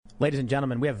Ladies and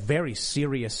gentlemen, we have very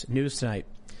serious news tonight.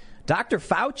 Dr.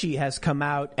 Fauci has come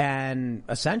out and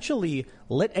essentially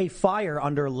lit a fire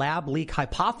under lab leak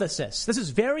hypothesis. This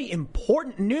is very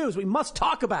important news we must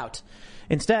talk about.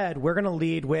 Instead, we're going to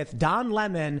lead with Don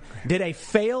Lemon did a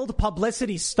failed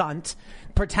publicity stunt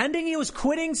pretending he was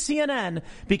quitting CNN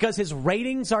because his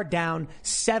ratings are down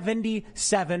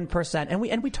 77%.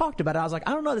 And we talked about it. I was like,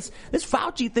 I don't know, this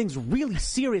Fauci thing's really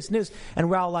serious news. And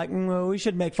we're all like, we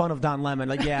should make fun of Don Lemon.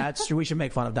 Like, yeah, it's true. We should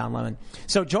make fun of Don Lemon.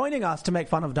 So joining us to make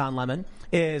fun of Don Lemon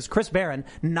is Chris Barron,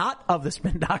 not of the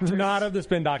Spin Doctors. Not of the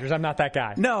Spin Doctors. I'm not that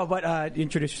guy. No, but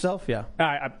introduce yourself. Yeah.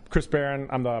 I'm Chris Barron.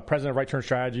 I'm the president of Right Turn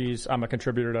Strategies. I'm a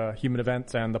contributor to Human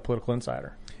Events and the Political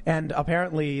Insider. And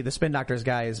apparently the Spin Doctors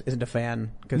guy isn't a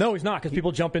fan. No, he's not, because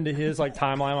people jump into his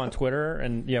timeline on Twitter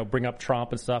and bring up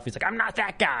Trump and stuff. He's like, I'm not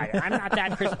that guy. I'm not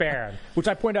that Chris Barron. Which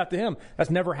I point out to him,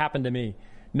 that's never happened to me.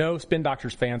 No Spin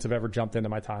Doctors fans have ever jumped into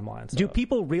my timeline. So. Do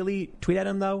people really tweet at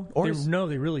him though? No,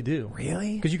 they really do.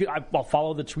 Really? Because I'll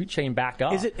follow the tweet chain back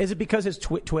up. Is it because his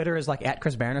Twitter is like at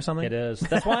Chris Barron or something? It is.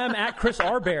 That's why I'm at Chris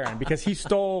R. Barron, because he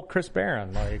stole Chris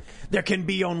Barron. Like, there can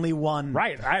be only one.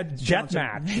 Right. Jet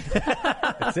match.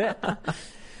 That's it.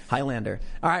 Highlander.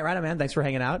 All right, right on, man. Thanks for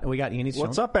hanging out. We got Eunice.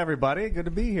 What's up, everybody? Good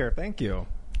to be here. Thank you.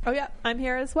 Oh, yeah. I'm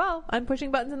here as well. I'm pushing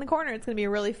buttons in the corner. It's going to be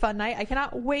a really fun night. I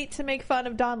cannot wait to make fun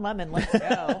of Don Lemon. Let's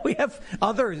go. We have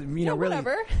other,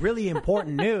 really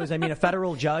important news. I mean, a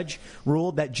federal judge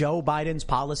ruled that Joe Biden's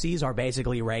policies are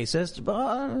basically racist.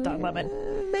 But Don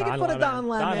Lemon. Making fun of Don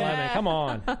Lemon. Don Lemon, come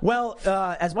on. Well,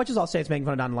 as much as I'll say it's making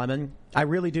fun of Don Lemon, I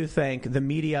really do think the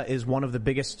media is one of the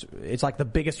biggest, it's like the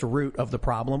biggest root of the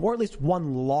problem, or at least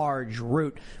one large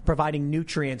root providing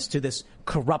nutrients to this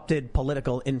corrupted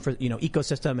political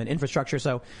ecosystem and infrastructure.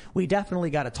 So we definitely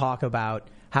got to talk about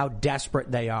how desperate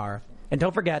they are. And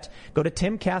don't forget, go to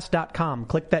Timcast.com,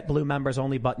 click that blue members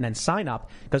only button and sign up,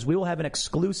 because we will have an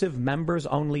exclusive members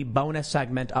only bonus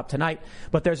segment up tonight.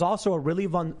 But there's also a really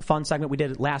fun segment we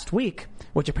did last week,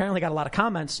 which apparently got a lot of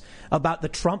comments, about the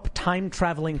Trump time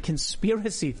traveling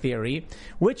conspiracy theory,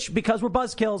 which, because we're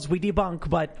buzzkills, we debunk,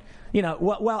 but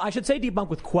I should say debunk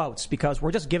with quotes, because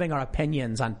we're just giving our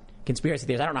opinions on conspiracy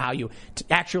theories. I don't know how you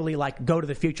actually go to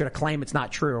the future to claim it's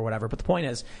not true or whatever. But the point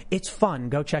is, it's fun.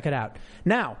 Go check it out.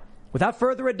 Now, without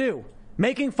further ado,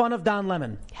 making fun of Don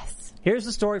Lemon. Yes. Here's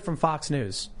the story from Fox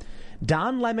News.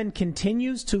 Don Lemon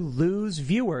continues to lose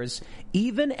viewers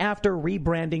even after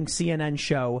rebranding CNN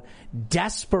show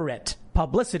Desperate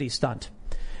Publicity Stunt.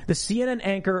 The CNN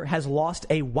anchor has lost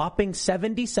a whopping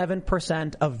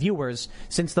 77% of viewers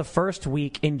since the first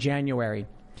week in January.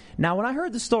 Now, when I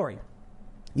heard the story,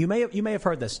 you may have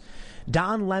heard this.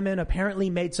 Don Lemon apparently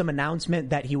made some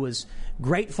announcement that he was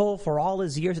grateful for all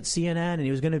his years at CNN and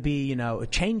he was going to be,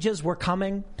 changes were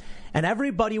coming. And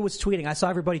everybody was tweeting. I saw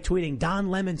everybody tweeting,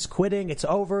 Don Lemon's quitting. It's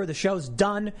over. The show's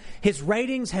done. His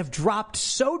ratings have dropped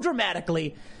so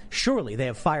dramatically. Surely they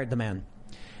have fired the man.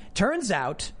 Turns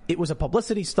out it was a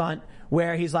publicity stunt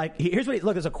where he's like,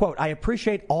 look, there's a quote. I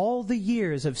appreciate all the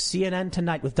years of CNN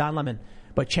Tonight with Don Lemon,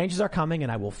 but changes are coming and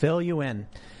I will fill you in.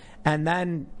 And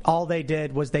then all they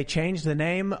did was they changed the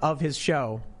name of his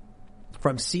show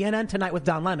from CNN Tonight with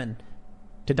Don Lemon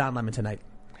to Don Lemon Tonight.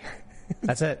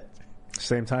 That's it.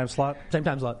 Same time slot? Same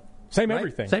time slot. Same right?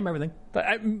 everything. Same everything.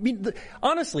 I mean,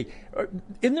 honestly,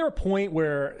 isn't there a point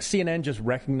where CNN just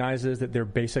recognizes that they're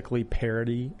basically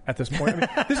parody at this point?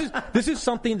 I mean, this is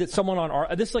something that someone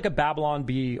on this is like a Babylon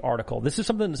Bee article. This is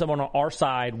something that someone on our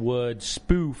side would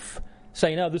spoof,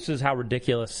 saying, no, this is how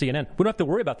ridiculous CNN. We don't have to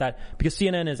worry about that because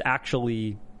CNN is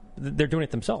actually, they're doing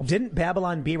it themselves. Didn't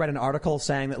Babylon Bee write an article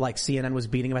saying that CNN was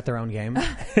beating them at their own game?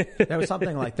 There was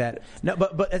something like that. No,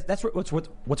 but that's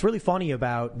what's really funny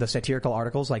about the satirical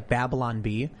articles like Babylon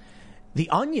Bee. The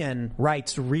Onion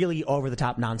writes really over the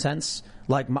top nonsense.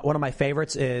 Like one of my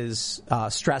favorites is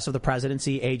stress of the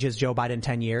presidency ages Joe Biden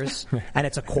 10 years, and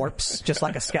it's a corpse, just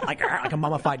like a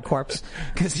mummified corpse,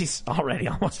 because he's already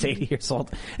almost 80 years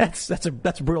old.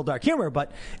 That's brutal dark humor,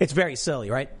 but it's very silly,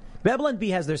 right? Babylon Bee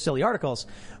has their silly articles,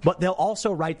 but they'll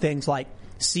also write things like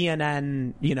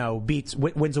CNN,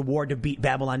 wins award to beat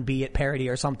Babylon Bee at parody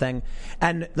or something.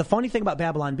 And the funny thing about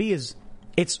Babylon Bee is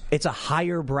it's a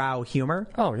higher brow humor.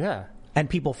 Oh yeah. And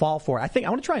people fall for it. I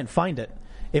want to try and find it.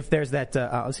 If there's that,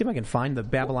 let's see if I can find the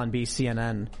Babylon Bee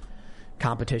CNN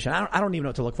competition. I don't even know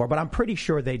what to look for, but I'm pretty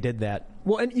sure they did that.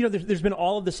 Well, and there's been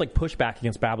all of this pushback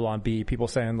against Babylon Bee. People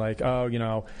saying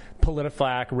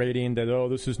PolitiFact rating that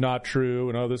this is not true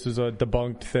and this is a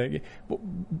debunked thing.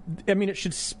 I mean, it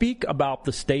should speak about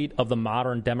the state of the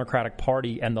modern Democratic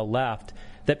Party and the left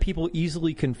that people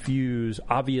easily confuse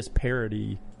obvious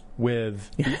parody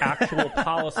with the actual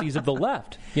policies of the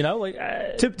left. You know, like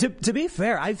to be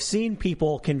fair, I've seen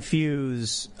people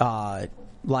confuse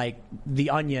like The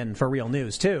Onion for real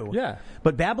news too. Yeah.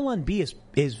 But Babylon Bee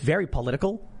is very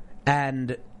political,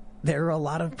 and there are a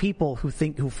lot of people who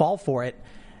fall for it.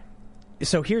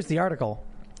 So here's the article.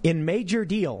 In major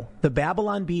deal, the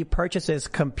Babylon Bee purchases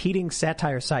competing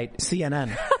satire site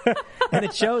CNN. And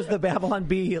it shows the Babylon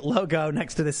Bee logo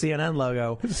next to the CNN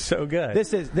logo. So good.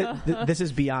 This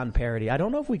is beyond parody. I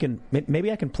don't know if we can.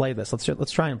 Maybe I can play this.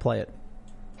 Let's try and play it.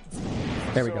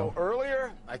 There we go.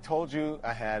 Earlier, I told you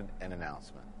I had an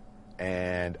announcement,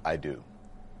 and I do.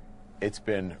 It's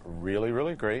been really,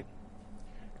 really great.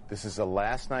 This is the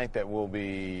last night that we'll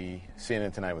be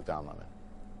CNN Tonight with Don Lemon.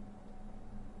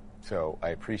 So I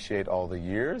appreciate all the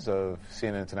years of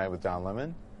CNN Tonight with Don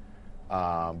Lemon,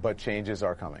 but changes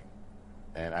are coming,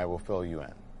 and I will fill you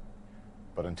in.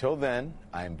 But until then,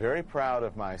 I am very proud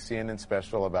of my CNN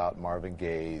special about Marvin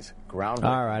Gaye's groundbreaking.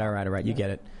 All right. You get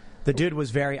it. The dude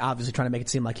was very obviously trying to make it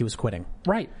seem like he was quitting.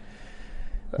 Right.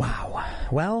 Wow.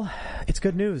 Well, it's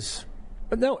good news.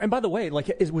 No, and by the way,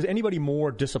 like, was anybody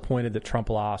more disappointed that Trump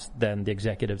lost than the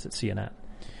executives at CNN?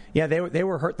 Yeah, they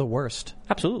were hurt the worst.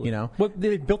 Absolutely. You know, well,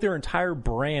 they built their entire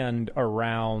brand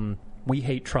around we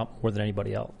hate Trump more than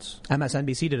anybody else.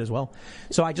 MSNBC did as well.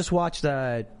 So I just watched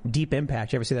Deep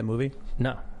Impact. You ever see that movie?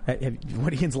 No.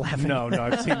 What Ian's laughing? No,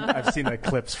 I've seen the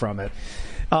clips from it.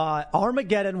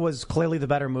 Armageddon was clearly the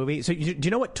better movie. So do you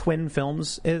know what Twin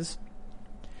Films is?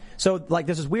 So like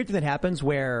there's this weird thing that happens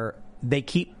where they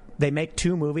make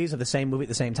two movies of the same movie at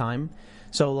the same time.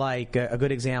 So, like, a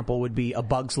good example would be A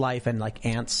Bug's Life and, like,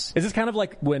 Ants. Is this kind of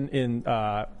like when in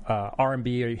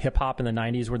R&B or hip-hop in the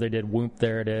 90s where they did Whoop,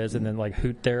 There It Is, and then, like,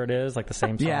 Hoot, There It Is, like the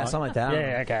same song? Yeah, something like that.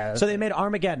 Yeah, okay. So they made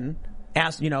Armageddon.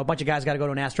 A bunch of guys got to go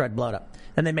to an asteroid, blow it up.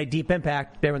 Then they made Deep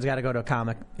Impact. Everyone's got to go to a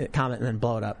comet and then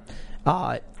blow it up.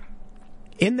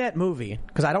 In that movie,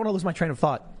 because I don't want to lose my train of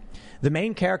thought, the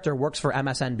main character works for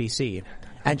MSNBC,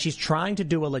 and she's trying to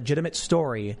do a legitimate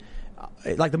story.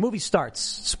 Like the movie starts,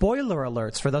 spoiler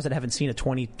alerts for those that haven't seen a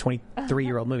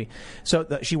 23-year-old movie.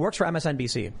 So she works for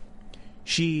MSNBC.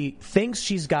 She thinks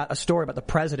she's got a story about the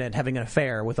president having an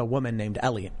affair with a woman named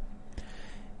Ellie.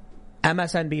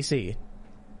 MSNBC,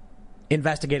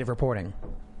 investigative reporting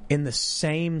in the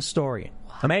same story.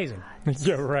 Amazing.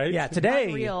 Yeah, right? Yeah, today.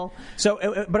 Unreal. So,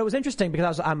 but it was interesting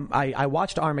because I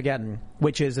watched Armageddon,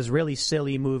 which is this really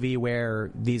silly movie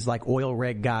where these like oil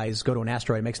rig guys go to an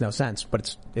asteroid. It makes no sense,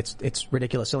 but it's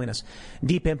ridiculous silliness.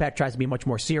 Deep Impact tries to be much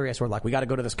more serious. We're like, we got to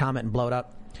go to this comet and blow it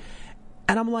up.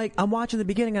 And I'm watching the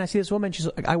beginning and I see this woman. She's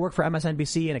like, I work for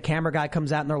MSNBC, and a camera guy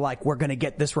comes out and they're like, we're going to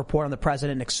get this report on the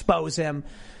president and expose him.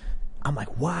 I'm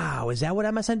like, wow, is that what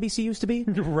MSNBC used to be?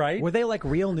 Right. Were they like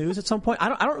real news at some point? I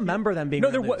don't remember them being. No,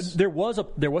 there was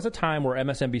a time where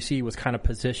MSNBC was kind of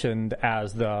positioned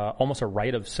as almost a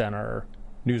right of center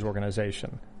news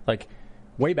organization, like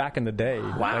way back in the day.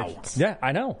 Wow. Like, yeah,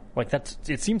 I know. Like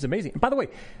it seems amazing. By the way,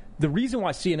 the reason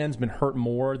why CNN's been hurt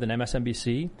more than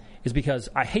MSNBC is because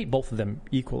I hate both of them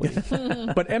equally.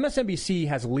 But MSNBC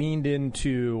has leaned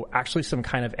into actually some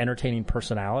kind of entertaining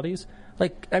personalities.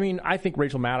 Like, I mean, I think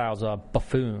Rachel Maddow's a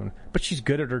buffoon, but she's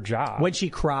good at her job. When she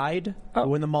cried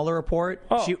when the Mueller report,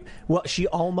 she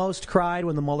almost cried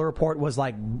when the Mueller report was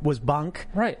bunk.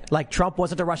 Right. Like Trump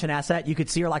wasn't a Russian asset. You could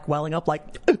see her like welling up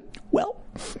like, well,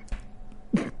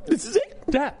 this is it.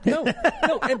 Yeah, no.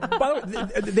 And by the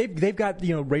way, they've got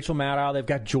Rachel Maddow, they've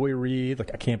got Joy Reid.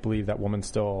 Like, I can't believe that woman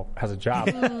still has a job.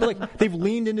 But like, they've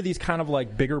leaned into these kind of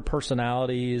like bigger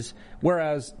personalities,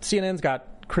 whereas CNN's got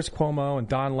Chris Cuomo and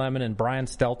Don Lemon and Brian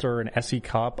Stelter and S.E.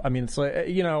 Cupp. I mean, it's like,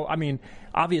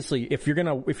 obviously, if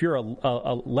you're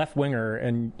a left winger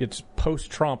and it's post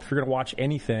Trump, if you're gonna watch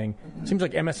anything, it seems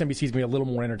like MSNBC is gonna be a little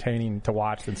more entertaining to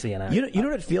watch than CNN. You know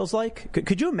what it feels like?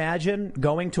 Could you imagine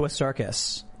going to a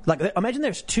circus? Like, imagine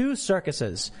there's two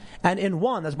circuses, and in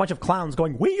one there's a bunch of clowns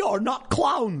going, "We are not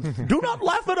clowns. Do not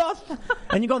laugh at us."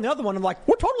 And you go in the other one and like,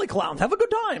 "We're totally clowns. Have a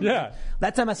good time." Yeah,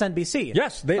 that's MSNBC.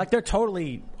 Yes, they're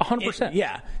totally 100%.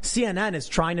 Yeah, CNN is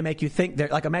trying to make you think they're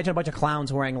like, imagine a bunch of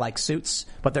clowns wearing like suits,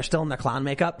 but they're still in their clown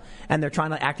makeup, and they're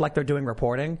trying to act like they're doing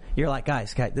reporting. You're like,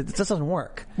 guys, this doesn't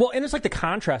work. Well, and it's like the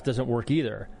contrast doesn't work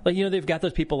either. Like, they've got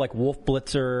those people like Wolf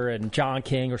Blitzer and John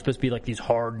King are supposed to be like these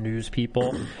hard news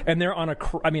people, and they're on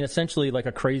essentially like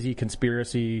a crazy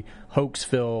conspiracy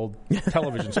hoax-filled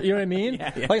television. You know what I mean?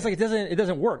 Yeah. Like, it's like it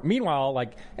doesn't work. Meanwhile,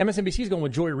 like MSNBC is going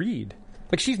with Joy Reid.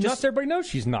 Like, she's nuts. Everybody knows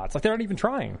she's nuts. Like, they're not even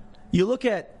trying. You look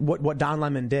at what Don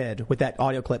Lemon did with that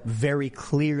audio clip, very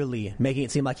clearly making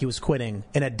it seem like he was quitting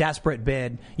in a desperate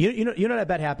bid. You know what I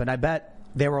bet happened? I bet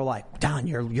they were like, Don,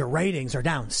 your ratings are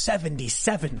down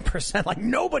 77%. Like,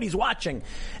 nobody's watching.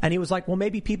 And he was like, well,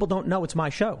 maybe people don't know it's my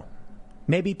show.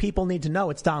 Maybe people need to know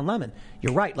it's Don Lemon.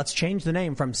 You're right. Let's change the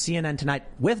name from CNN Tonight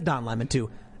with Don Lemon to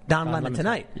Don Lemon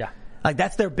Tonight. Yeah. Like,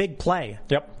 that's their big play.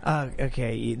 Yep.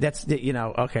 Okay. That's,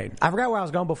 okay. I forgot where I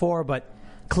was going before, but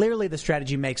clearly the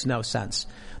strategy makes no sense.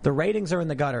 The ratings are in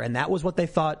the gutter, and that was what they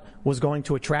thought was going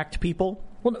to attract people.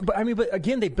 Well, but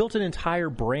again, they built an entire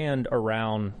brand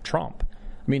around Trump.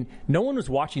 I mean, no one was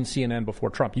watching CNN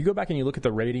before Trump. You go back and you look at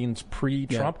the ratings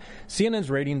pre-Trump. Yeah. CNN's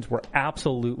ratings were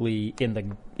absolutely in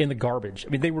the garbage. I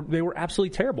mean, they were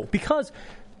absolutely terrible because,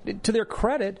 to their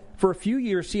credit, for a few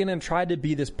years, CNN tried to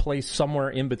be this place somewhere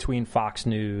in between Fox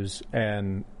News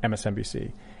and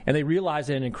MSNBC. And they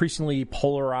realized in an increasingly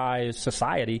polarized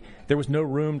society, there was no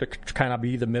room to kind of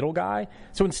be the middle guy.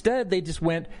 So instead, they just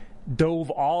dove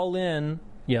all in,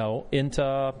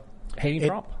 into hating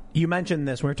Trump. You mentioned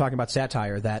this when we were talking about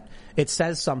satire, that it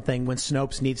says something when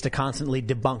Snopes needs to constantly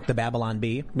debunk the Babylon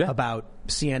Bee about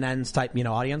CNN's type,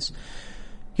 audience.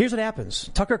 Here's what happens.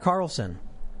 Tucker Carlson,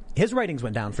 his ratings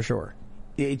went down for sure.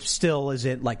 It still is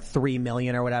at like 3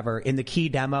 million or whatever. In the key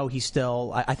demo, he's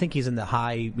still, I think he's in the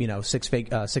high, six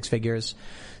figures.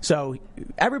 So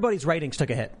everybody's ratings took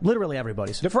a hit. Literally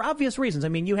everybody's. For obvious reasons. I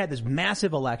mean, you had this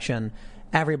massive election.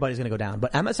 Everybody's going to go down.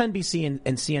 But MSNBC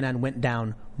and CNN went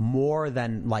down more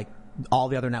than like all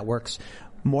the other networks,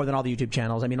 more than all the YouTube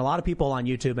channels. I mean, a lot of people on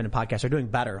YouTube and in podcasts are doing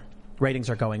better. Ratings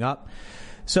are going up.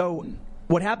 So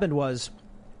what happened was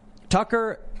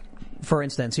Tucker, for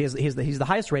instance, he's the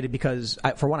highest rated because,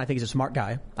 for one, I think he's a smart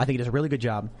guy. I think he does a really good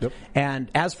job. Yep.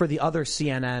 And as for the other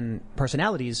CNN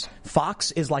personalities,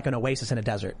 Fox is like an oasis in a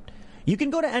desert. You can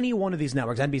go to any one of these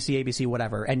networks, NBC, ABC,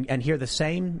 whatever, and hear the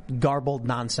same garbled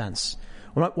nonsense.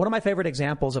 One of my favorite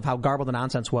examples of how garbled the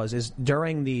nonsense was is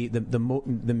during the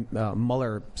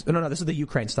Mueller. No, this is the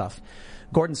Ukraine stuff.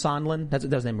 Gordon Sondland, that's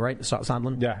his name, right?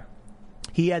 Sondland? Yeah.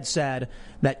 He had said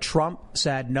that Trump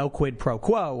said no quid pro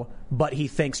quo, but he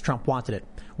thinks Trump wanted it.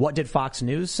 What did Fox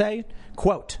News say?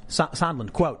 Quote,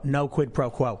 Sondland, quote, no quid pro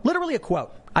quo. Literally a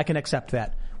quote. I can accept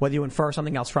that, whether you infer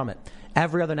something else from it.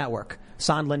 Every other network,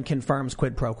 Sondland confirms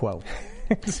quid pro quo.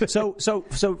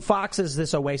 So Fox is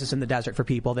this oasis in the desert for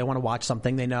people. They want to watch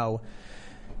something they know.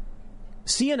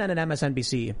 CNN and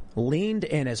MSNBC leaned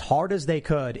in as hard as they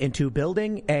could into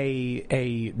building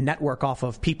a network off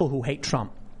of people who hate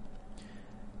Trump.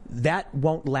 That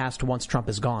won't last once Trump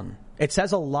is gone. It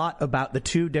says a lot about the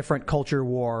two different culture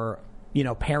war,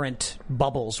 parent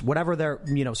bubbles, whatever their,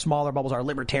 smaller bubbles are,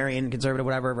 libertarian, conservative,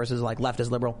 whatever, versus like leftist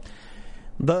liberal.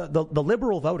 The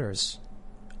liberal voters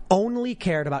only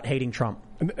cared about hating Trump.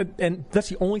 And that's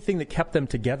the only thing that kept them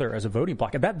together as a voting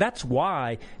bloc. And that's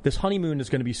why this honeymoon is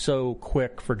going to be so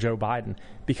quick for Joe Biden,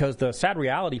 because the sad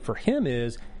reality for him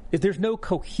is there's no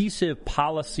cohesive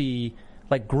policy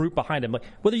like group behind him. Like,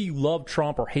 whether you love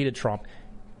Trump or hated Trump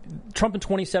in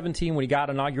 2017 when he got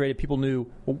inaugurated, people knew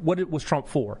what it was Trump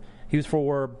for. He was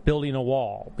for building a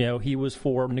wall. He was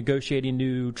for negotiating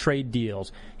new trade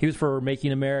deals. He was for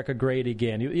making America great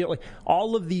again. Like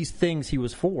all of these things he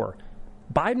was for.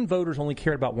 Biden voters only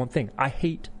cared about one thing: I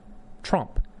hate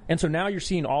Trump. And so now you're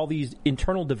seeing all these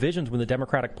internal divisions with the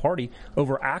Democratic Party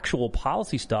over actual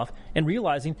policy stuff, and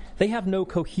realizing they have no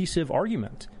cohesive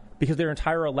argument, because their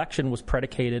entire election was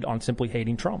predicated on simply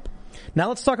hating Trump. Now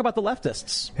let's talk about the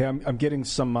leftists. Hey, I'm getting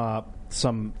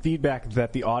some feedback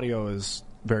that the audio is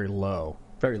very low.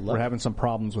 Very low. We're having some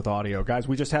problems with audio. Guys,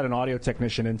 we just had an audio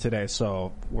technician in today,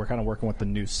 so we're kind of working with the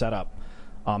new setup.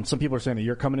 Some people are saying that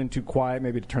you're coming in too quiet,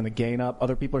 maybe to turn the gain up.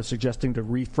 Other people are suggesting to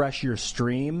refresh your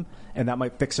stream, and that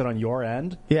might fix it on your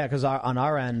end. Yeah, because on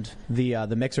our end, the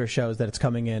mixer shows that it's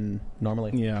coming in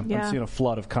normally. Yeah, I'm seeing a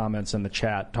flood of comments in the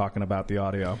chat talking about the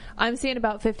audio. I'm seeing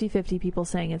about 50-50 people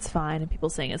saying it's fine and people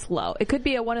saying it's low. It could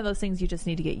be one of those things you just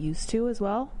need to get used to as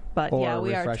well. But or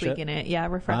we are tweaking it. Yeah,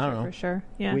 refresh it for sure.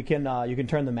 Yeah, we can. You can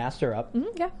turn the master up.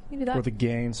 Mm-hmm, yeah, you can do that. Or the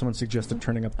gain. Someone suggested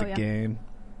turning up the gain.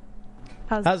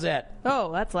 How's that?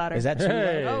 Oh, that's louder. Is that too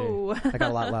loud? Oh, I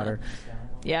got a lot louder.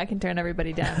 Yeah, I can turn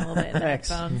everybody down a little bit in the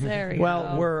headphones. There we go.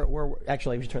 Well, we're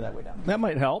actually, we should turn that way down. That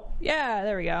might help. Yeah,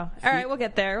 there we go. All right, we'll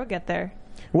get there.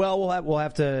 Well, we'll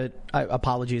have to.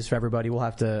 Apologies for everybody. We'll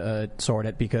have to sort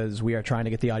it because we are trying to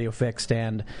get the audio fixed,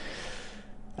 and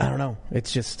I don't know.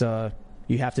 It's just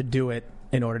you have to do it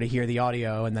in order to hear the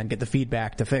audio and then get the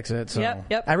feedback to fix it. So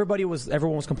Yep. everyone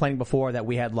was complaining before that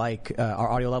we had like our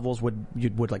audio levels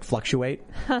would like fluctuate,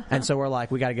 and so we're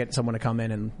like, we got to get someone to come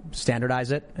in and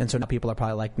standardize it. And so now people are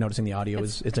probably like noticing the audio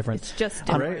is different. It's just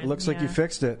different. Great. Looks like you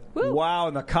fixed it. Woo. Wow,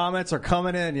 and the comments are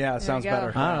coming in. Yeah, it sounds we go.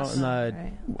 better. I don't know.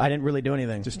 Right. I didn't really do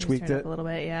anything. Just Just tweaked turn it. up a little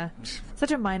bit, yeah.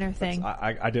 Such a minor thing.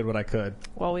 I did what I could.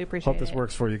 Well, we appreciate Hope this it.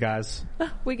 works for you guys.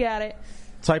 We got it.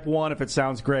 Type 1 if it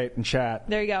sounds great in chat.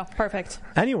 There you go. Perfect.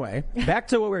 Anyway, back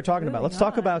to what we were talking about. Let's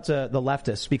talk about the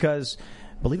leftists, because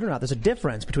believe it or not, there's a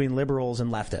difference between liberals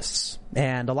and leftists.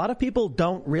 And a lot of people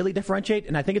don't really differentiate,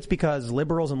 and I think it's because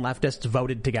liberals and leftists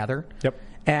voted together. Yep.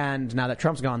 And now that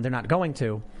Trump's gone, they're not going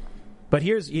to. But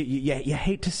here's, you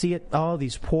hate to see it. Oh,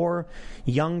 these poor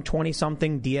young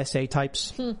 20-something DSA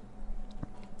types.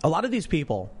 A lot of these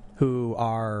people who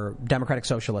are democratic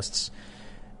socialists,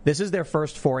 this is their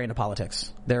first foray into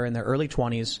politics. They're in their early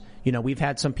 20s. You know, we've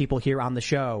had some people here on the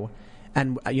show,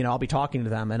 and, you know, I'll be talking to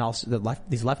them, and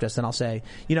these leftists, and I'll say,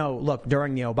 you know, look,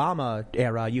 during the Obama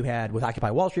era, you had with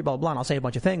Occupy Wall Street, blah, blah, blah, and I'll say a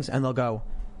bunch of things, and they'll go,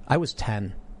 I was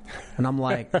 10. And I'm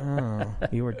like, oh,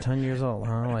 you were 10 years old,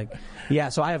 huh? Like, yeah,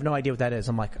 so I have no idea what that is.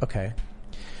 I'm like, okay.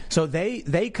 So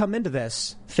they come into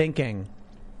this thinking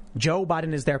Joe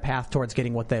Biden is their path towards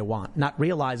getting what they want, not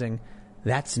realizing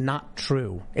that's not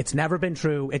true. It's never been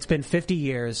true. It's been 50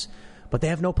 years, but they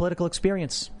have no political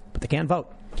experience, but they can vote.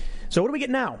 So what do we get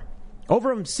now?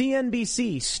 Over on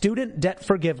CNBC, student debt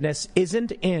forgiveness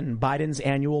isn't in Biden's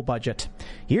annual budget.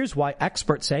 Here's why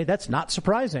experts say that's not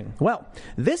surprising. Well,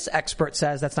 this expert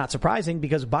says that's not surprising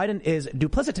because Biden is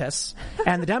duplicitous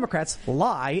and the Democrats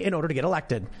lie in order to get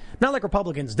elected. Not like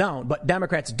Republicans don't, but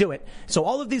Democrats do it. So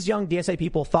all of these young DSA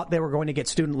people thought they were going to get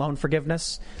student loan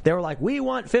forgiveness. They were like, we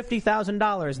want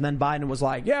 $50,000. And then Biden was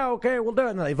like, yeah, okay, we'll do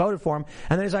it. And then they voted for him.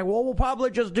 And then he's like, well, we'll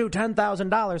probably just do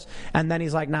 $10,000. And then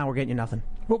he's like, no, we're getting you nothing.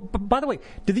 Well, by the way,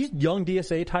 do these young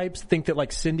DSA types think that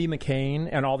like Cindy McCain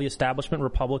and all the establishment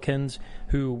Republicans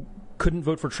who couldn't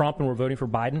vote for Trump and were voting for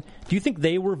Biden, do you think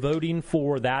they were voting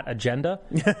for that agenda?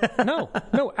 No,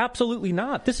 absolutely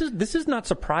not. This is not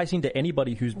surprising to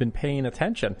anybody who's been paying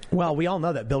attention. Well, we all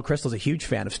know that Bill Kristol's a huge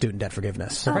fan of student debt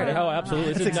forgiveness. Right. Oh,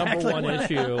 absolutely. It's the number one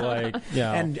issue. Like,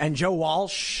 yeah. And Joe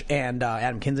Walsh and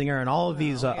Adam Kinzinger and all of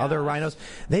these other rhinos,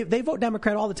 they vote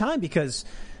Democrat all the time because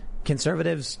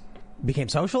conservatives became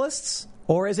socialists?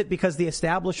 Or is it because the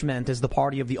establishment is the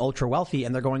party of the ultra-wealthy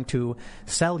and they're going to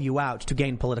sell you out to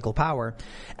gain political power?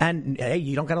 And, hey,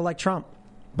 you don't got to like Trump.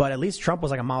 But at least Trump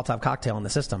was like a Molotov cocktail in the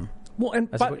system. Well,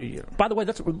 and by the way,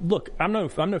 look, I'm no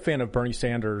fan of Bernie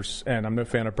Sanders, and I'm no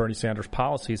fan of Bernie Sanders'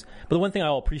 policies. But the one thing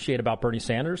I'll appreciate about Bernie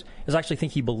Sanders is I actually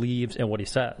think he believes in what he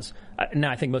says.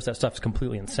 Now, I think most of that stuff is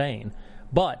completely insane.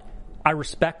 But I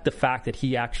respect the fact that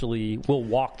he actually will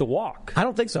walk the walk. I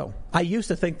don't think so. I used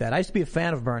to think that. I used to be a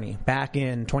fan of Bernie back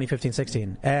in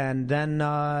 2015-16. And then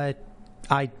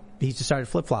he just started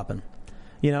flip-flopping.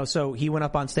 You know, so he went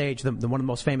up on stage, one of the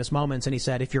most famous moments, and he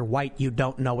said, if you're white, you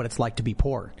don't know what it's like to be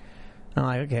poor. I'm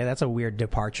like, okay, that's a weird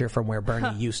departure from where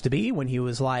Bernie used to be when he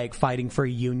was like fighting for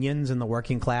unions in the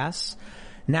working class.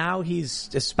 Now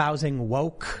he's espousing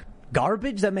woke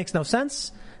garbage that makes no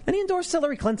sense. And he endorsed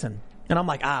Hillary Clinton. And I'm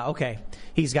like, okay,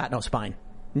 he's got no spine.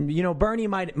 You know, Bernie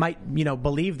might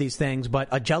believe these things, but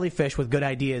a jellyfish with good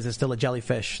ideas is still a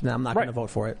jellyfish. And I'm not going to vote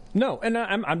for it. No, and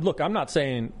I'm not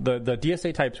saying the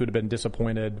DSA types would have been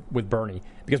disappointed with Bernie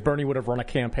because Bernie would have run a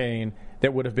campaign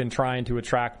that would have been trying to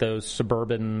attract those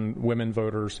suburban women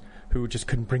voters who just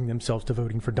couldn't bring themselves to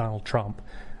voting for Donald Trump.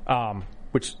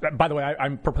 Which, by the way,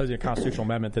 I'm proposing a constitutional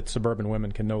amendment that suburban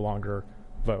women can no longer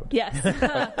vote. Yes.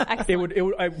 It would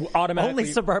automatically only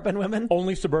suburban women.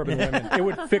 Only suburban women. It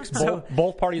would fix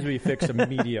both parties would be fixed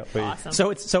immediately. Awesome.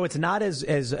 So it's not as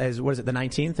what is it, the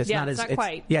 19th? It's not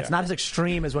quite. Yeah, it's not as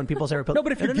extreme as when people say No,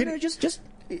 but if you're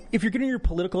if you're getting your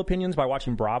political opinions by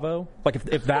watching Bravo, like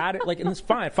if that like, and it's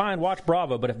fine, watch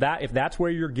Bravo, but if that's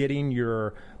where you're getting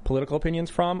your political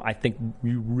opinions from, I think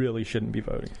you really shouldn't be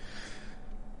voting.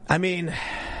 I mean,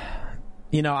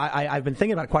 you know, I've been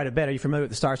thinking about it quite a bit. Are you familiar with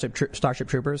the Starship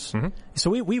Troopers? Mm-hmm. So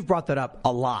we've brought that up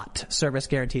a lot, service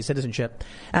guarantee citizenship.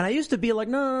 And I used to be like,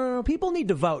 no, people need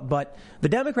to vote, but the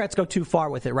Democrats go too far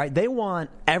with it, right? They want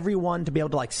everyone to be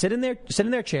able to like sit in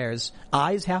their chairs,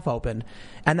 eyes half open,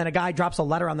 and then a guy drops a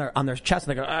letter on their chest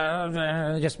and they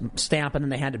go, just stamp, and then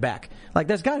they hand it back. Like,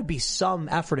 there's got to be some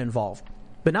effort involved.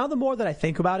 But now the more that I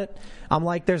think about it, I'm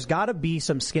like, there's got to be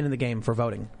some skin in the game for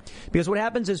voting. Because what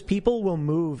happens is people will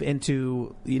move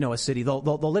into, you know, a city. They'll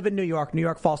live in New York. New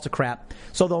York falls to crap.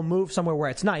 So they'll move somewhere where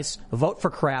it's nice, vote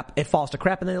for crap, it falls to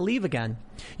crap, and then they leave again.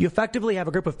 You effectively have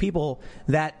a group of people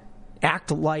that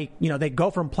act like, they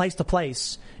go from place to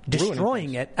place,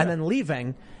 destroying it, and then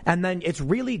leaving, and then it's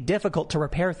really difficult to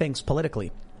repair things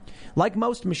politically. Like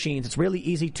most machines, it's really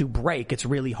easy to break. It's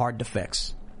really hard to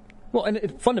fix. Well,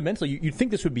 and fundamentally, you'd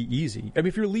think this would be easy. I mean,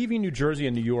 if you're leaving New Jersey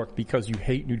and New York because you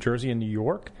hate New Jersey and New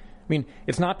York, I mean,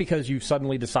 it's not because you've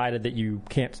suddenly decided that you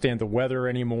can't stand the weather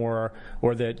anymore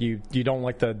or that you don't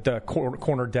like the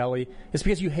corner deli. It's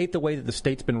because you hate the way that the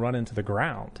state's been run into the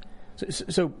ground.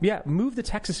 So, yeah, move to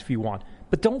Texas if you want,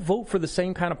 but don't vote for the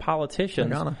same kind of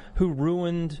politicians who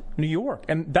ruined New York.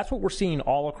 And that's what we're seeing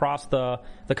all across the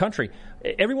country.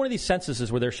 Every one of these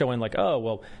censuses where they're showing like, oh,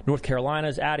 well, North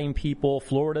Carolina's adding people,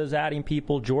 Florida's adding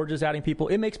people, Georgia's adding people,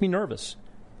 it makes me nervous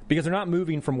because they're not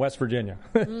moving from West Virginia.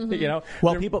 Mm-hmm.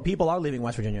 Well, people are leaving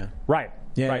West Virginia. Right.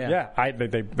 Yeah. Right.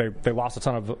 Yeah. They lost a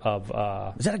ton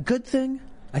of Is that a good thing?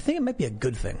 I think it might be a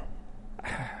good thing.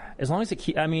 As long as it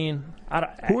keeps, I mean,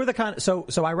 who are the kind of,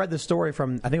 so I read this story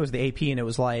from, I think it was the AP, and it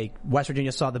was like West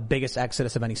Virginia saw the biggest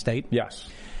exodus of any state. Yes.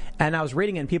 And I was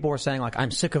reading it, and people were saying, like,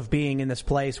 I'm sick of being in this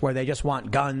place where they just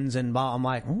want guns and blah. I'm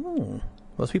like, ooh,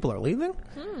 those people are leaving?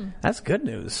 That's good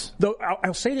news. Though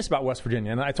I'll say this about West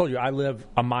Virginia, and I told you I live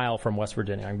a mile from West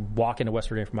Virginia. I walk into West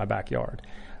Virginia from my backyard.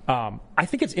 I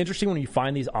think it's interesting when you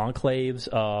find these enclaves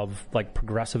of like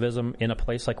progressivism in a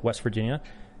place like West Virginia.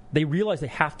 They realize they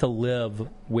have to live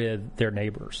with their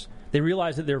neighbors. They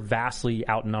realize that they're vastly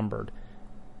outnumbered.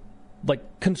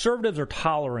 Like, conservatives are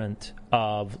tolerant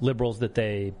of liberals that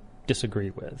they disagree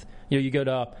with. You go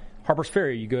to Harper's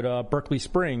Ferry, you go to Berkeley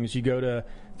Springs, you go to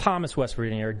Thomas, West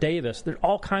Virginia, or Davis. There's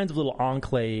all kinds of little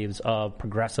enclaves of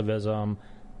progressivism,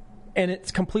 and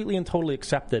it's completely and totally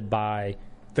accepted by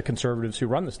the conservatives who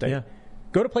run the state. Yeah.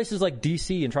 Go to places like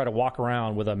D.C. and try to walk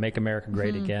around with a Make America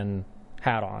Great Again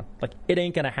hat on. Like, it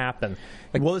ain't going to happen.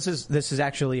 Like, well, this is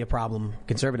actually a problem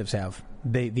conservatives have.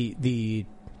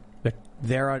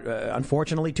 They're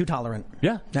unfortunately too tolerant.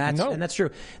 Yeah, and that's true.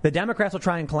 The Democrats will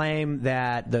try and claim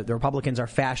that the Republicans are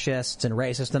fascists and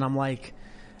racist, and I'm like,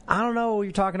 I don't know what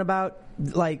you're talking about.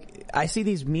 Like, I see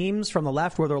these memes from the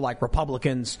left where they're like,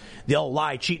 Republicans, they'll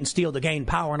lie, cheat, and steal to gain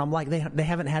power, and I'm like, they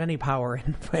haven't had any power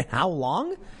in how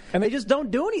long? And they just don't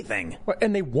do anything.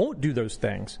 And they won't do those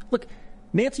things. Look,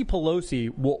 Nancy Pelosi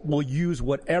will use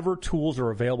whatever tools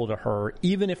are available to her,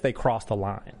 even if they cross the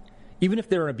line, even if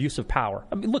they're an abuse of power.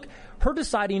 I mean, look, her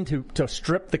deciding to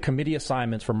strip the committee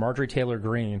assignments from Marjorie Taylor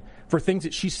Greene for things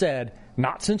that she said,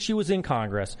 not since she was in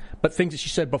Congress, but things that she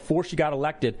said before she got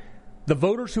elected. The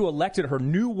voters who elected her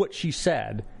knew what she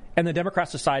said, and the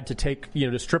Democrats decided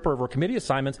to strip her of her committee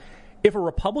assignments. If a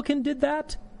Republican did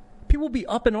that, people would be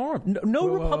up in arms. No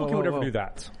Republican would ever do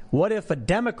that. What if a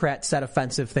Democrat said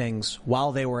offensive things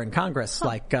while they were in Congress,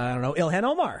 like, I don't know, Ilhan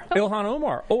Omar? Ilhan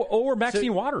Omar. Or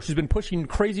Maxine Waters, who's been pushing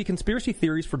crazy conspiracy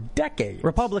theories for decades.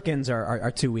 Republicans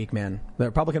are too weak, man. The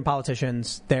Republican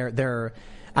politicians, they're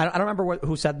I don't remember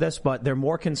who said this, but they're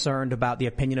more concerned about the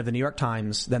opinion of the New York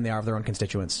Times than they are of their own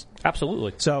constituents.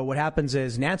 Absolutely. So what happens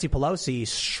is Nancy Pelosi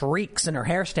shrieks and her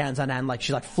hair stands on end, like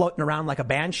she's like floating around like a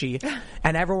banshee,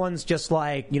 and everyone's just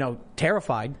like,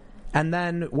 terrified. And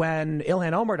then when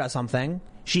Ilhan Omar does something,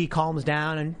 she calms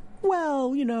down and,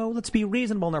 well, let's be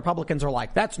reasonable. And the Republicans are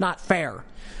like, that's not fair.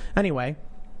 Anyway,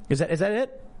 is that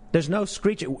it? There's no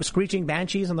screeching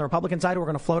banshees on the Republican side who are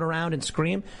going to float around and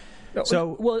scream.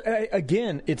 So, well,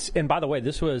 again, and by the way,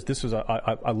 this was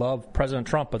I love President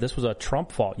Trump, but this was a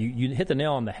Trump fault. You hit the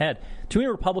nail on the head. Too many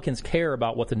Republicans care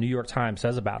about what the New York Times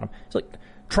says about him. It's like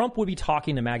Trump would be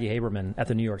talking to Maggie Haberman at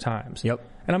the New York Times. Yep.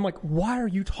 And I'm like, why are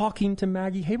you talking to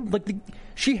Maggie Haberman? Like,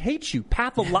 she hates you.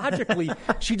 Pathologically,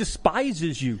 she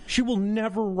despises you. She will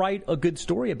never write a good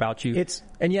story about you.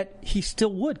 And yet he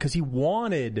still would, because he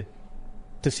wanted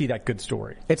to see that good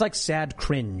story. It's like sad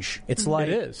cringe. It's like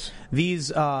it is.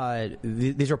 These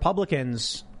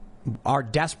Republicans are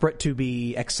desperate to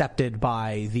be accepted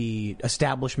by the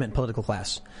establishment political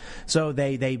class. So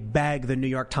they beg the New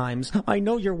York Times, I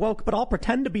know you're woke, but I'll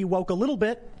pretend to be woke a little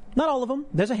bit. Not all of them.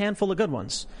 There's a handful of good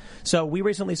ones. So we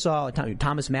recently saw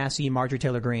Thomas Massie, Marjorie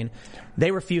Taylor Greene.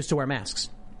 They refused to wear masks.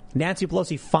 Nancy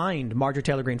Pelosi fined Marjorie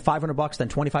Taylor Greene $500, then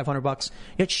 $2,500.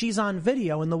 Yet she's on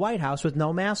video in the White House with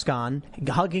no mask on,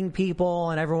 hugging people,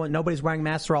 and everyone. Nobody's wearing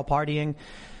masks. They're all partying.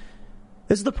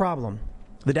 This is the problem.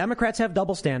 The Democrats have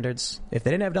double standards. If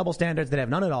they didn't have double standards, they'd have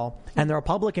none at all. And the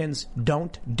Republicans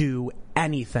don't do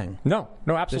anything. No,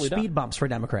 absolutely not. There's speed bumps for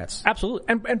Democrats. Absolutely.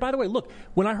 And by the way, look,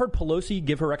 when I heard Pelosi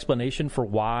give her explanation for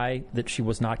why that she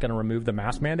was not going to remove the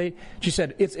mask mandate, she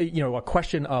said it's a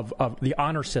question of the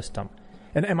honor system.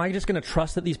 And am I just going to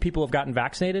trust that these people have gotten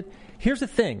vaccinated? Here's the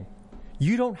thing.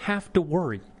 You don't have to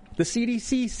worry. The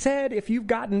CDC said if you've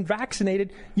gotten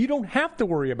vaccinated, you don't have to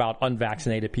worry about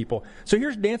unvaccinated people. So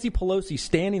here's Nancy Pelosi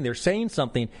standing there saying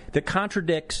something that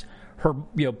contradicts her,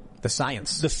 the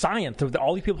science. The science.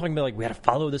 All these people talking about, like, we got to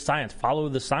follow the science, follow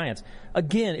the science.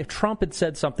 Again, if Trump had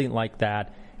said something like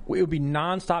that, it would be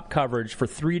nonstop coverage for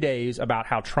 3 days about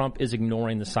how Trump is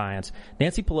ignoring the science.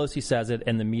 Nancy Pelosi says it,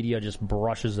 and the media just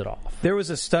brushes it off. There was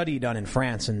a study done in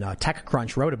France, and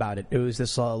TechCrunch wrote about it. It was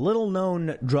this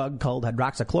little-known drug called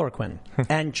hydroxychloroquine.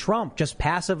 And Trump just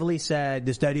passively said,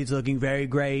 the study's looking very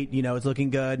great, it's looking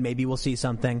good, maybe we'll see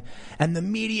something. And the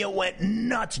media went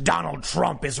nuts. Donald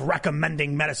Trump is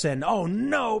recommending medicine. Oh,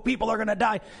 no, people are going to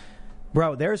die.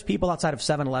 Bro, there's people outside of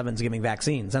 7-Elevens giving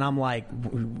vaccines. And I'm like,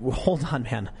 hold on,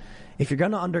 man. If you're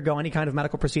going to undergo any kind of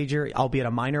medical procedure, albeit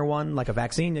a minor one, like a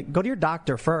vaccine, go to your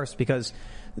doctor first because,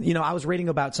 I was reading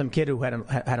about some kid who had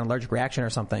an allergic reaction or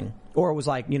something. Or was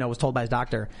like, was told by his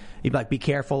doctor, he'd be like, be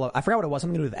careful. I forgot what it was,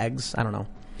 something to do with eggs. I don't know.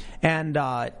 And,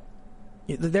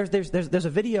 there's a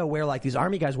video where like these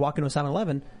army guys walk into a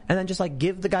 7-Eleven and then just like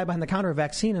give the guy behind the counter a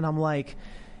vaccine. And I'm like,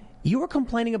 you were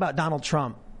complaining about Donald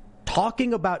Trump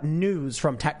talking about news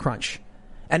from TechCrunch.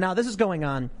 And now this is going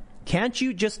on. Can't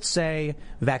you just say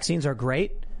vaccines are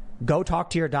great? Go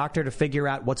talk to your doctor to figure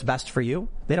out what's best for you.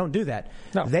 They don't do that.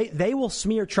 No. They will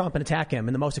smear Trump and attack him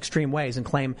in the most extreme ways and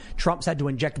claim Trump said to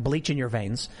inject bleach in your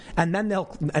veins. And then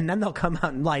they'll come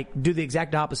out and like do the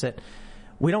exact opposite.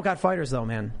 We don't got fighters though,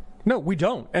 man. No, we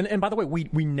don't. And by the way,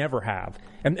 we never have.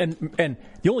 And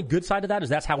the only good side of that is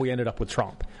that's how we ended up with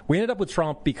Trump. We ended up with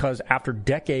Trump because after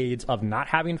decades of not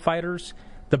having fighters,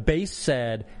 the base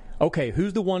said, okay,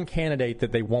 who's the one candidate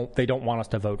that they don't want us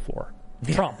to vote for?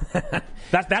 Trump.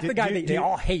 That's the guy they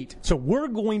all hate. So we're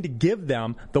going to give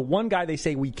them the one guy they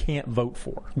say we can't vote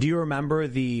for. Do you remember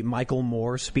the Michael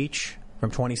Moore speech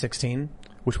from 2016?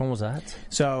 Which one was that?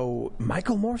 So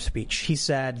Michael Moore's speech, he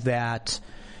said that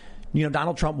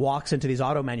Donald Trump walks into these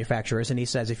auto manufacturers and he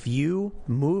says, if you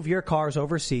move your cars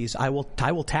overseas, I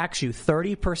will tax you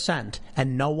 30%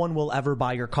 and no one will ever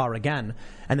buy your car again.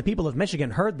 And the people of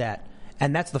Michigan heard that.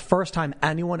 And that's the first time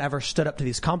anyone ever stood up to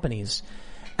these companies.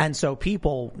 And so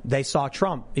they saw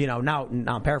Trump, now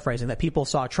I'm paraphrasing, that people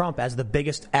saw Trump as the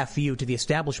biggest FU to the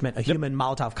establishment, a human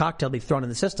Molotov cocktail to be thrown in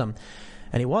the system.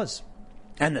 And he was.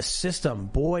 And the system,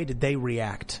 boy, did they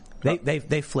react.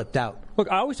 They flipped out.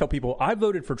 Look, I always tell people I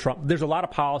voted for Trump. There's a lot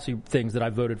of policy things that I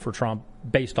voted for Trump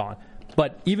based on.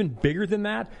 But even bigger than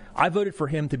that, I voted for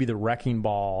him to be the wrecking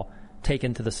ball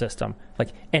taken to the system.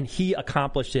 And he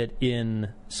accomplished it in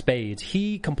spades.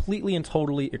 He completely and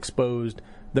totally exposed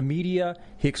the media.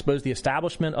 He exposed the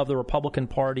establishment of the Republican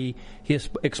Party. He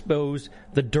exposed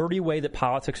the dirty way that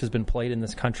politics has been played in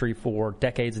this country for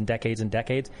decades and decades and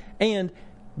decades. And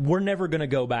we're never going to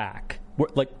go back.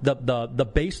 The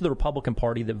base of the Republican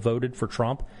Party that voted for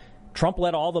Trump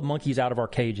let all the monkeys out of our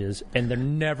cages, and they're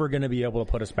never going to be able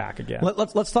to put us back again.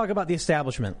 Let's talk about the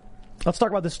establishment. Let's talk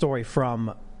about this story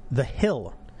from The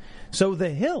Hill. So The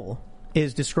Hill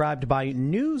is described by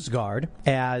NewsGuard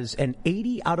as an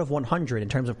 80 out of 100 in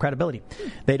terms of credibility.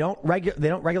 They don't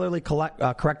regularly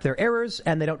correct their errors,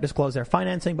 and they don't disclose their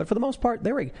financing, but for the most part,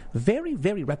 they're a very,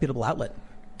 very reputable outlet.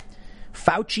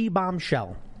 Fauci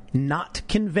bombshell. Not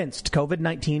convinced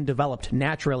COVID-19 developed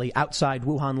naturally outside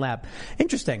Wuhan lab.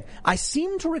 Interesting. I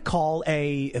seem to recall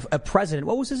a president.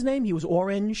 What was his name? He was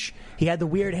orange. He had the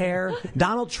weird hair.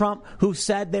 Donald Trump, who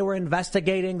said they were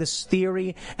investigating this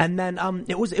theory, and then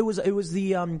it was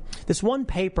the this one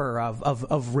paper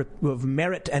of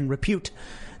merit and repute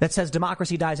that says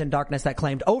democracy dies in darkness that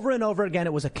claimed over and over again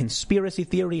it was a conspiracy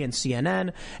theory, and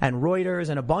CNN and Reuters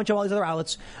and a bunch of all these other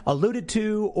outlets alluded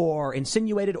to or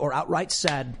insinuated or outright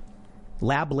said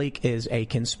lab leak is a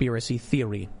conspiracy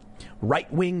theory.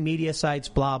 Right-wing media sites,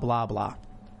 blah, blah, blah.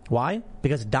 Why?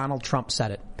 Because Donald Trump said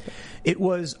it. It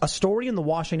was a story in the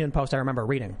Washington Post I remember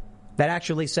reading that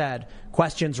actually said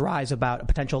questions rise about a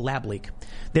potential lab leak.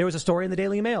 There was a story in the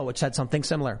Daily Mail which said something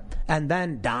similar. And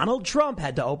then Donald Trump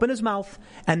had to open his mouth,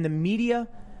 and the media,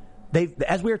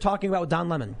 as we were talking about with Don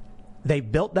Lemon, they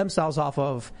built themselves off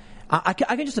of, I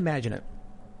can just imagine it.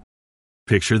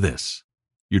 Picture this.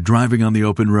 You're driving on the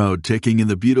open road, taking in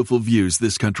the beautiful views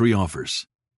this country offers.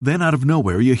 Then out of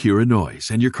nowhere, you hear a noise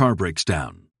and your car breaks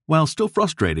down. While still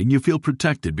frustrating, you feel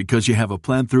protected because you have a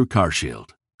plan through CarShield.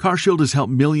 CarShield has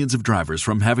helped millions of drivers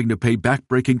from having to pay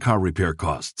back-breaking car repair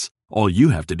costs. All you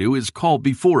have to do is call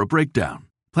before a breakdown.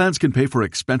 Plans can pay for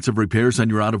expensive repairs on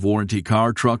your out-of-warranty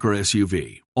car, truck, or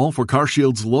SUV. All for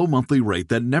CarShield's low monthly rate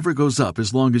that never goes up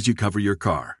as long as you cover your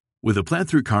car. With a plan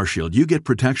through CarShield, you get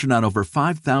protection on over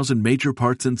 5,000 major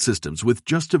parts and systems with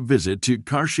just a visit to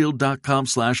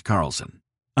carshield.com/Carlson.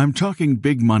 I'm talking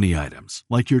big money items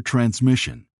like your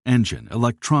transmission, engine,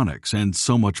 electronics, and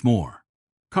so much more.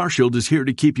 CarShield is here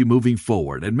to keep you moving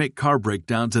forward and make car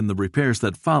breakdowns and the repairs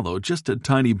that follow just a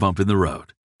tiny bump in the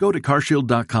road. Go to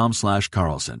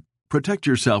carshield.com/Carlson. Protect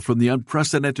yourself from the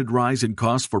unprecedented rise in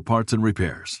costs for parts and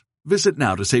repairs. Visit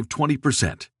now to save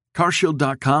 20%.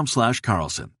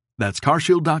 carshield.com/Carlson. That's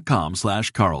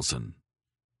carshield.com/Carlson.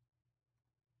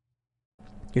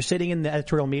 You're sitting in the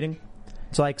editorial meeting.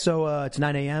 It's like, it's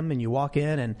 9 a.m. and you walk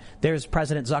in and there's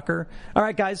President Zucker. All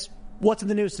right, guys, what's in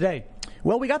the news today?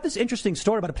 Well, we got this interesting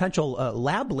story about a potential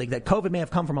lab leak that COVID may have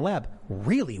come from a lab.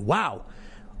 Really? Wow.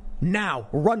 Now,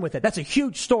 run with it. That's a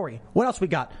huge story. What else we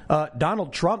got?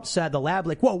 Donald Trump said the lab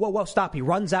leak. Whoa, stop. He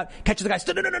runs out, catches the guy.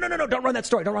 No, don't run that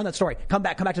story. Come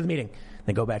back to the meeting.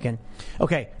 Then go back in.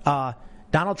 Okay,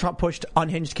 Donald Trump pushed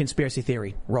unhinged conspiracy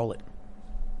theory. Roll it.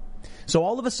 So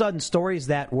all of a sudden, stories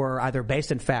that were either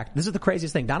based in fact, this is the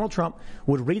craziest thing. Donald Trump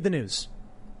would read the news.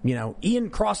 You know, Ian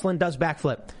Crossland does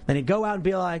backflip. Then he'd go out and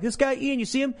be like, this guy Ian, you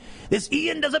see him? This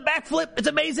Ian does a backflip. It's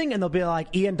amazing. And they'll be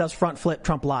like, Ian does front flip.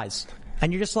 Trump lies.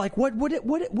 And you're just like, what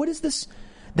is this?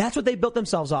 That's what they built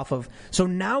themselves off of. So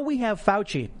now we have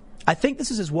Fauci. I think this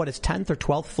is his 10th or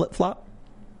 12th flip-flop.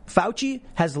 Fauci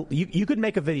has, you could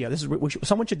make a video.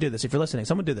 Someone should do this. If you're listening,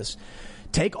 someone do this.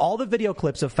 Take all the video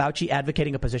clips of Fauci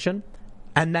advocating a position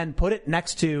and then put it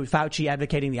next to Fauci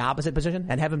advocating the opposite position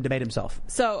and have him debate himself.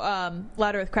 So,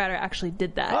 Louder with Crowder actually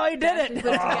did that. Oh, he did it! Put it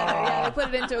together. Yeah, they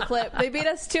put it into a clip. They beat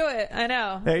us to it. I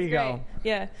know. There you go.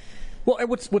 Yeah. Well,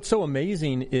 what's so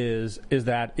amazing is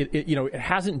that it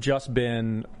hasn't just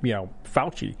been,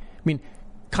 Fauci. I mean,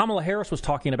 Kamala Harris was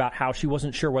talking about how she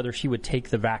wasn't sure whether she would take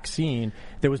the vaccine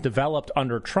that was developed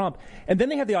under Trump. And then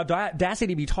they have the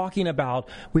audacity to be talking about,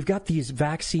 we've got these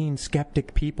vaccine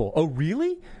skeptic people. Oh,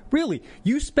 really? Really?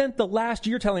 You spent the last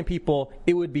year telling people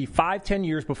it would be 5-10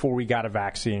 years before we got a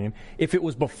vaccine. If it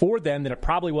was before then it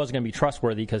probably wasn't going to be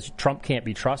trustworthy because Trump can't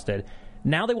be trusted.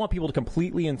 Now they want people to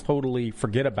completely and totally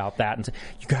forget about that and say,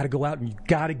 you got to go out and you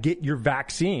got to get your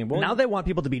vaccine. Well, now they want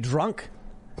people to be drunk.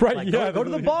 Right, like, go to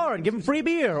the bar and give them free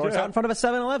beer, or it's out in front of a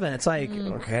 7-Eleven. It's like,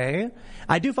 okay.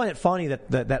 I do find it funny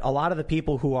that a lot of the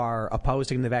people who are opposed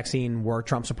to getting the vaccine were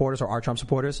Trump supporters or are Trump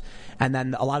supporters, and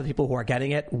then a lot of the people who are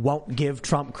getting it won't give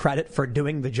Trump credit for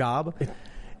doing the job.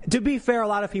 To be fair, a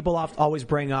lot of people always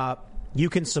bring up, you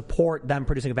can support them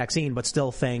producing a vaccine, but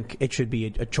still think it should be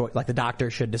a choice, like the doctor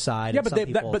should decide. Yeah,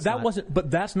 but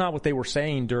that's not what they were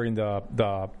saying during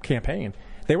the campaign.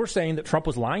 They were saying that Trump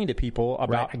was lying to people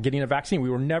about getting a vaccine. We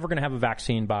were never going to have a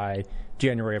vaccine by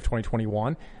January of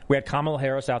 2021. We had Kamala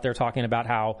Harris out there talking about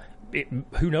how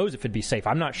who knows if it'd be safe.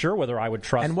 I'm not sure whether I would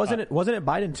trust. And wasn't it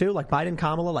Biden too? Like Biden,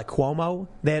 Kamala, like Cuomo.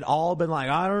 They had all been like,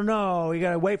 I don't know. You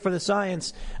got to wait for the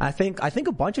science. I think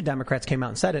a bunch of Democrats came out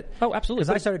and said it. Oh, absolutely.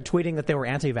 Because I started tweeting that they were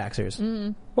anti-vaxxers.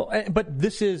 Mm-hmm. Well, but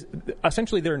this is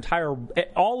essentially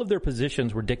all of their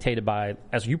positions were dictated by,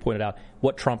 as you pointed out,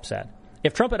 what Trump said.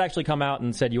 If Trump had actually come out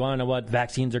and said, you want to know what,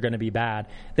 vaccines are going to be bad,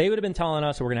 they would have been telling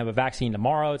us we're going to have a vaccine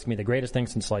tomorrow. It's going to be the greatest thing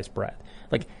since sliced bread.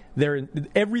 Like,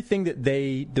 everything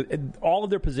that all of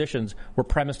their positions were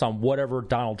premised on whatever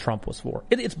Donald Trump was for.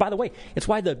 It's, by the way, it's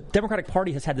why the Democratic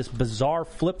Party has had this bizarre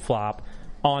flip-flop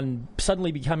on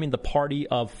suddenly becoming the party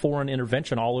of foreign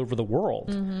intervention all over the world.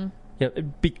 Mm-hmm.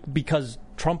 Because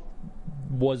Trump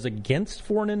was against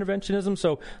foreign interventionism.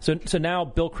 So now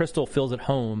Bill Kristol feels at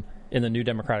home in the new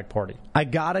Democratic Party. I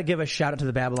gotta give a shout out to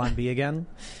the Babylon Bee again,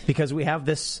 because we have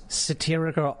this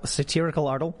satirical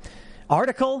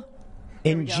article.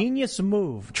 Ingenious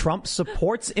move. Trump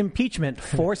supports impeachment,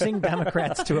 forcing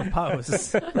Democrats to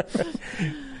oppose. Again,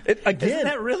 isn't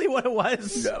that really what it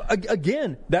was?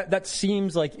 Again, that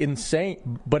seems like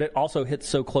insane, but it also hits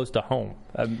so close to home.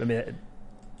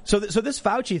 So this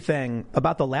Fauci thing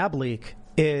about the lab leak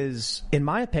is, in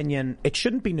my opinion, it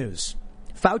shouldn't be news.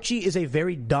 Fauci is a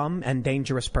very dumb and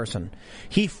dangerous person.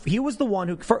 He was the one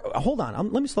who. Hold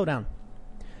on, let me slow down.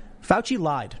 Fauci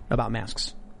lied about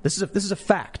masks. This is a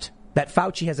fact that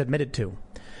Fauci has admitted to.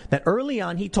 That early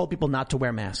on he told people not to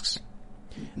wear masks.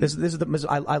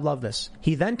 I love this.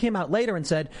 He then came out later and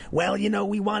said, well,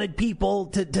 we wanted people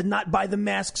to not buy the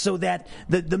masks so that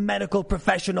the medical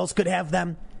professionals could have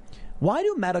them. Why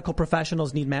do medical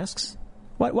professionals need masks?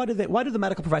 Why do the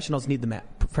medical professionals need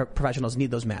need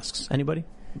those masks? Anybody?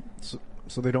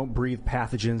 So they don't breathe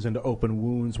pathogens into open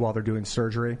wounds while they're doing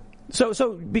surgery.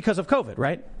 So because of COVID,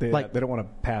 right? They don't want to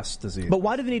pass disease. But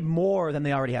why do they need more than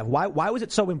they already have? Why was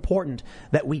it so important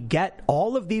that we get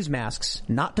all of these masks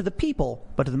not to the people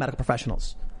but to the medical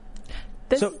professionals?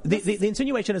 So the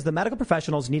insinuation is the medical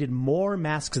professionals needed more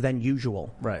masks than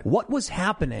usual. Right. What was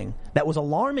happening that was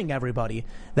alarming everybody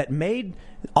that made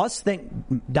us think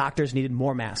doctors needed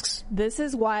more masks? This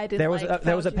is why I didn't there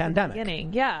was a Fauci pandemic. from the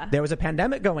beginning. Yeah. There was a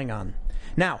pandemic going on.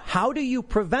 Now, how do you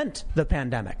prevent the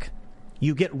pandemic?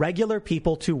 You get regular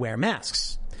people to wear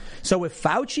masks. So if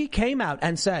Fauci came out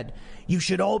and said, you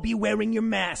should all be wearing your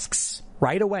masks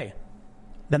right away,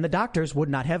 then the doctors would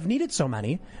not have needed so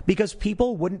many because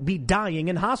people wouldn't be dying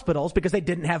in hospitals because they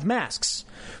didn't have masks.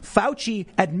 Fauci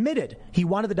admitted he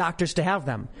wanted the doctors to have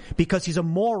them because he's a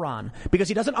moron, because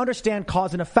he doesn't understand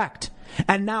cause and effect.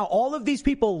 And now all of these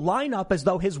people line up as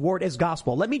though his word is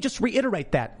gospel. Let me just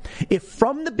reiterate that. If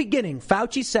from the beginning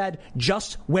Fauci said,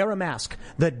 just wear a mask,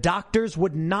 the doctors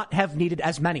would not have needed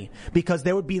as many because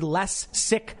there would be less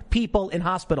sick people in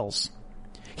hospitals.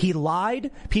 He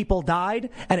lied, people died,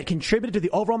 and it contributed to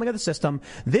the overwhelming of the system.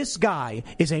 This guy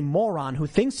is a moron who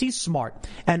thinks he's smart,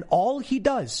 and all he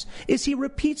does is he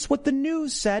repeats what the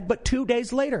news said, but 2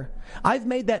 days later. I've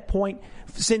made that point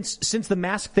since the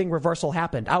mask thing reversal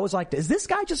happened. I was like, is this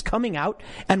guy just coming out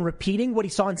and repeating what he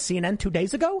saw on CNN 2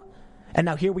 days ago? And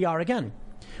now here we are again.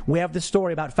 We have this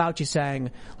story about Fauci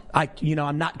saying,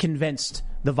 I'm not convinced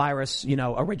the virus,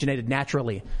 originated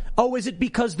naturally. Oh, is it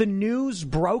because the news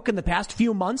broke in the past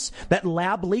few months that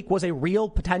lab leak was a real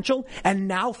potential and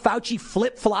now Fauci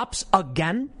flip-flops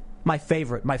again? My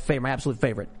absolute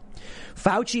favorite.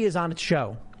 Fauci is on a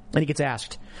show and he gets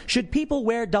asked, should people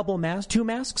wear two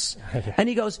masks? And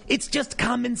he goes, it's just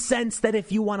common sense that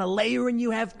if you want to layer and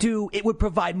you have to, it would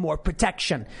provide more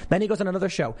protection. Then he goes on another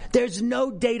show. There's no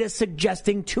data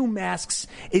suggesting 2 masks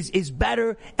is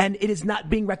better and it is not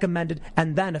being recommended.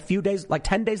 And then a few days, like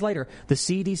 10 days later, the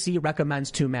CDC recommends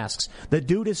 2 masks. The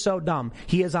dude is so dumb.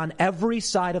 He is on every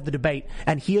side of the debate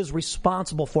and he is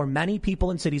responsible for many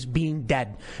people in cities being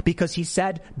dead because he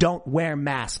said don't wear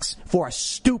masks for a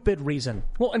stupid reason.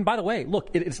 Well, and by the way, look,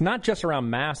 it's not just around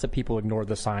masks that people ignored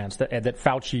the science, that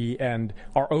Fauci and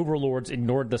our overlords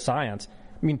ignored the science.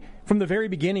 I mean, from the very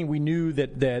beginning, we knew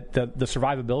that the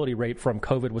survivability rate from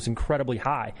COVID was incredibly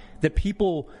high, that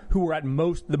people who were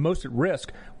the most at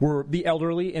risk were the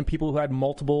elderly and people who had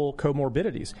multiple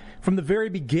comorbidities. From the very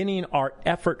beginning, our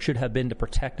effort should have been to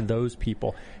protect those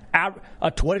people. What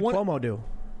did Cuomo do?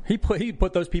 He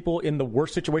put those people in the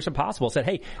worst situation possible. Said,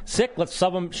 "Hey, sick. Let's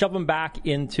shove them back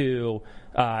into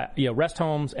rest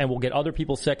homes, and we'll get other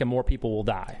people sick, and more people will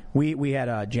die." We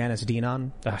had Janice Dean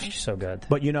on. Oh, she's so good.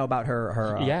 But you know about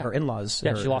her in-laws.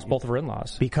 Yeah, she lost both of her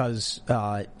in-laws because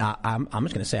I'm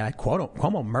just going to say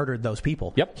Cuomo murdered those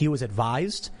people. Yep. He was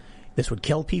advised this would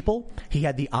kill people. He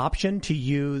had the option to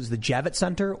use the Javits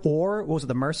Center or what was it,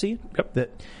 the Mercy?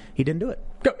 Yep. He didn't do it.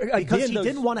 Because he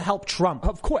didn't want to help Trump.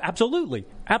 Of course, absolutely.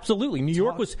 New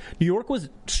York was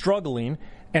struggling,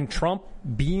 and Trump,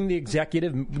 being the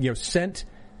executive, sent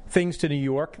things to New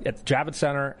York at the Javits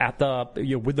Center, at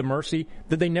the with the Mercy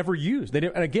that they never used. They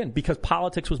didn't, and again, because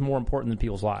politics was more important than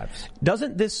people's lives.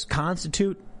 Doesn't this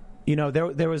constitute?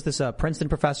 There was this Princeton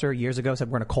professor years ago said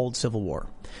we're in a cold civil war.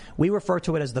 We refer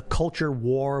to it as the culture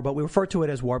war, but we refer to it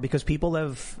as war because people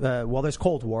have, there's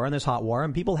cold war and there's hot war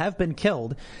and people have been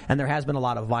killed and there has been a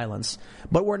lot of violence.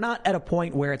 But we're not at a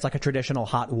point where it's like a traditional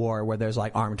hot war where there's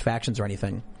like armed factions or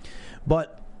anything.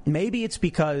 But maybe it's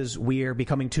because we're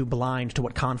becoming too blind to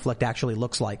what conflict actually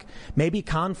looks like. Maybe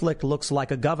conflict looks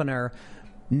like a governor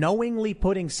knowingly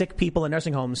putting sick people in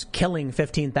nursing homes, killing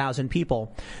 15,000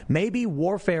 people. Maybe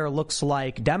warfare looks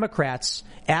like Democrats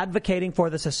advocating for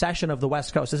the secession of the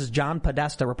West Coast. This is John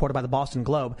Podesta, reported by the Boston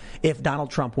Globe, if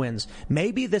Donald Trump wins.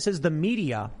 Maybe this is the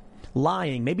media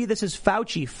lying. Maybe this is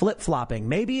Fauci flip-flopping.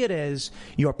 Maybe it is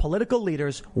your political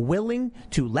leaders willing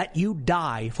to let you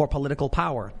die for political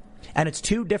power. And it's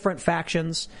 2 different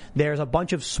factions. There's a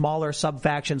bunch of smaller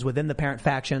sub-factions within the parent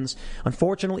factions.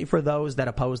 Unfortunately for those that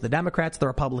oppose the Democrats, the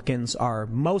Republicans are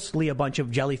mostly a bunch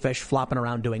of jellyfish flopping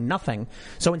around doing nothing.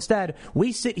 So instead,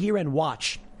 we sit here and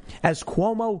watch as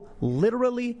Cuomo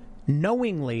literally,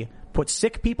 knowingly puts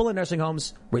sick people in nursing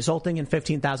homes, resulting in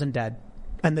 15,000 dead.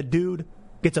 And the dude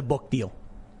gets a book deal.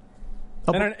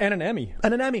 And an Emmy.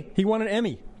 And an Emmy. He won an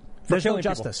Emmy. There's no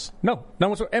justice. No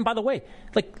one's. And by the way,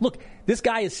 look, this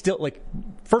guy is still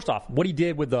first off, what he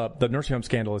did with the nursing home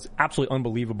scandal is absolutely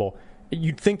unbelievable.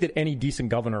 You'd think that any decent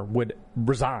governor would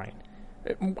resign.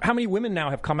 How many women now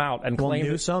have come out and claimed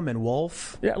Newsom and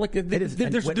Wolf? Yeah,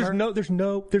 there's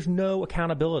no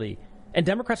accountability. And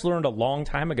Democrats learned a long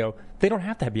time ago they don't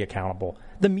have to be accountable.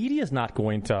 The media is not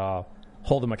going to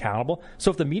hold them accountable.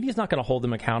 So if the media's not going to hold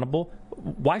them accountable,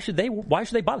 why should they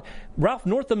bother? Ralph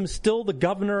Northam's still the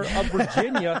governor of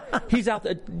Virginia. He's out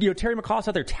there, Terry McAuliffe's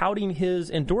out there touting his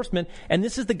endorsement, and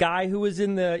this is the guy who is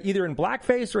either in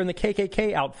blackface or in the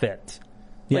KKK outfit.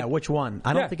 Yeah, which one?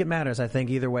 I don't think it matters. I think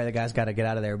either way the guy's got to get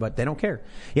out of there, but they don't care.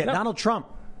 Yeah, no. Donald Trump.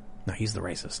 No, he's the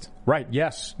racist. Right,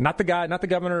 yes. Not the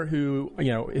governor who,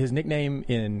 his nickname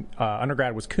in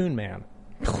undergrad was Coon Man.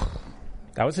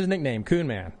 That was his nickname, Coon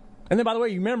Man. And then, by the way,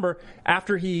 you remember,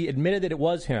 after he admitted that it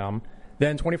was him,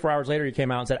 then 24 hours later he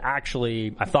came out and said,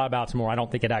 actually, I thought about it some more. I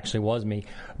don't think it actually was me.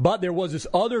 But there was this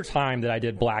other time that I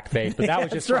did blackface, but that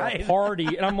was just for a party.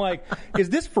 And I'm like, is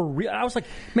this for real? I was like,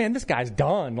 man, this guy's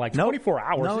done. Like, 24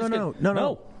 hours.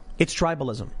 No. It's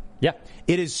tribalism. Yeah.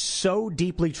 It is so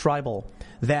deeply tribal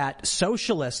that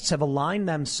socialists have aligned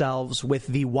themselves with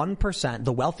the 1%,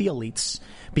 the wealthy elites,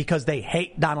 because they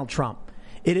hate Donald Trump.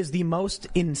 It is the most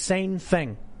insane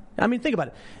thing. I mean, think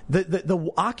about it.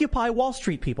 The Occupy Wall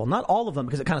Street people, not all of them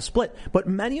because it kind of split, but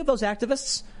many of those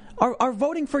activists are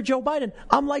voting for Joe Biden.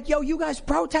 I'm like, yo, you guys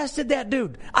protested that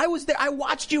dude. I was there. I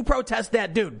watched you protest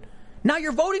that dude. Now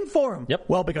you're voting for him. Yep.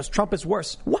 Well, because Trump is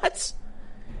worse. What?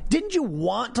 Didn't you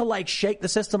want to shake the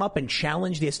system up and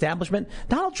challenge the establishment?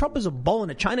 Donald Trump is a bull in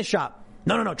a china shop.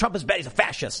 No. Trump is bad. He's a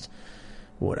fascist.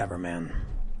 Whatever, man.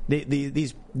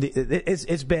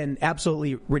 It's been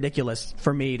absolutely ridiculous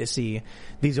for me to see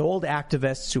these old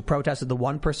activists who protested the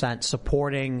 1%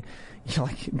 supporting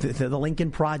the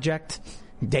Lincoln Project,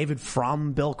 David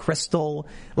Frum, Bill Kristol.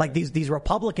 Like these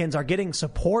Republicans are getting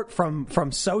support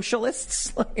from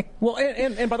socialists. Well,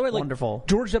 and by the way, wonderful.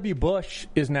 George W. Bush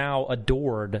is now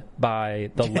adored by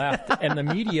the left and the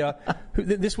media.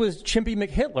 This was Chimpy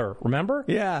McHitler, remember?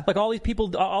 Yeah. Like all these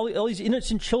people, all these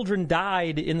innocent children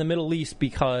died in the Middle East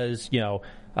because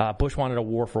Bush wanted a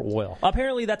war for oil.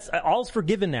 Apparently, that's all's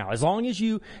forgiven now. As long as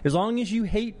you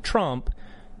hate Trump,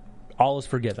 all is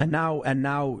forgiven. And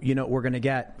now we're going to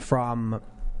get from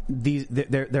these.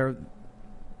 They're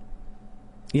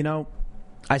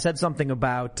I said something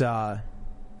about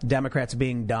Democrats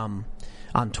being dumb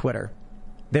on Twitter.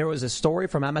 There was a story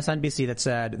from MSNBC that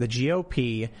said the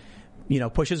GOP,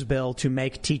 pushes bill to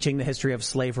make teaching the history of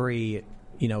slavery,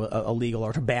 illegal,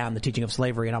 or to ban the teaching of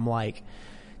slavery. And I'm like,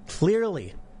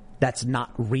 clearly that's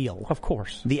not real. Of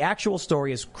course. The actual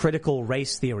story is critical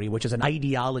race theory, which is an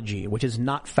ideology, which is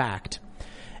not fact.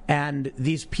 And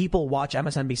these people watch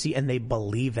MSNBC and they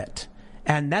believe it.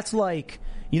 And that's like,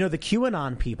 the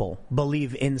QAnon people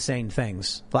believe insane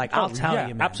things. Like, I'll tell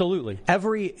you, man. Absolutely.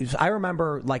 I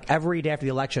remember, every day after the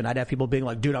election, I'd have people being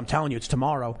like, dude, I'm telling you, it's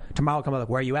tomorrow. Tomorrow, come up,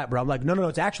 where are you at, bro? I'm like, no,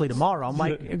 it's actually tomorrow. I'm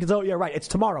like, oh, yeah, right, it's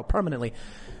tomorrow, permanently.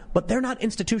 But they're not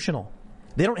institutional.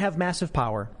 They don't have massive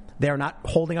power. They're not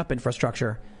holding up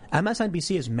infrastructure.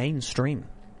 MSNBC is mainstream.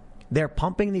 They're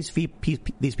pumping these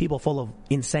people full of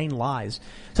insane lies.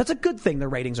 So it's a good thing their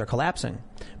ratings are collapsing.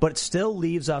 But it still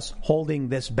leaves us holding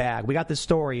this bag. We got this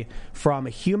story from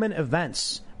Human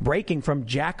Events breaking from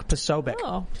Jack Posobiec.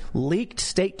 Oh. Leaked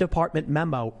State Department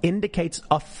memo indicates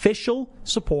official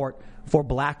support for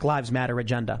Black Lives Matter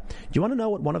agenda. Do you want to know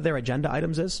what one of their agenda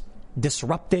items is?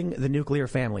 Disrupting the nuclear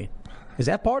family. Is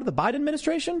that part of the Biden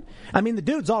administration? I mean, the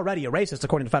dude's already a racist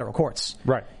according to federal courts.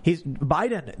 Right. He's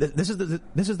Biden. This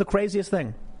is the craziest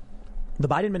thing. The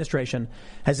Biden administration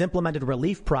has implemented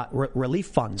relief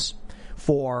funds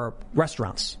for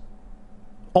restaurants.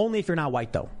 Only if you're not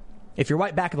white, though. If you're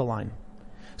white, back of the line.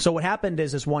 So what happened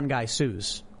is this one guy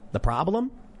sues. The problem?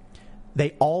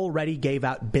 They already gave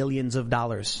out billions of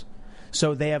dollars.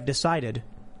 So they have decided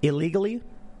illegally,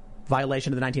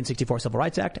 violation of the 1964 Civil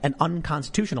Rights Act, and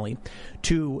unconstitutionally,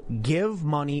 to give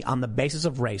money on the basis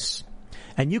of race.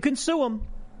 And you can sue them,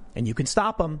 and you can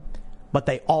stop them, but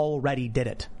they already did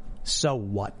it. So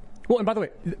what? Well, and by the way,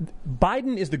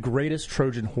 Biden is the greatest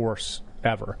Trojan horse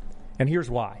ever. And here's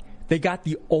why. They got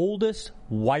the oldest,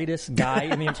 whitest guy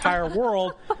in the entire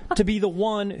world to be the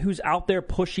one who's out there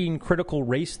pushing critical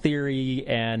race theory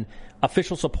and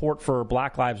official support for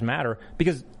Black Lives Matter,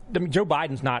 because Joe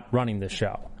Biden's not running this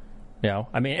show.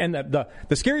 And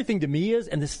the scary thing to me is,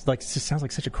 and this just sounds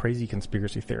like such a crazy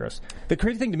conspiracy theorist. The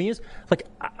crazy thing to me is,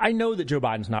 I know that Joe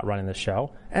Biden's not running this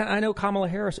show, and I know Kamala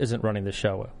Harris isn't running this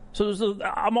show. So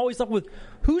I'm always left with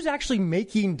who's actually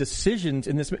making decisions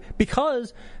in this,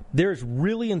 because there's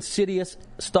really insidious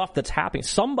stuff that's happening.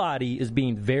 Somebody is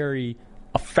being very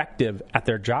effective at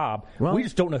their job. Well, we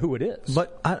just don't know who it is.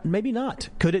 But maybe not.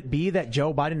 Could it be that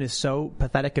Joe Biden is so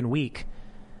pathetic and weak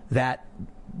that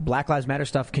Black Lives Matter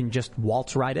stuff can just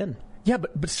waltz right in? Yeah,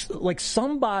 but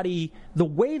somebody, the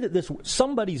way that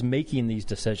somebody's making these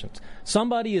decisions.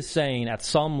 Somebody is saying at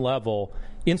some level,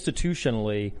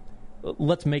 institutionally,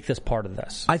 let's make this part of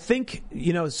this. I think,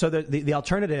 so the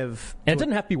alternative... And it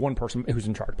doesn't have to be one person who's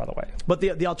in charge, by the way. But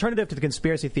the alternative to the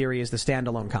conspiracy theory is the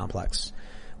standalone complex,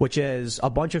 which is a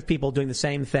bunch of people doing the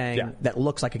same thing that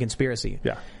looks like a conspiracy.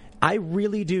 Yeah. I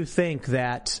really do think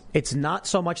that it's not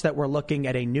so much that we're looking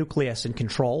at a nucleus in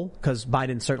control, because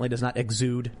Biden certainly does not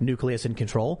exude nucleus in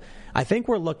control. I think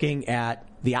we're looking at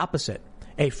the opposite,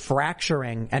 a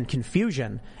fracturing and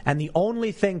confusion, and the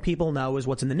only thing people know is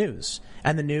what's in the news.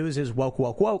 And the news is woke,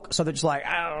 woke, woke. So they're just like,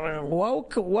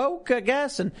 woke, I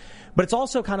guess. But it's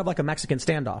also kind of like a Mexican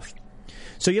standoff.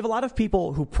 So you have a lot of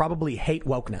people who probably hate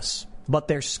wokeness, but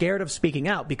they're scared of speaking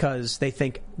out because they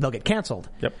think they'll get canceled.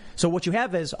 Yep. So what you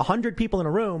have is 100 people in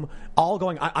a room all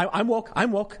going, I'm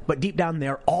woke, but deep down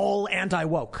they're all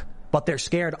anti-woke, but they're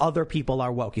scared other people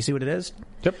are woke. You see what it is?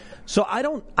 Yep. So I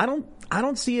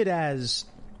don't see it as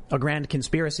a grand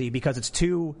conspiracy because it's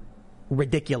too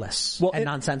ridiculous and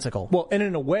nonsensical. Well, and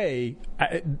in a way,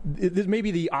 this may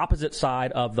be the opposite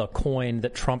side of the coin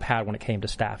that Trump had when it came to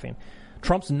staffing.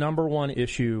 Trump's number one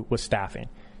issue was staffing.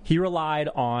 He relied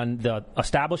on the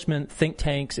establishment think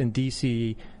tanks in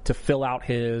D.C. to fill out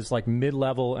his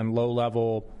mid-level and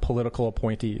low-level political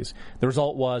appointees. The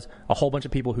result was a whole bunch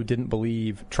of people who didn't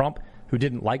believe Trump, who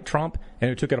didn't like Trump, and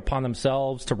who took it upon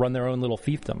themselves to run their own little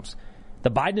fiefdoms. The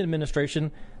Biden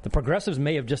administration, the progressives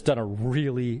may have just done a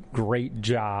really great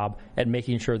job at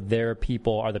making sure their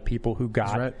people are the people who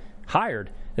got hired.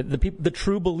 The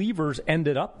true believers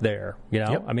ended up there.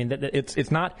 Yep. I mean, it's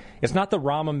not the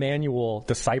Rahm Emanuel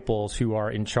disciples who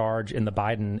are in charge in the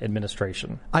Biden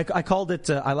administration. I called it.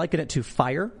 I liken it to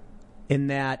fire, in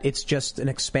that it's just an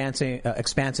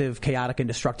expansive, chaotic, and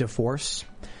destructive force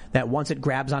that once it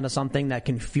grabs onto something that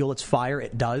can fuel its fire,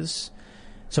 it does.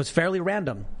 So it's fairly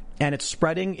random. And it's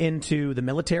spreading into the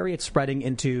military. It's spreading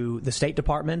into the State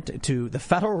Department, to the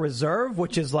Federal Reserve,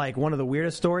 which is like one of the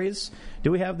weirdest stories.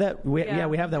 Do we have that? Yeah,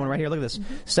 we have that one right here. Look at this.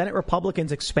 Mm-hmm. Senate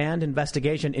Republicans expand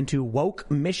investigation into woke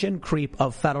mission creep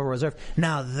of Federal Reserve.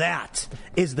 Now that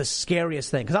is the scariest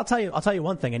thing. Because I'll tell you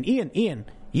one thing. And Ian,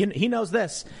 he knows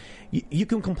this. You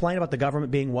can complain about the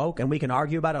government being woke, and we can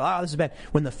argue about it. Oh, this is bad.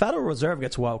 When the Federal Reserve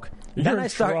gets woke, then I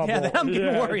start. Yeah, then I'm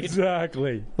getting worried.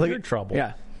 Exactly. You're in trouble.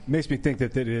 Yeah. Makes me think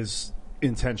that it is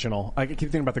intentional. I keep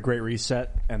thinking about the Great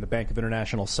Reset and the Bank of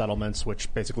International Settlements,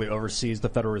 which basically oversees the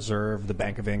Federal Reserve, the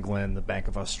Bank of England, the Bank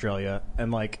of Australia,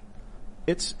 and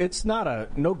it's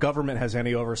not no government has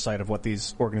any oversight of what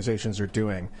these organizations are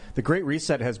doing. The Great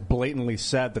Reset has blatantly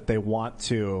said that they want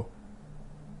to,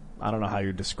 I don't know how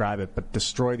you describe it, but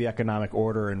destroy the economic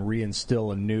order and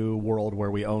reinstill a new world where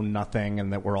we own nothing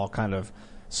and that we're all kind of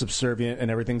subservient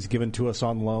and everything's given to us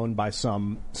on loan by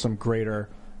some greater.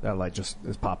 That light just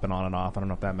is popping on and off. I don't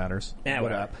know if that matters. Yeah,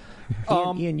 whatever.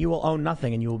 Ian, you will own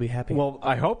nothing and you will be happy. Well,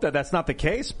 I hope that that's not the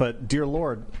case, but dear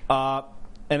Lord. And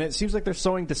it seems like they're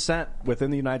sowing dissent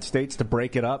within the United States to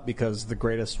break it up because the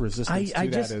greatest resistance to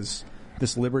that is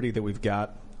this liberty that we've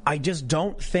got. I just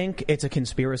don't think it's a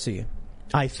conspiracy.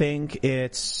 I think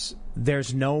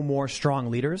there's no more strong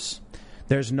leaders.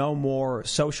 There's no more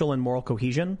social and moral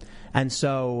cohesion. And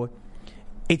so...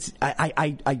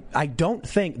 I don't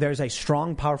think there's a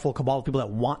strong, powerful cabal of people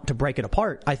that want to break it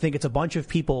apart. I think it's a bunch of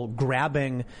people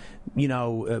grabbing,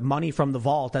 money from the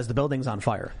vault as the building's on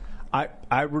fire.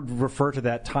 I would refer to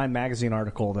that Time magazine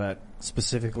article that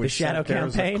specifically the shadow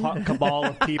campaign. There's a cabal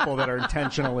of people that are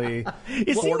intentionally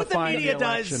fortifying the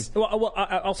election. Does. Well,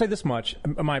 I'll say this much.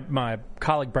 My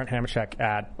colleague Brent Hamachek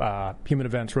at Human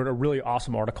Events wrote a really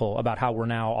awesome article about how we're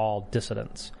now all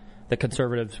dissidents. The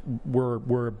conservatives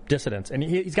were dissidents. And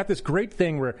he's got this great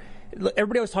thing where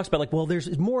everybody always talks about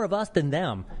there's more of us than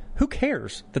them. Who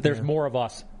cares that there's more of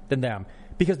us than them?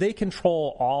 Because they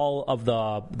control all of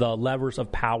the levers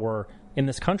of power in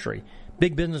this country.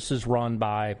 Big business is run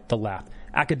by the left.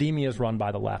 Academia is run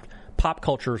by the left. Pop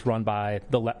culture is run by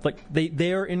the left.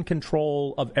 They're in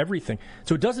control of everything.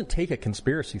 So it doesn't take a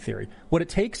conspiracy theory. What it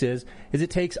takes is it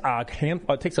takes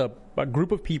a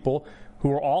group of people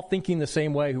who are all thinking the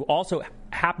same way, who also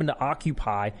happen to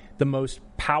occupy the most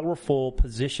powerful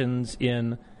positions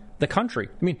in the country.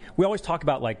 I mean, we always talk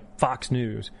about Fox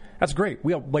News. That's great.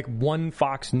 We have one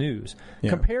Fox News. Yeah.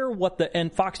 Compare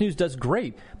and Fox News does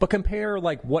great, but compare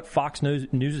what Fox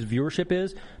News's viewership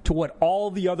is to what all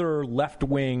the other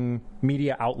left-wing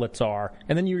media outlets are.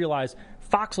 And then you realize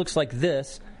Fox looks like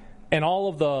this and all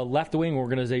of the left-wing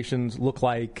organizations look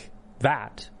like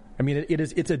that. I mean, it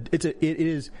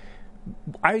is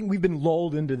I think we've been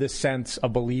lulled into this sense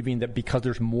of believing that because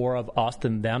there's more of us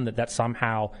than them, that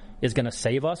somehow is going to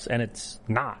save us, and it's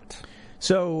not.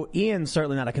 So Ian's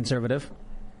certainly not a conservative.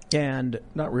 And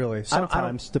not really.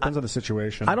 Sometimes depends on the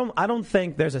situation. I don't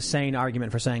think there's a sane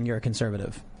argument for saying you're a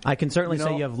conservative. I can certainly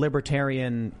say you have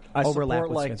libertarian overlap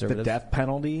with conservatives. The death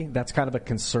penalty. That's kind of a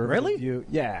conservative Really? view.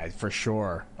 Yeah, for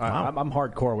sure. Wow. I'm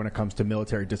hardcore when it comes to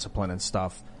military discipline and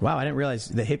stuff. Wow, I didn't realize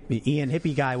the Ian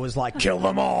hippie guy was like, kill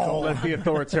them all. Don't let the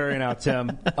authoritarian out,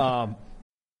 Tim.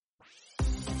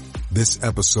 This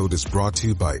episode is brought to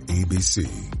you by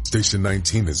ABC. Station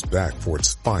 19 is back for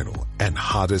its final and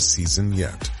hottest season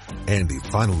yet. Andy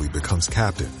finally becomes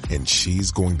captain, and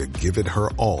she's going to give it her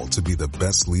all to be the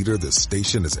best leader the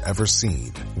station has ever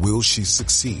seen. Will she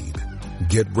succeed?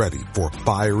 Get ready for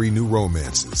fiery new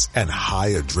romances and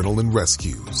high adrenaline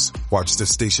rescues. Watch the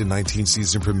Station 19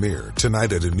 season premiere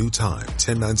tonight at a new time,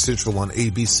 10/9 Central on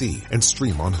ABC, and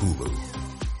stream on Hulu.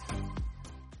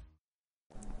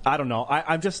 I don't know.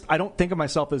 I don't think of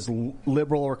myself as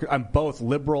liberal, or I'm both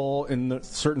liberal in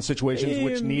certain situations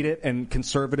which need it, and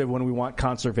conservative when we want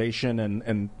conservation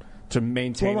and to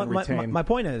maintain and retain. My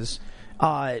point is,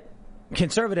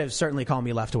 conservatives certainly call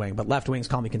me left-wing, but left-wings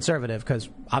call me conservative because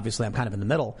obviously I'm kind of in the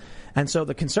middle. And so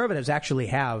the conservatives actually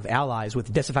have allies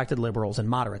with disaffected liberals and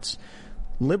moderates.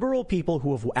 Liberal people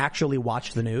who have actually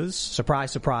watched the news,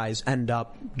 surprise, surprise, end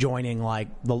up joining like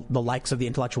the likes of the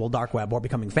intellectual dark web or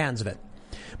becoming fans of it.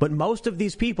 But most of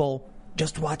these people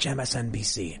just watch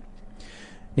MSNBC.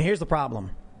 Now, here's the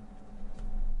problem.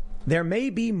 There may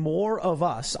be more of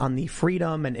us on the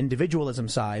freedom and individualism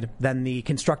side than the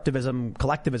constructivism,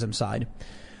 collectivism side.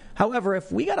 However,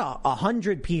 if we got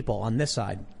 100 people on this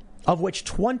side, of which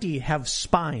 20 have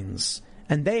spines,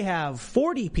 and they have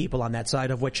 40 people on that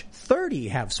side, of which 30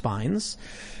 have spines,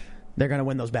 they're going to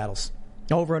win those battles.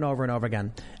 Over and over and over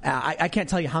again. I can't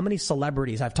tell you how many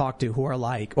celebrities I've talked to who are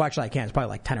like, well, actually I can't, it's probably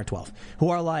like 10 or 12, who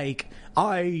are like,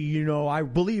 I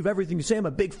believe everything you say, I'm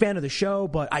a big fan of the show,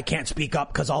 but I can't speak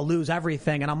up because I'll lose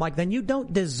everything. And I'm like, then you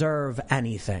don't deserve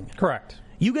anything. Correct.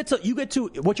 You get to,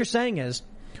 what you're saying is,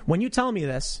 when you tell me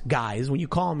this, guys, when you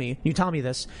call me, you tell me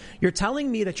this, you're telling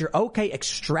me that you're okay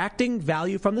extracting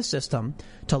value from the system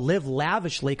to live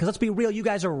lavishly, because let's be real, you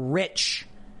guys are rich.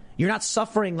 You're not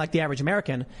suffering like the average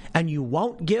American, and you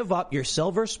won't give up your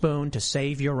silver spoon to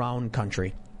save your own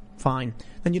country. Fine.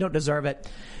 Then you don't deserve it.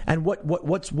 And what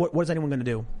is anyone going to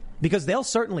do? Because they'll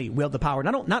certainly wield the power.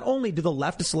 Not only do the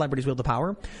leftist celebrities wield the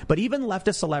power, but even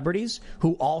leftist celebrities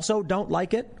who also don't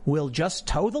like it will just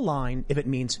toe the line if it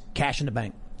means cash in the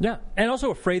bank. Yeah, and also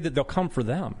afraid that they'll come for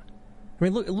them. I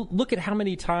mean, look at how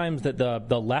many times that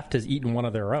the left has eaten one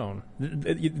of their own.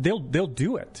 They'll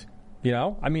do it. You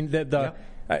know, I mean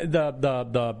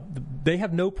they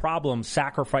have no problem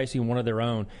sacrificing one of their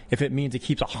own if it means it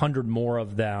keeps 100 more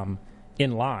of them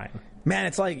in line. Man,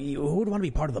 it's like, who would want to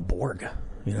be part of the Borg?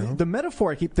 You know? The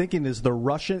metaphor I keep thinking is the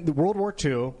World War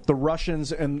II, the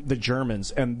Russians and the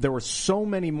Germans, and there were so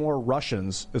many more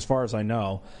Russians, as far as I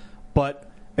know,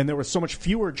 and there were so much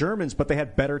fewer Germans, but they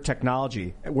had better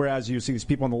technology. Whereas you see these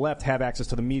people on the left have access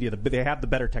to the media, they have the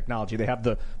better technology, they have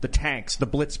the tanks, the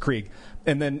Blitzkrieg,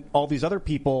 and then all these other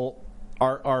people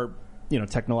are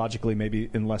technologically maybe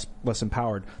less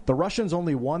empowered. The Russians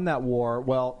only won that war.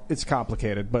 Well, it's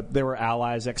complicated, but they were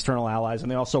allies, external allies,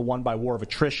 and they also won by war of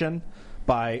attrition.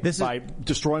 By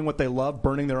destroying what they love,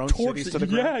 burning their own cities to the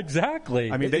ground. Yeah,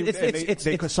 exactly. I mean,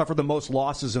 they could suffer the most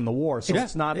losses in the war. So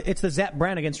it's not. It's the Zap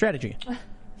Brannigan strategy.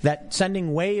 That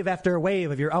sending wave after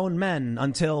wave of your own men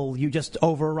until you just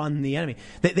overrun the enemy.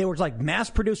 They were like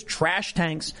mass-produced trash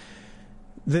tanks.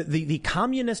 The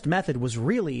communist method was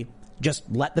really just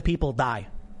let the people die.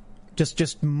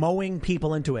 Just mowing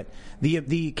people into it.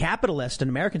 The capitalist and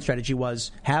American strategy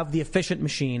was have the efficient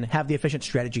machine, have the efficient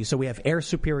strategy, so we have air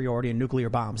superiority and nuclear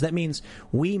bombs. That means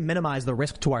we minimize the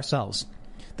risk to ourselves.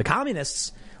 The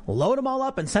communists load them all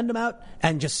up and send them out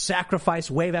and just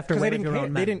sacrifice wave after wave of your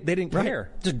own men. They didn't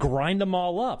care. Just grind them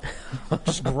all up.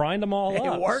 Just grind them all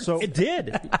up. It worked. So it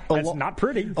did. It's not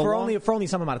pretty. For only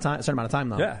some amount of time, a certain amount of time,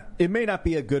 though. Yeah. It may not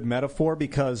be a good metaphor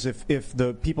because if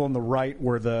the people on the right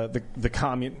were the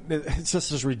it's just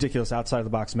this ridiculous outside of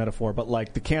the box metaphor, but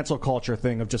like the cancel culture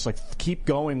thing of just like keep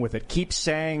going with it, keep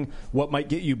saying what might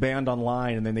get you banned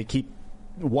online, and then they keep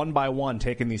one by one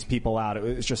taking these people out.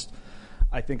 It's just.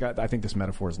 I think this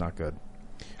metaphor is not good.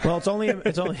 Well, it's only.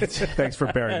 Thanks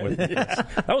for bearing with me. Yeah,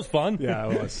 that was fun.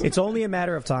 Yeah, it was. It's only a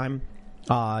matter of time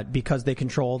because they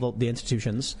control the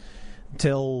institutions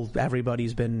till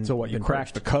everybody's been. So what? You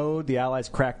cracked the code. The Allies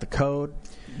cracked the code.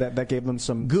 That gave them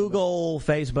some. Google,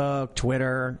 Facebook,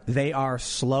 Twitter. They are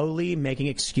slowly making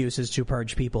excuses to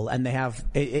purge people, and they have.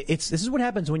 This is what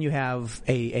happens when you have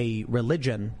a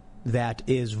religion that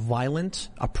is violent,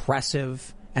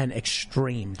 oppressive, and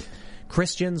extreme.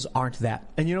 Christians aren't that.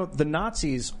 And the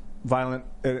Nazis violent,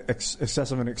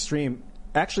 excessive, and extreme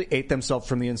actually ate themselves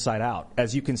from the inside out.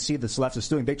 As you can see, this left is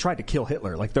doing. They tried to kill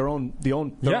Hitler. Like their own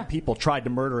people tried to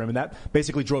murder him, and that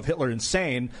basically drove Hitler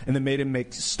insane, and then made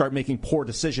him start making poor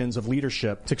decisions of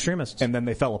leadership. It's extremists, and then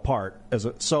they fell apart.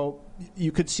 So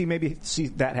you could see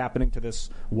that happening to this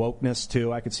wokeness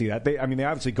too. I could see that. They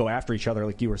obviously go after each other,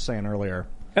 like you were saying earlier.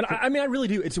 And I really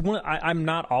do. It's I'm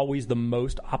not always the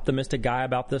most optimistic guy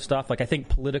about this stuff. Like I think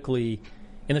politically,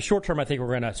 in the short term, I think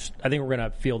we're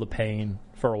gonna feel the pain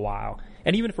for a while.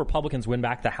 And even if Republicans win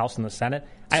back the House and the Senate,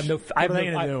 I have no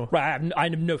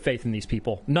faith in these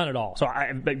people, none at all. So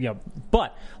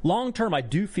but long term, I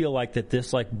do feel like that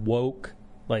this like woke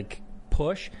like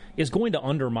push is going to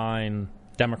undermine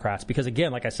Democrats because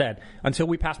again, like I said, until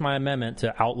we pass my amendment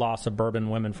to outlaw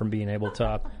suburban women from being able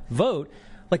to vote,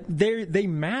 like they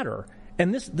matter.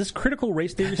 And this critical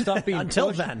race theory stuff being until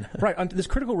pushed, then, right? This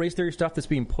critical race theory stuff that's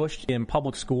being pushed in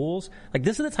public schools, like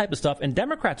this is the type of stuff. And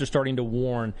Democrats are starting to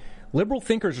warn, liberal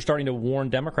thinkers are starting to warn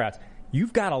Democrats.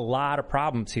 You've got a lot of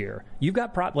problems here. You've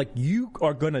got you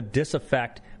are going to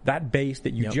disaffect that base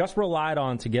that you just relied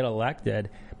on to get elected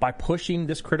by pushing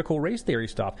this critical race theory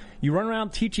stuff. You run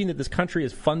around teaching that this country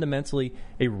is fundamentally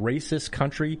a racist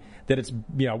country, that it's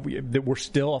that we're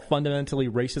still a fundamentally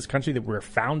racist country, that we're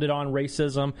founded on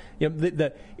racism.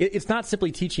 It's not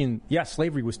simply teaching,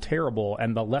 slavery was terrible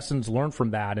and the lessons learned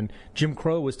from that, and Jim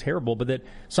Crow was terrible, but that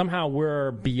somehow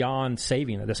we're beyond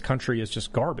saving it. This country is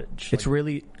just garbage. It's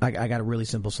really, I got a really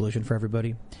simple solution for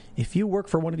everybody. If you work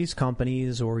for one of these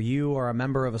companies, or you are a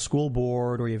member of a school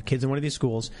board, or you have kids in one of these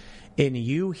schools, and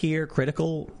you hear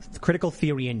critical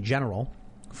theory in general,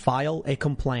 file a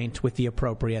complaint with the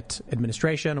appropriate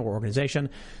administration or organization.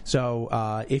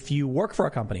 So if you work for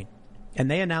a company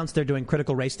and they announce they're doing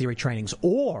critical race theory trainings,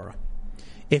 or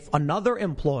if another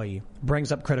employee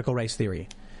brings up critical race theory,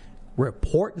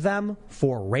 report them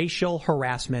for racial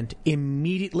harassment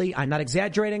immediately. I'm not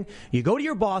exaggerating. You go to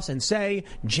your boss and say,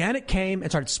 Janet came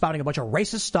and started spouting a bunch of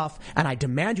racist stuff, and I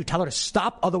demand you tell her to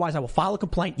stop, otherwise I will file a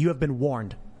complaint. You have been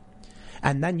warned.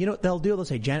 And then, you know what they'll do? They'll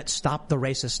say, Janet, stop the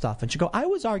racist stuff. And she'll go, I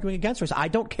was arguing against racism. I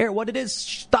don't care what it is.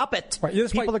 Stop it. Right.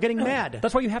 People are getting mad.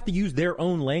 That's why you have to use their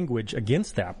own language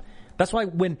against them. That's why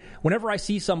whenever I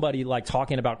see somebody like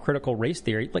talking about critical race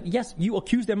theory, like, yes, you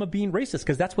accuse them of being racist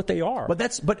because that's what they are.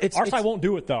 Our side won't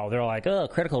do it though. They're like, oh,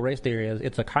 critical race theory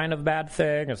it's a kind of bad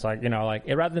thing. It's like,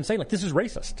 rather than saying like, this is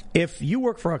racist. If you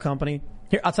work for a company,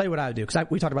 here, I'll tell you what I would do, because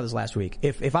we talked about this last week.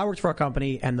 If I worked for a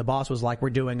company and the boss was like, we're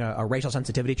doing a racial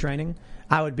sensitivity training,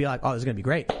 I would be like, oh, this is going to be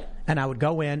great. And I would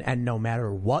go in, and no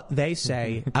matter what they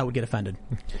say, I would get offended.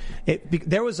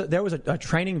 There was a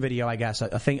training video, I guess,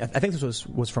 I think this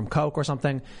was from Coke or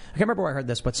something. I can't remember where I heard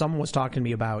this, but someone was talking to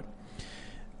me about,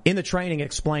 in the training, it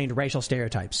explained racial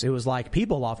stereotypes. It was like,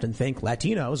 people often think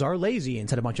Latinos are lazy and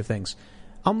said a bunch of things.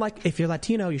 I'm like, if you're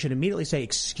Latino, you should immediately say,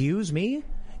 excuse me?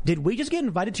 Did we just get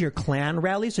invited to your Klan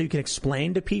rally so you can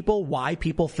explain to people why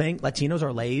people think Latinos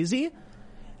are lazy?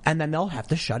 And then they'll have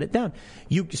to shut it down.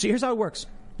 So here's how it works.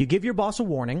 You give your boss a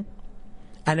warning,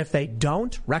 and if they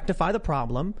don't rectify the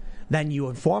problem, then you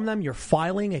inform them you're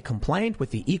filing a complaint with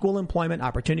the Equal Employment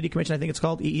Opportunity Commission, I think it's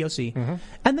called, EEOC,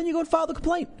 and then you go and file the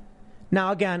complaint.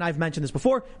 Now, again, I've mentioned this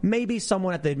before. Maybe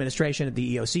someone at the administration at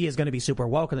the EEOC is going to be super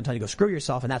woke and then tell you to go screw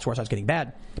yourself, and that's where it starts getting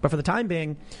bad. But for the time being,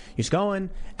 you just go in,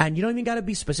 and you don't even got to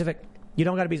be specific. You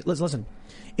don't got to be, listen,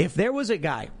 if there was a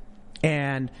guy,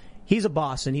 and he's a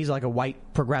boss, and he's like a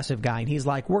white progressive guy, and he's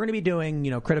like, we're going to be doing,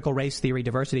 critical race theory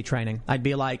diversity training, I'd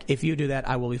be like, if you do that,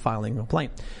 I will be filing a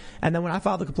complaint. And then when I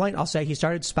file the complaint, I'll say he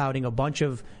started spouting a bunch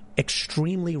of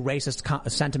extremely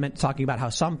racist sentiment, talking about how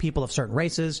some people of certain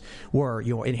races were,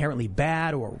 inherently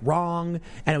bad or wrong,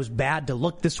 and it was bad to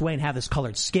look this way and have this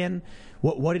colored skin.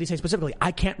 What did he say specifically?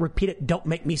 I can't repeat it. Don't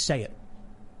make me say it.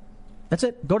 That's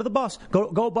it. Go to the boss. Go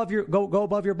above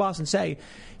your boss and say,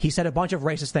 he said a bunch of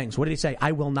racist things. What did he say?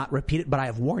 I will not repeat it, but I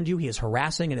have warned you. He is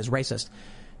harassing and is racist.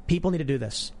 People need to do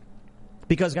this,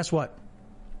 because guess what?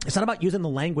 It's not about using the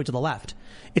language of the left.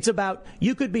 It's about,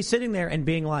 you could be sitting there and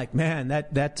being like, man,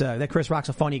 that Chris Rock's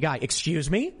a funny guy.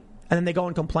 Excuse me? And then they go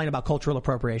and complain about cultural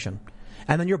appropriation.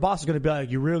 And then your boss is going to be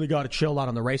like, you really got to chill out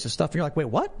on the racist stuff. And you're like, wait,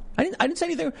 what? I didn't say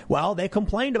anything. Well, they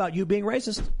complained about you being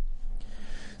racist.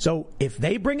 So if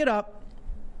they bring it up,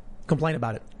 complain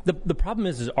about it. The problem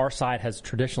is our side has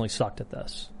traditionally sucked at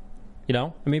this.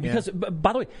 Because,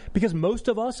 by the way, because most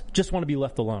of us just want to be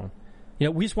left alone.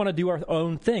 We just want to do our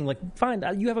own thing. Like, fine,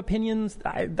 you have opinions.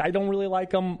 I don't really like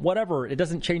them. Whatever. It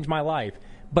doesn't change my life.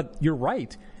 But you're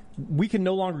right. We can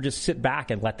no longer just sit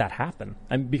back and let that happen.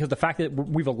 And because the fact that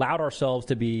we've allowed ourselves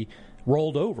to be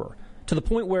rolled over. to the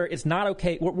point where it's not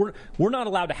okay. We're not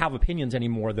allowed to have opinions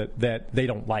anymore that they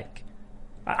don't like.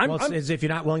 It's as if you're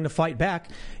not willing to fight back.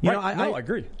 I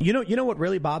agree. You know what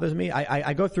really bothers me?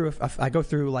 I go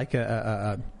through like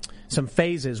some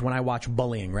phases when I watch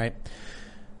bullying, right?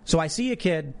 So I see a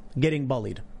kid getting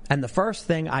bullied, and the first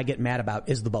thing I get mad about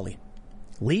is the bully.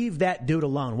 Leave that dude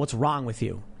alone. What's wrong with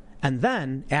you? And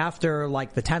then after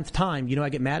like the 10th time, I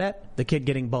get mad at the kid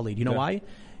getting bullied. You know why?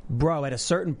 Bro, at a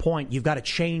certain point, you've got to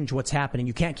change what's happening.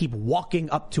 You can't keep walking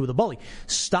up to the bully.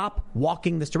 Stop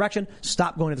walking this direction.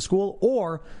 Stop going to the school,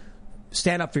 or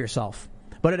stand up for yourself.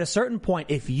 But at a certain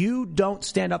point, if you don't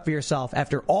stand up for yourself,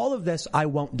 after all of this, I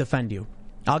won't defend you.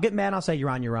 I'll get mad. I'll say you're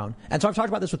on your own. And so I've talked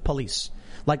about this with police.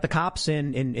 Like the cops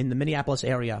in the Minneapolis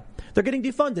area. They're getting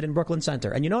defunded in Brooklyn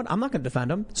Center. And you know what? I'm not going to defend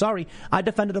them. Sorry. I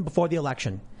defended them before the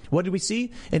election. What did we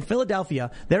see? In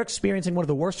Philadelphia, they're experiencing one of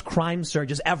the worst crime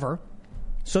surges ever.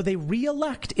 So they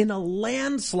re-elect in a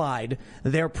landslide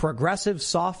their progressive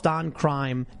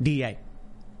soft-on-crime DA.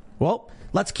 Well,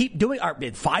 let's keep doing our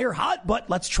fire hot, but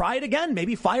let's try it again.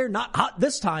 Maybe fire not hot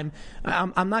this time.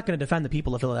 I'm not going to defend the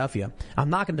people of Philadelphia.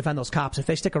 I'm not going to defend those cops if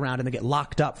they stick around and they get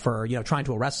locked up for trying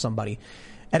to arrest somebody.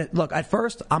 And look, at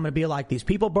first, I'm going to be like, these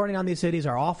people burning down these cities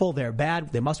are awful. They're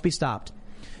bad. They must be stopped.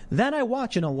 Then I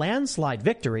watch in a landslide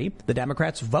victory, the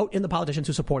Democrats vote in the politicians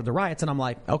who supported the riots, and I'm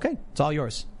like, okay, it's all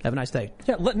yours. Have a nice day.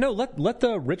 Yeah, let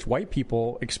the rich white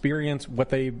people experience what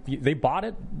they bought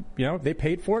it. They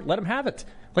paid for it. Let them have it.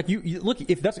 Like you look,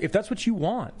 if that's what you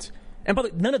want. And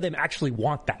but none of them actually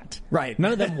want that. Right.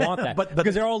 None of them want that. but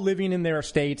because they're all living in their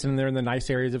estates and they're in the nice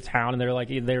areas of town, and they're like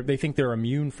they think they're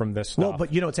immune from this stuff. Well,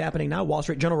 but you know what's happening now? Wall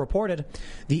Street Journal reported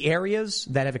the areas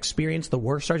that have experienced the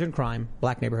worst surge in crime,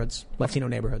 black neighborhoods, Latino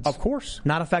neighborhoods. Of course.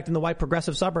 Not affecting the white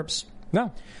progressive suburbs.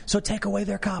 No. So take away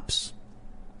their cops.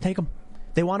 Take them.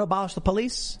 They want to abolish the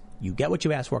police? You get what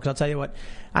you ask for. Because I'll tell you what,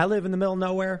 I live in the middle of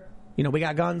nowhere. We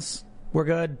got guns. We're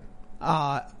good.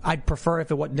 I'd prefer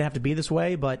if it wouldn't have to be this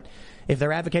way, but if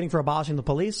they're advocating for abolishing the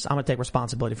police, I'm going to take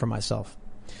responsibility for myself.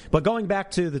 But going back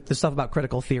to the stuff about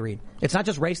critical theory, it's not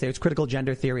just race theory, it's critical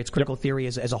gender theory, it's critical theory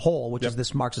as a whole, which is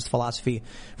this Marxist philosophy,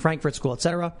 Frankfurt School,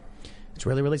 etc. It's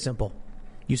really, really simple.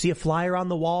 You see a flyer on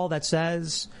the wall that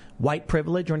says white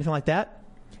privilege or anything like that,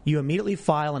 you immediately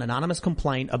file an anonymous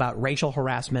complaint about racial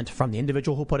harassment from the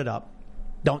individual who put it up.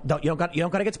 You don't got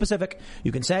to get specific.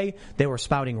 You can say they were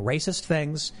spouting racist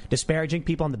things, disparaging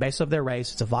people on the basis of their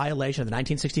race. It's a violation of the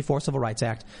 1964 Civil Rights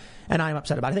Act, and I'm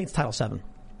upset about it. I think it's Title VII.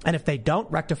 And if they don't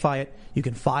rectify it, you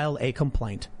can file a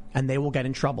complaint, and they will get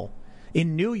in trouble.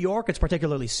 In New York, it's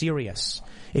particularly serious.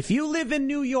 If you live in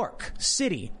New York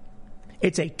City,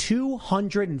 it's a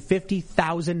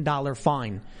 $250,000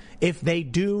 fine if they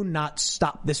do not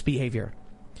stop this behavior.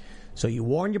 So you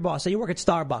warn your boss. Say you work at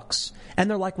Starbucks, and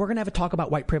they're like, we're going to have a talk about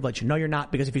white privilege. No, you're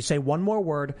not, because if you say one more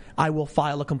word, I will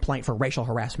file a complaint for racial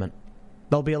harassment.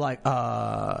 They'll be like,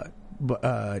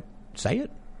 say it.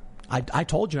 I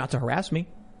told you not to harass me.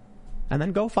 And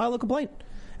then go file a complaint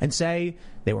and say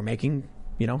they were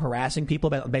harassing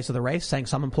people on the basis of their race, saying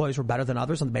some employees were better than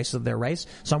others on the basis of their race.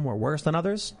 Some were worse than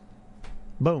others.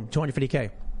 Boom, $250K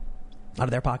out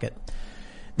of their pocket.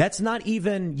 That's not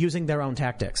even using their own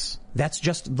tactics. That's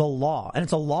just the law. And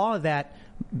it's a law that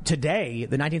today,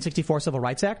 the 1964 Civil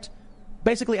Rights Act,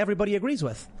 basically everybody agrees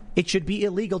with. It should be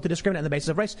illegal to discriminate on the basis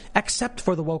of race, except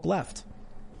for the woke left.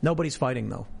 Nobody's fighting,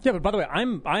 though. Yeah, but by the way,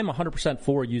 I'm 100%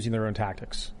 for using their own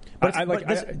tactics. I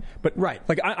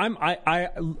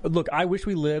wish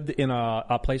we lived in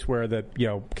a place where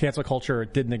cancel culture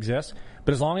didn't exist.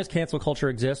 But as long as cancel culture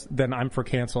exists, then I'm for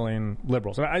canceling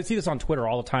liberals. And I see this on Twitter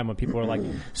all the time when people are like,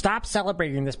 "Stop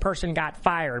celebrating! This person got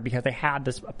fired because they had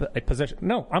this position."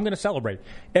 No, I'm going to celebrate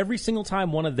every single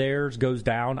time one of theirs goes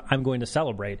down. I'm going to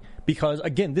celebrate because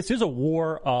again, this is a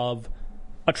war of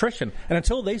attrition. And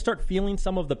until they start feeling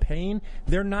some of the pain,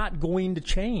 they're not going to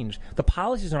change. The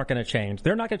policies aren't going to change.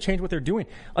 They're not going to change what they're doing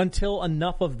until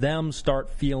enough of them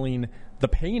start feeling the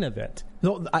pain of it.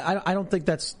 No, I don't think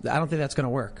that's going to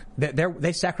work.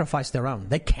 They sacrifice their own.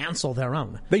 They cancel their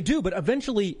own. They do, but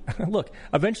eventually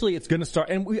it's going to start.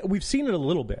 And we've seen it a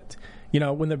little bit.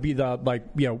 When there be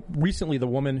recently the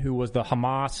woman who was the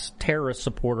Hamas terrorist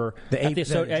supporter at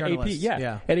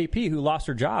AP, who lost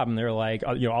her job, and they're like,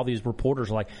 all these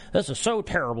reporters are like, this is so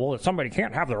terrible that somebody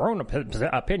can't have their own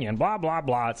opinion, blah, blah,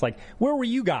 blah. It's like, where were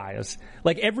you guys?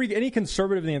 Like any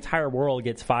conservative in the entire world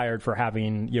gets fired for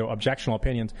having, objectionable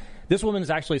opinions. This woman is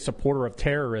actually a supporter of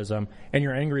terrorism, and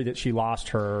you're angry that she lost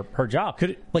her job.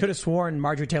 Could have sworn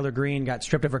Marjorie Taylor Greene got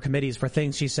stripped of her committees for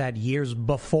things she said years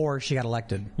before she got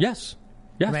elected. Yes.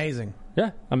 Amazing.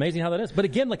 Yeah, amazing how that is. But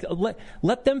again,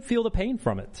 let them feel the pain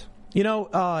from it.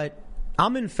 I'm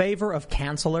I'm in favor of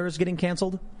cancelers getting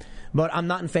canceled, but I'm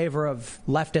not in favor of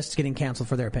leftists getting canceled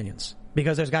for their opinions.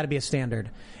 Because there's got to be a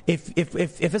standard. If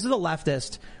this is a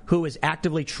leftist who is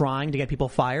actively trying to get people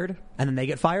fired and then they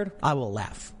get fired, I will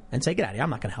laugh and say, get out of here. I'm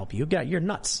not going to help you. You're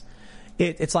nuts.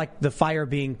 It's like the fire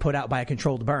being put out by a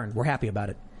controlled burn. We're happy about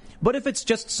it. But if it's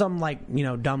just some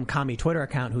dumb commie Twitter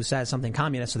account who says something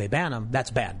communist so they ban them,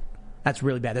 that's bad. That's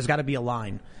really bad. There's got to be a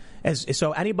line.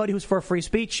 So anybody who's for free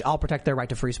speech, I'll protect their right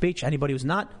to free speech. Anybody who's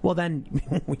not, well then,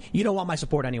 you don't want my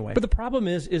support anyway. But the problem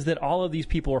is that all of these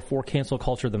people are for cancel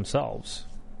culture themselves.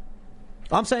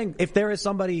 I'm saying if there is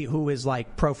somebody who is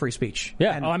pro free speech.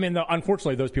 Yeah,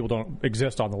 unfortunately, those people don't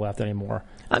exist on the left anymore.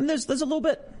 There's a little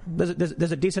bit.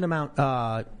 There's a decent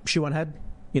amount. Shoe on head.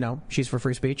 She's for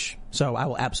free speech. So I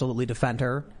will absolutely defend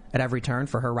her at every turn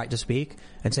for her right to speak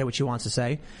and say what she wants to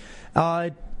say.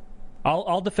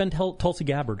 I'll defend Tulsi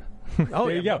Gabbard. Oh,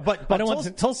 there you go. But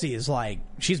Tulsi is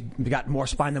she's got more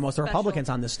spine than most of the Republicans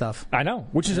on this stuff. I know,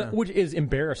 which is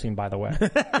embarrassing, by the way.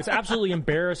 It's absolutely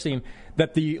embarrassing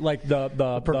that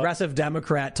the progressive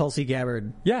Democrat Tulsi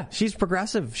Gabbard. Yeah, she's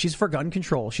progressive. She's for gun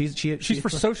control. She's for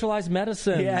socialized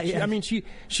medicine. Yeah.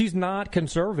 She's not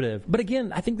conservative. But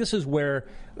again, I think this is where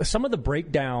some of the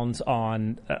breakdowns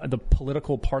on the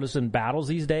political partisan battles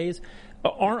these days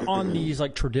aren't on these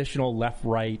traditional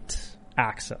left-right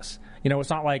axis. It's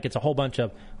not like it's a whole bunch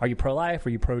of, are you pro-life?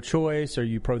 Are you pro-choice? Are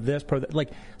you pro-this,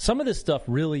 pro-that? Some of this stuff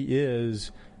really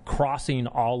is crossing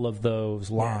all of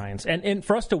those lines. Yeah. And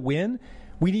for us to win,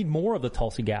 we need more of the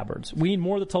Tulsi Gabbards. We need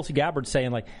more of the Tulsi Gabbards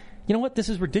saying, you know what, this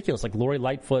is ridiculous. Like Lori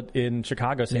Lightfoot in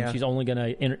Chicago saying she's only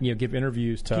going to give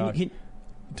interviews to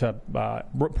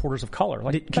reporters of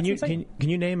color. Can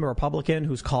you name a Republican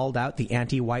who's called out the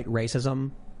anti-white racism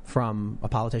from a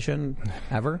politician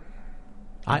ever?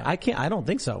 I can't. I don't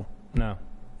think so. No.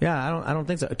 Yeah, I don't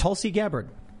think so. Tulsi Gabbard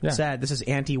said this is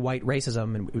anti-white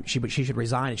racism and she should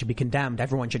resign. It should be condemned.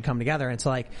 Everyone should come together. And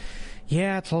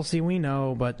it's Tulsi, we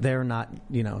know, but they're not.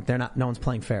 They're not. No one's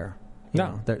playing fair.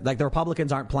 The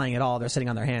Republicans aren't playing at all. They're sitting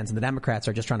on their hands, and the Democrats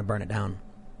are just trying to burn it down.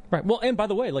 Right. Well, and by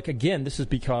the way, again, this is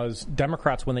because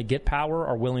Democrats, when they get power,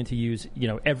 are willing to use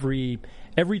every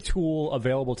tool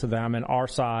available to them, and our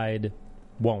side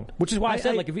won't. Which is why I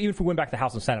said even if we went back to the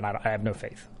House and Senate, I have no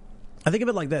faith. I think of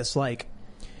it like this: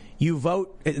 you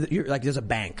vote, there's a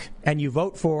bank, and you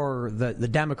vote for the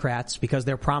Democrats because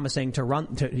they're promising to run.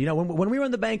 When we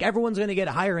run the bank, everyone's going to get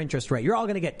a higher interest rate. You're all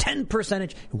going to get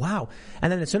 10%. Wow!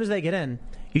 And then as soon as they get in,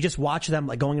 you just watch them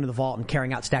going into the vault and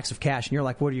carrying out stacks of cash, and you're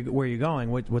like, where are you going?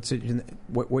 What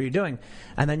are you doing?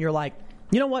 And then you're like,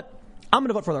 you know what? I'm going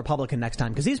to vote for the Republican next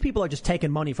time because these people are just taking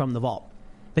money from the vault.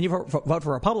 Then you vote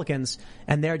for Republicans,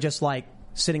 and they're just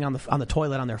sitting on the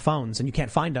toilet on their phones, and you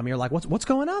can't find them. You're like, what's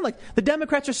going on? The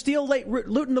Democrats are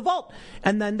looting the vault,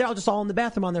 and then they're all just all in the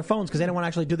bathroom on their phones because they don't want to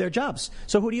actually do their jobs.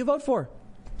 So who do you vote for?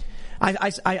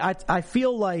 I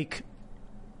feel like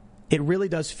it really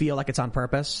does feel like it's on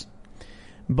purpose,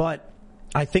 but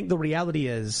I think the reality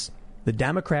is the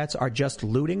Democrats are just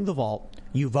looting the vault.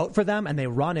 You vote for them, and they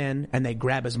run in, and they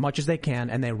grab as much as they can,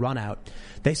 and they run out.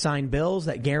 They sign bills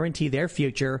that guarantee their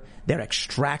future. They're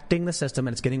extracting the system,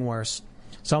 and it's getting worse.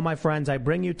 So, my friends, I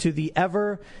bring you to the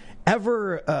the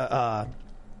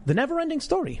never-ending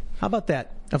story. How about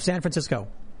that? Of San Francisco.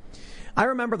 I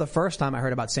remember the first time I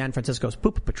heard about San Francisco's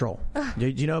poop patrol. Do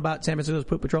you know about San Francisco's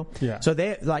poop patrol? Yeah. So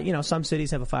they, some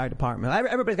cities have a fire department.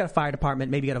 Everybody's got a fire department.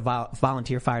 Maybe you got a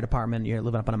volunteer fire department. You're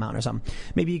living up on a mountain or something.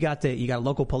 Maybe you got a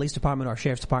local police department or a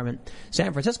sheriff's department.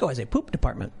 San Francisco has a poop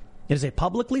department. It is a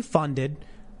publicly funded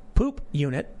poop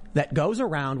unit that goes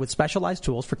around with specialized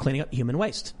tools for cleaning up human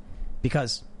waste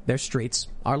because their streets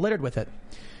are littered with it.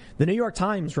 The New York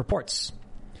Times reports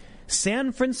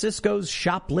San Francisco's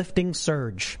shoplifting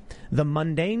surge. The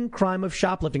mundane crime of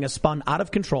shoplifting has spun out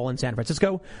of control in San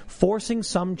Francisco, forcing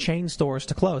some chain stores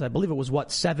to close. I believe it was,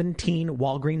 17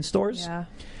 Walgreens stores? Yeah.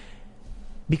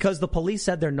 Because the police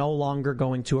said they're no longer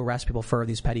going to arrest people for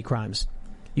these petty crimes.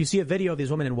 You see a video of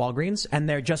these women in Walgreens, and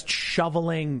they're just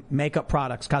shoveling makeup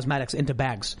products, cosmetics, into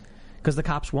bags because the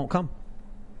cops won't come.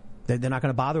 They're not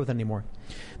going to bother with it anymore.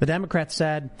 The Democrats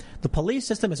said, the police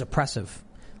system is oppressive.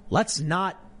 Let's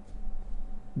not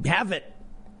have it.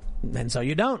 And so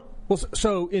you don't. Well,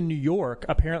 so in New York,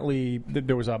 apparently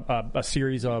there was a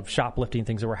series of shoplifting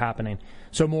things that were happening.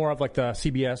 So more of the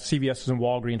CVS's and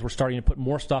Walgreens were starting to put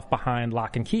more stuff behind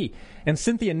lock and key. And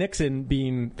Cynthia Nixon,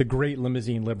 being the great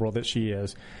limousine liberal that she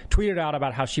is, tweeted out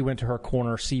about how she went to her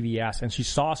corner CVS and she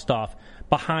saw stuff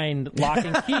behind lock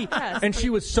and key. And she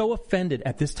was so offended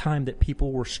at this time that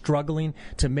people were struggling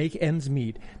to make ends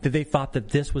meet that they thought that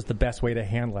this was the best way to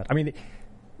handle it. I mean,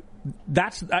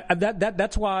 that's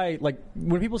why, like,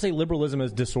 when people say liberalism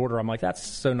is disorder, I'm like, that's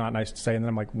so not nice to say. And then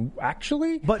I'm like,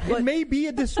 actually, but it may be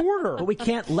a disorder. But we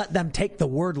can't let them take the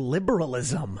word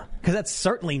liberalism, because that's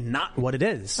certainly not what it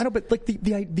is. I know, but like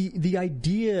the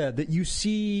idea that you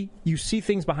see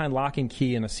things behind lock and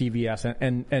key in a CVS,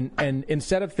 and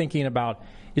instead of thinking about,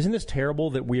 isn't this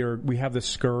terrible that we have this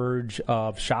scourge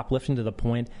of shoplifting to the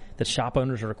point that shop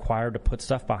owners are required to put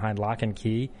stuff behind lock and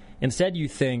key? Instead, you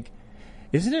think,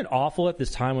 isn't it awful at this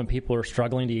time when people are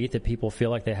struggling to eat that people feel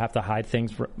like they have to hide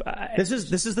things? This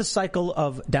is the cycle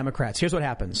of Democrats. Here's what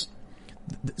happens.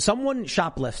 Someone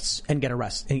shoplifts and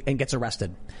gets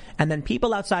arrested. And then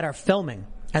people outside are filming.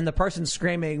 And the person's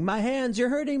screaming, "My hands, you're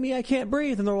hurting me, I can't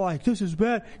breathe." And they're like, "This is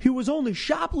bad. He was only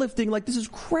shoplifting. Like, this is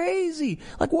crazy.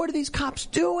 Like, what are these cops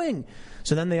doing?"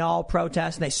 So then they all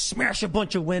protest, and they smash a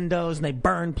bunch of windows, and they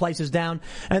burn places down.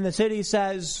 And the city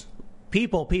says,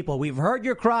 people, we've heard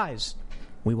your cries.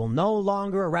 We will no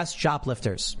longer arrest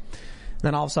shoplifters. And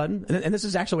then all of a sudden, and this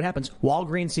is actually what happens,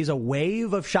 Walgreens sees a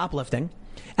wave of shoplifting.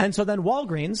 And so then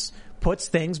Walgreens puts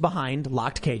things behind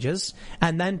locked cages,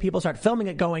 and then people start filming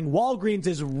it going, Walgreens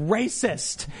is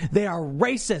racist. They are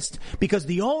racist because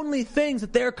the only things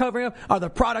that they're covering up are the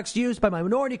products used by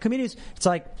minority communities. It's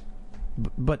like,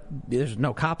 but there's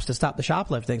no cops to stop the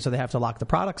shoplifting, so they have to lock the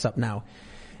products up now.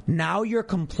 Now you're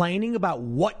complaining about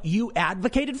what you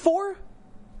advocated for?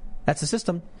 That's the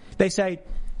system. They say,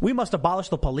 we must abolish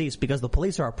the police because the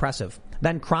police are oppressive.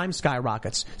 Then crime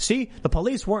skyrockets. See, the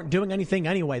police weren't doing anything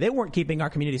anyway. They weren't keeping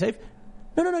our community safe.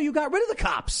 No, you got rid of the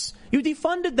cops. You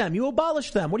defunded them. You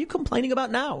abolished them. What are you complaining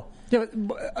about now? Yeah,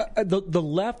 the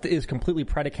left is completely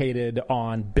predicated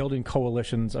on building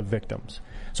coalitions of victims.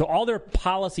 So all their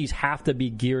policies have to be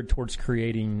geared towards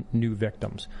creating new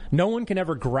victims. No one can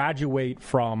ever graduate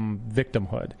from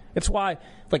victimhood. It's why,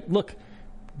 like, look,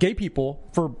 gay people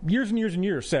for years and years and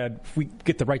years said, if we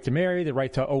get the right to marry, the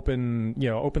right to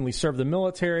openly serve the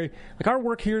military, like, our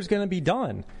work here is going to be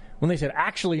done. When they said,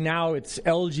 actually, now it's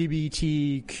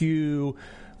LGBTQ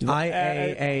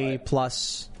IAA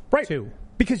plus right. 2.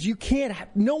 Because you can't,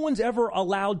 no one's ever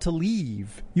allowed to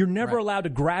leave. You're never allowed to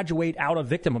graduate out of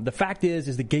victimhood. The fact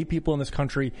is that gay people in this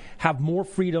country have more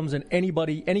freedoms than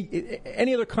anybody,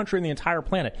 any other country in the entire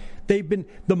planet. They've been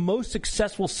the most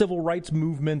successful civil rights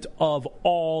movement of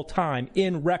all time,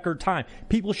 in record time.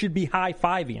 People should be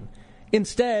high-fiving.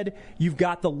 Instead, you've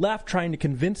got the left trying to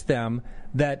convince them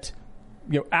that,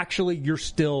 actually you're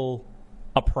still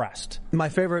oppressed. My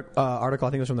favorite article,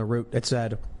 I think it was from The Root. It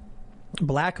said,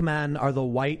 black men are the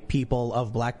white people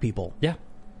of black people. Yeah.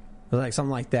 Like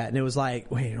something like that. And it was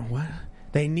like, wait, what?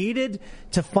 They needed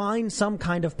to find some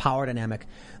kind of power dynamic.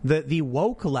 The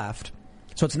woke left,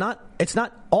 so it's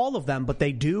not all of them, but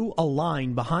they do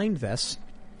align behind this.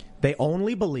 They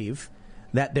only believe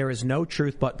that there is no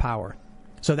truth but power.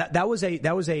 So that was a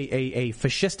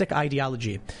fascistic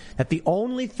ideology, that the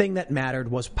only thing that mattered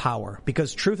was power,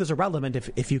 because truth is irrelevant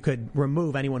if you could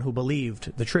remove anyone who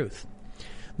believed the truth.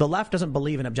 The left doesn't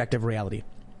believe in objective reality.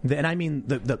 And I mean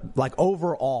the like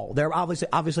overall. There are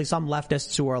obviously some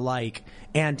leftists who are like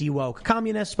anti-woke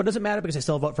communists, but it doesn't matter because they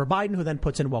still vote for Biden, who then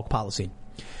puts in woke policy.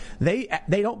 They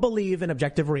don't believe in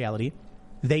objective reality.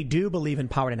 They do believe in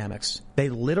power dynamics. They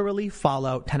literally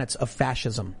follow tenets of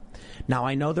fascism. Now,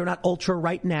 I know they're not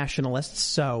ultra-right nationalists,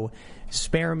 so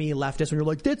spare me, leftists, when you're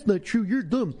like, that's not true, you're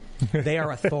dumb. They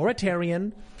are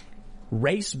authoritarian,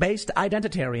 race-based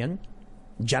identitarian,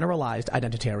 generalized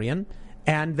identitarian,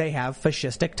 and they have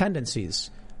fascistic tendencies.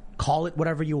 Call it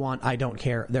whatever you want, I don't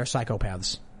care. They're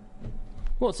psychopaths.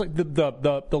 Well, it's like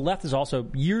the left is also,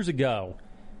 years ago,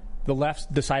 the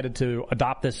left decided to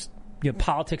adopt this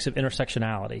politics of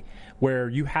intersectionality, where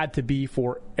you had to be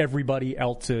for everybody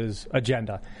else's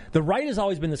agenda. The right has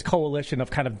always been this coalition of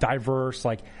kind of diverse,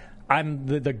 like, I'm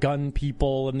the gun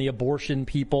people and the abortion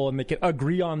people, and they can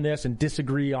agree on this and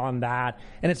disagree on that.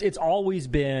 And it's always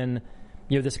been,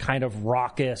 this kind of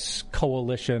raucous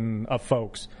coalition of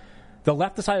folks. The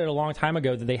left decided a long time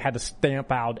ago that they had to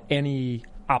stamp out any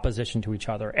opposition to each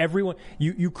other. Everyone,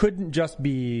 you couldn't just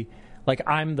be like,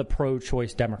 I'm the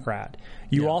pro-choice Democrat.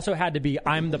 You also had to be,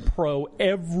 I'm the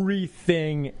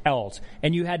pro-everything else.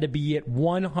 And you had to be at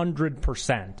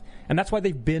 100%. And that's why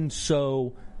they've been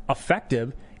so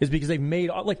effective, is because they've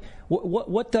made, like,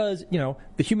 what does, the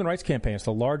Human Rights Campaign, it's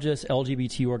the largest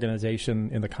LGBT organization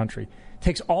in the country,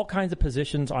 takes all kinds of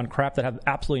positions on crap that have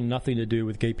absolutely nothing to do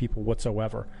with gay people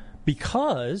whatsoever.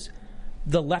 Because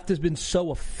the left has been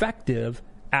so effective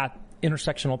at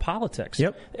intersectional politics.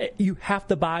 Yep. You have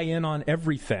to buy in on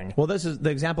everything. Well, this is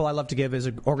the example I love to give is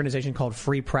an organization called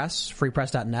Free Press,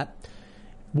 freepress.net.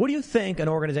 What do you think an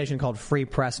organization called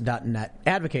freepress.net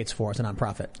advocates for as a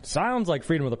nonprofit? Sounds like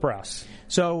freedom of the press.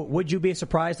 So would you be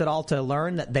surprised at all to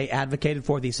learn that they advocated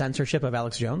for the censorship of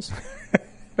Alex Jones?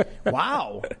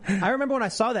 Wow. I remember when I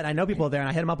saw that, I know people there, and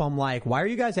I hit them up, I'm like, why are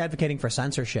you guys advocating for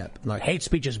censorship? And they're like, hate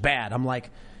speech is bad. I'm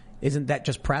like, isn't that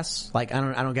just press? Like, I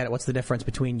don't get it. What's the difference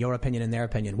between your opinion and their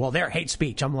opinion? Well, they're hate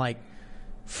speech. I'm like,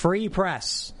 free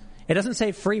press. It doesn't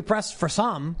say free press for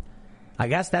some. I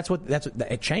guess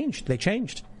it changed. They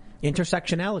changed.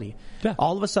 Intersectionality. Yeah.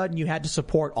 All of a sudden, you had to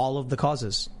support all of the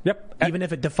causes. Yep. Even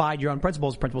if it defied your own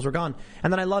principles were gone.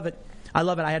 And then I love it.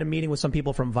 I had a meeting with some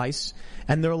people from Vice,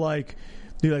 and they're like,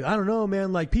 I don't know,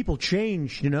 man, like, people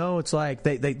change, it's like,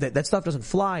 that stuff doesn't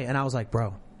fly. And I was like,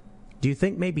 bro, do you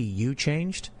think maybe you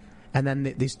changed? And then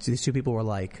these two people were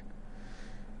like,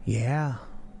 yeah.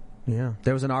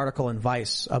 There was an article in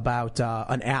Vice about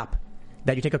an app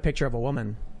that you take a picture of a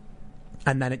woman,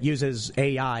 and then it uses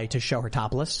AI to show her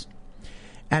topless.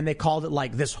 And they called it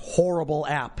like this horrible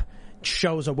app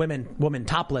shows a woman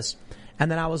topless. And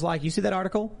then I was like, you see that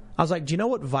article? I was like, do you know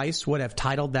what Vice would have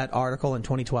titled that article in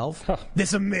 2012?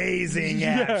 This amazing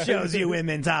app shows you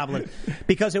women topless.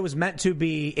 Because it was meant to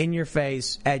be in your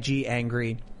face, edgy,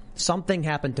 angry. Something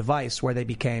happened to Vice where they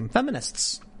became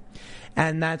feminists.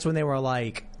 And that's when they were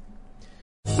like...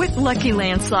 With Lucky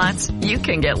Land Slots, you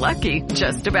can get lucky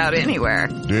just about anywhere.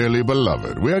 Dearly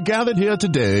beloved, we are gathered here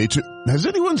today to... Has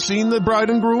anyone seen the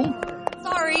bride and groom?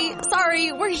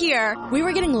 Sorry, we're here. We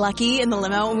were getting lucky in the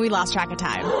limo and we lost track of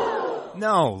time.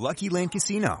 No, Lucky Land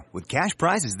Casino, with cash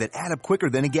prizes that add up quicker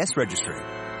than a guest registry.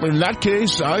 In that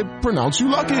case, I pronounce you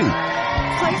lucky.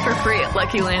 Play for free at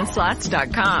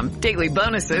LuckyLandSlots.com. Daily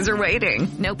bonuses are waiting.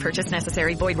 No purchase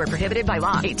necessary. Void where prohibited by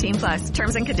law. 18+.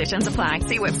 Terms and conditions apply.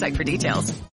 See website for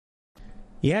details.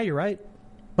 Yeah, you're right.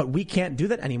 But we can't do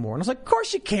that anymore. And I was like, of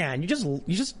course you can.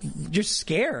 You're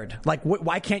scared. Like,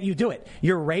 why can't you do it?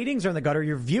 Your ratings are in the gutter.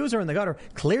 Your views are in the gutter.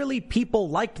 Clearly, people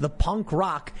liked the punk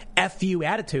rock F you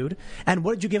attitude. And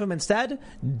what did you give them instead?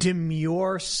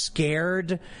 Demure,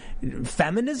 scared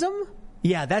feminism?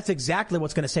 Yeah, that's exactly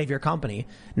what's going to save your company.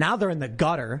 Now they're in the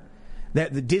gutter.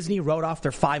 The Disney wrote off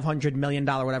their $500 million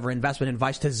whatever investment in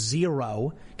Vice to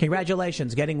zero.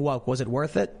 Congratulations, getting woke. Was it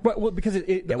worth it? Well, because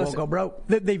it won't go broke.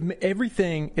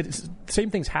 Same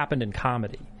things happened in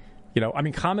comedy.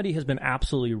 Comedy has been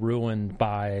absolutely ruined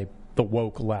by the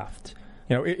woke left.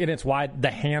 And it's why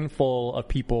the handful of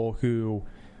people who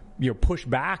push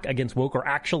back against woke are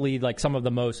actually like some of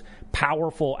the most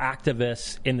powerful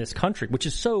activists in this country, which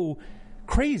is so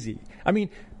crazy. I mean,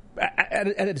 at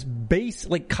its base,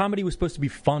 like, comedy was supposed to be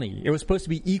funny. It was supposed to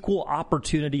be equal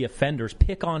opportunity offenders,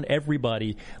 pick on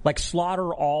everybody, like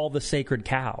slaughter all the sacred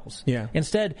cows. Yeah.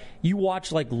 Instead, you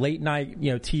watch like late night,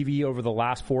 TV over the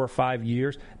last 4 or 5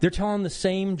 years. They're telling the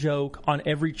same joke on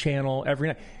every channel every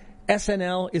night.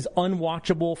 SNL is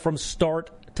unwatchable from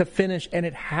start to finish, and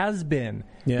it has been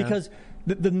because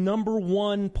the number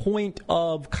one point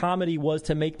of comedy was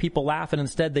to make people laugh, and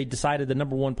instead they decided the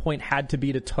number one point had to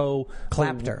be to toe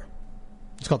clapter.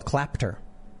 It's called clapter.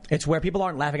 It's where people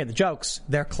aren't laughing at the jokes.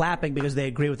 They're clapping because they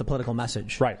agree with the political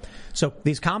message. Right. So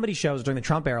these comedy shows during the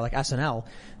Trump era, like SNL,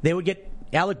 they would get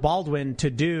Alec Baldwin to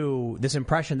do this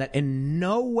impression that in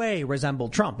no way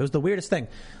resembled Trump. It was the weirdest thing.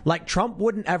 Like, Trump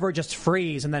wouldn't ever just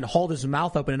freeze and then hold his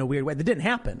mouth open in a weird way. That didn't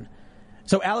happen.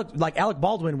 So Alec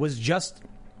Baldwin was just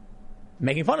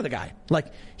making fun of the guy.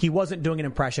 Like, he wasn't doing an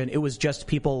impression. It was just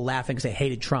people laughing because they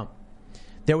hated Trump.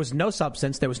 There was no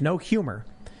substance. There was no humor.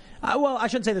 Well, I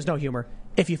shouldn't say there's no humor.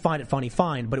 If you find it funny,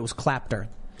 fine, but it was clapter.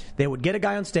 They would get a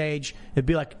guy on stage. It'd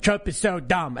be like, Trump is so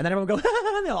dumb. And then everyone would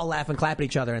go, and they'll all laugh and clap at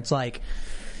each other. And it's like,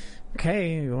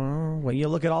 okay, well, when you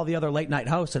look at all the other late night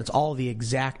hosts, and it's all the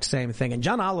exact same thing. And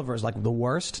John Oliver's like the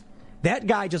worst. That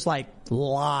guy just like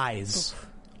lies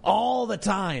all the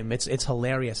time. It's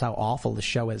hilarious how awful the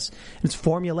show is. It's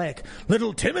formulaic.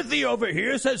 Little Timothy over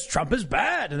here says Trump is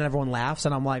bad. And then everyone laughs.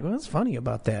 And I'm like, well, what's funny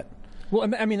about that? Well,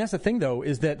 I mean, that's the thing, though,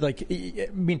 is that, like, I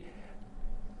mean,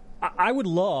 I would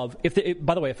love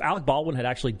by the way, if Alec Baldwin had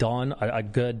actually done a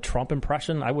good Trump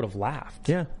impression, I would have laughed.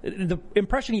 Yeah. The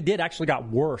impression he did actually got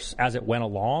worse as it went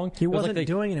along. He wasn't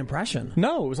doing an impression.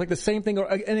 No, it was like the same thing.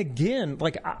 And again,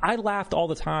 like, I laughed all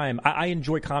the time. I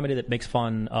enjoy comedy that makes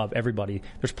fun of everybody.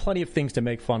 There's plenty of things to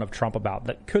make fun of Trump about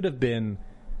that could have been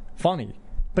funny.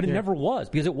 But it never was,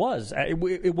 because it was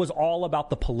all about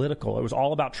the political. It was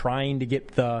all about trying to get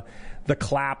the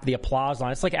clap, the applause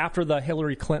line. It's like after the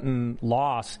Hillary Clinton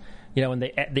loss, and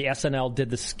the SNL did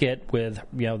the skit with,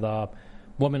 the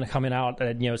woman coming out,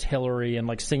 as Hillary and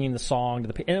like singing the song to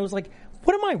the people. And it was like,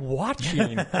 What am I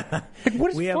watching?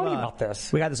 What is funny about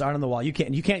this? We got this art on the wall. You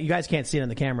guys can't see it in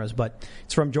the cameras, but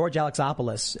it's from George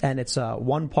Alexopoulos, and it's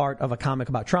one part of a comic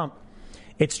about Trump.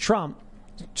 It's Trump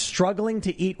struggling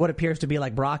to eat what appears to be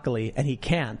like broccoli, and he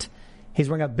can't. He's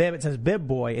wearing a bib. It says "Bib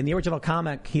Boy." In the original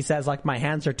comic, he says, like, my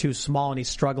hands are too small, and he's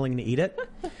struggling to eat it.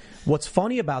 What's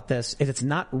funny about this is it's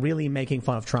not really making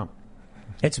fun of Trump.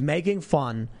 It's making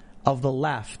fun of the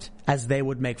left as they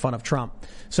would make fun of Trump.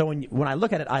 So when I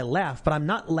look at it, I laugh, but I'm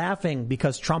not laughing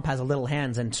because Trump has little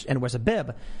hands and wears a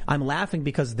bib. I'm laughing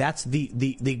because that's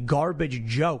the garbage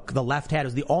joke the left had. It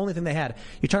was the only thing they had.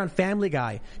 You turn on Family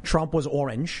Guy, Trump was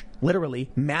orange, literally,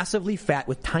 massively fat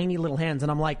with tiny little hands,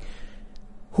 and I'm like,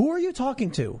 who are you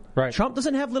talking to? Right. Trump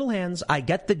doesn't have little hands. I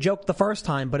get the joke the first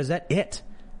time, but is that it?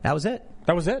 That was it.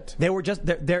 That was it. They were just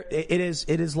there. It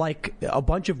is like a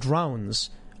bunch of drones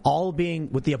all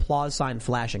being with the applause sign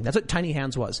flashing. That's what Tiny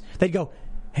Hands was. They'd go,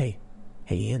 hey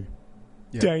Ian,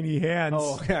 Tiny Hands.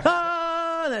 Oh, yeah.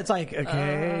 Ah! And it's like,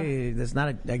 okay, that's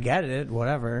not. I get it.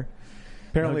 Whatever.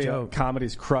 Apparently, No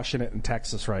comedy's crushing it in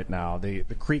Texas right now. The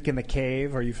Creek in the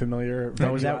Cave. Are you familiar?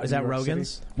 No, is that Rogan's?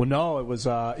 City? Well, no, it was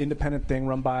an independent thing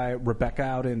run by Rebecca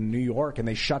out in New York, and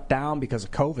they shut down because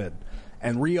of COVID.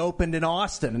 And reopened in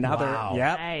Austin, and now they're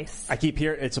Nice. I keep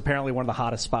hearing it's apparently one of the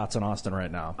hottest spots in Austin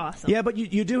right now. Awesome. Yeah, but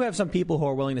you do have some people who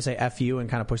are willing to say F you and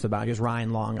kind of push the boundaries.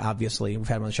 Ryan Long, obviously, we've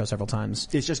had him on the show several times.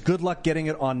 It's just good luck getting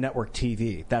it on network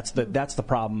TV. That's the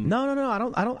problem. No.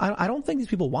 I don't think these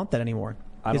people want that anymore.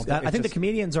 I think the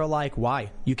comedians are like,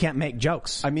 why? You can't make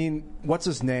jokes. I mean, what's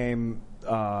his name?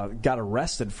 Got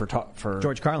arrested for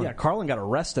George Carlin. Yeah, Carlin got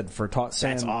arrested for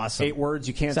saying That's awesome. 8 words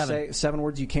you can't say, 7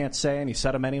 words you can't say, and he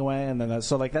said them anyway. And then that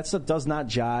stuff does not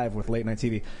jive with late night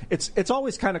TV. It's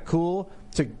always kind of cool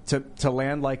to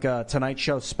land like a Tonight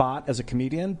Show spot as a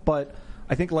comedian, but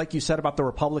I think, like you said about the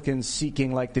Republicans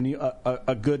seeking like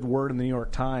a good word in the New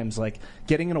York Times, like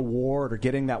getting an award or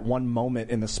getting that one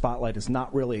moment in the spotlight is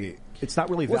not really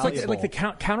valuable. It's like the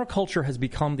counterculture has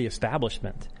become the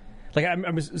establishment. Like I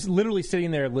was literally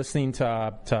sitting there listening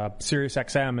to Sirius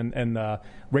XM and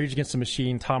Rage Against the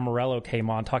Machine. Tom Morello came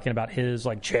on talking about his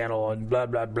like channel and blah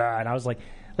blah blah, and I was like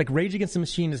Rage Against the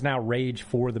Machine is now Rage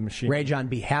for the Machine. Rage on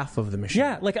behalf of the machine.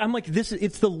 Yeah, like I'm like this.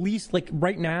 It's the least like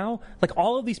right now. Like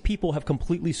all of these people have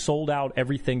completely sold out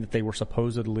everything that they were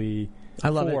supposedly. I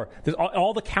love for. it. There's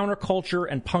all the counterculture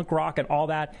and punk rock and all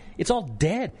that. It's all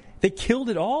dead. They killed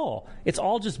it all. It's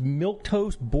all just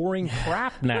milquetoast, boring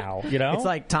crap now, you know? It's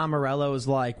like Tom Morello is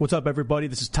like, what's up, everybody?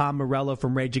 This is Tom Morello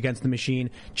from Rage Against the Machine.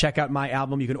 Check out my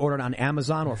album. You can order it on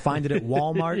Amazon or find it at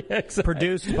Walmart. Yeah, exactly.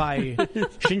 Produced by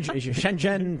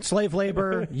Shenzhen slave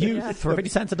labor youth for 50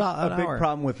 cents an hour. A big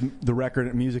problem with the record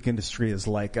and music industry is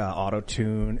like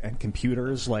auto-tune and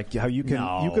computers. Like how you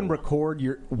can record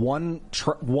your one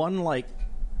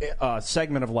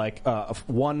segment of like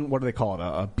one, what do they call it,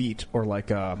 a beat or like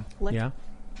yeah,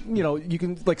 you know, you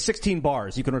can like 16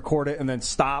 bars. You can record it and then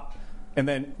stop and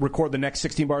then record the next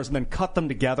 16 bars and then cut them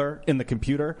together in the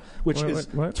computer, which is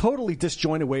totally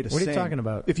disjointed way to sing. What are you talking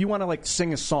about? If you want to like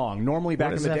sing a song, normally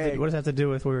back in the day, what does that have to do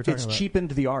with what we were talking about? It's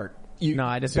cheapened the art. No,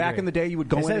 I disagree. Back in the day, you would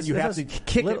go in and you have to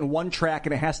kick it in one track,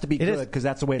 and it has to be good because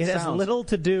that's the way it sounds. It has little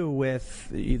to do with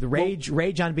the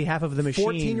rage on behalf of the machine.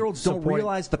 14-year-olds don't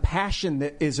realize the passion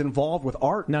that is involved with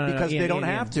art because they don't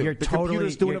have to. The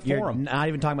computer's doing it for them. Not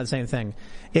even talking about the same thing.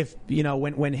 If you know,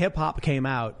 when hip hop came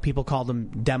out, people called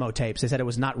them demo tapes. They said it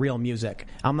was not real music.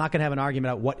 I'm not going to have an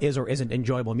argument about what is or isn't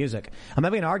enjoyable music. I'm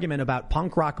having an argument about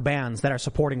punk rock bands that are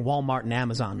supporting Walmart and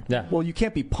Amazon. Yeah. Well, you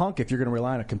can't be punk if you're going to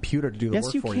rely on a computer to do the work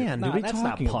for you. Yes, you can. That's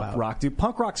not punk rock, dude.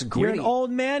 Punk rock's great. You're an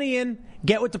old man, Ian.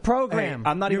 Get with the program. Hey,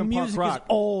 I'm not Your even music punk rock. Is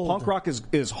old. Punk rock is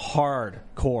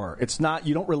hardcore. It's not.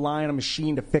 You don't rely on a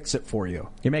machine to fix it for you.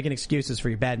 You're making excuses for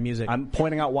your bad music. I'm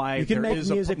pointing out why you can there make is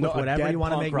music with whatever you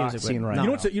want to make music with. Right you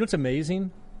know what's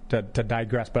amazing? To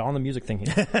digress, but on the music thing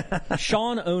here,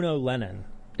 Sean Ono Lennon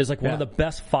is like one of the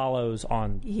best follows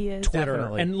on Twitter.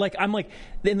 Definitely. And like I'm like,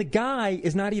 and the guy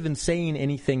is not even saying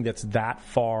anything that's that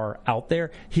far out there.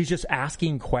 He's just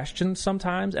asking questions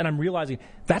sometimes, and I'm realizing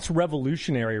that's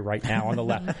revolutionary right now on the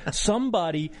left.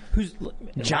 Somebody who's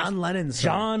John Lennon's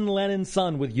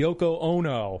son with Yoko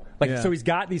Ono. So he's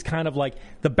got these kind of like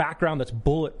the background that's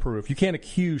bulletproof. You can't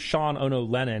accuse Sean Ono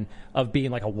Lennon of being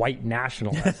like a white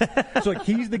nationalist. So like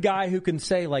he's the guy who can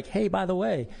say like, hey, by the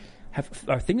way,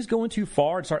 are things going too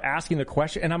far, and start asking the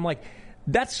question. And I'm like,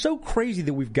 that's so crazy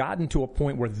that we've gotten to a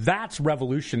point where that's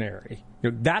revolutionary.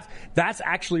 You know, that's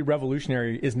actually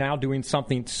revolutionary, is now doing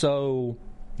something so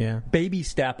baby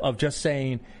step of just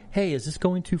saying, hey, is this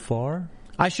going too far?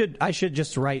 I should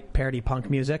just write parody punk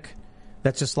music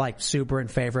that's just like super in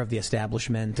favor of the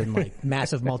establishment and like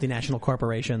massive multinational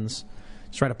corporations.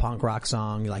 Just write a punk rock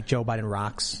song like Joe Biden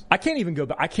rocks. I can't even go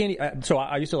back.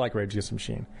 I used to like Rage Against the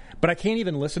Machine, but I can't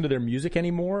even listen to their music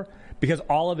anymore because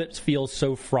all of it feels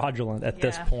so fraudulent at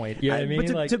this point. You know what I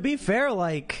mean? But to be fair,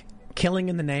 like Killing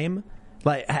in the Name,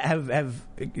 like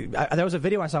there was a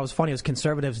video I saw. It was funny. It was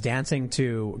conservatives dancing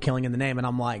to Killing in the Name, and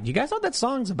I'm like, do you guys know what that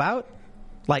song's about?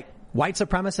 Like white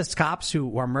supremacist cops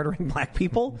who are murdering black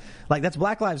people? Like that's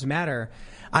Black Lives Matter.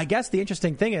 I guess the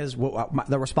interesting thing is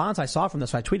the response I saw from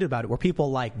this. I tweeted about it. Were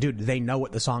people like, dude, they know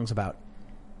what the song's about.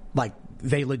 Like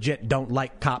they legit don't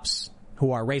like cops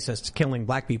who are racist killing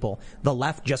black people. The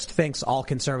left just thinks all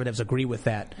conservatives agree with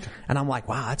that. And I'm like,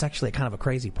 wow, that's actually kind of a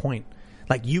crazy point.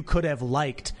 Like you could have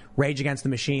liked Rage Against the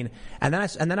Machine. And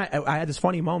then I had this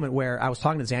funny moment where I was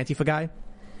talking to this Antifa guy.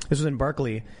 This was in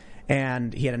Berkeley,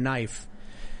 and he had a knife.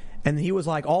 And he was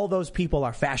like, all those people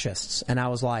are fascists. And I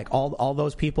was like, all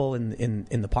those people in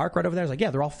the park right over there? I was like,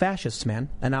 yeah, they're all fascists, man.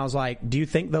 And I was like, do you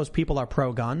think those people are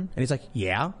pro-gun? And he's like,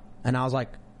 yeah. And I was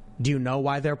like, do you know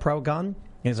why they're pro-gun? And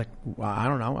he's like, well, I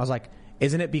don't know. I was like,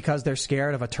 isn't it because they're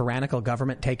scared of a tyrannical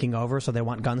government taking over, so they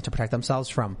want guns to protect themselves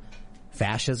from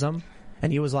fascism?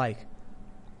 And he was like,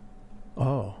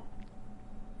 oh,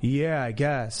 yeah, I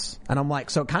guess. And I'm like,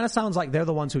 so it kind of sounds like they're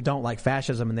the ones who don't like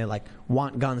fascism and they like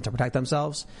want guns to protect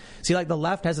themselves. See, like the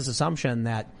left has this assumption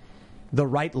that the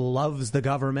right loves the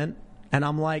government. And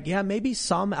I'm like, yeah, maybe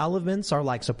some elements are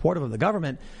like supportive of the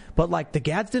government, but like the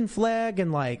Gadsden flag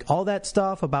and like all that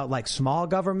stuff about like small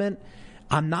government,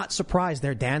 I'm not surprised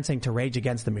they're dancing to Rage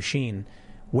Against the Machine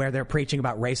where they're preaching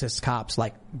about racist cops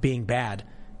like being bad.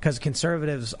 Because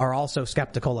conservatives are also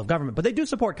skeptical of government, but they do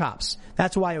support cops.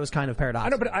 That's why it was kind of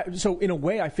paradoxical. I know, but so in a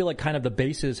way, I feel like kind of the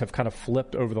bases have kind of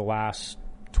flipped over the last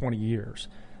 20 years,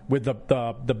 with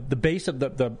the base of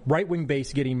the right wing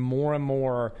base getting more and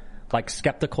more like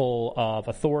skeptical of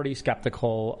authority,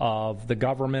 skeptical of the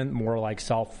government, more like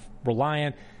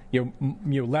self-reliant.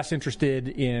 Less interested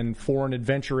in foreign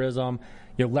adventurism.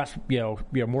 Less,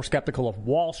 more skeptical of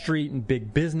Wall Street and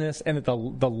big business, and that the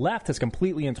left has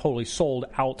completely and totally sold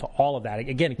out to all of that.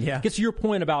 Again, it gets to your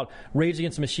point about Rage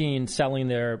Against the Machine selling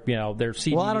their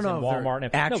CDs well, I don't know in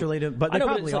Walmart. But they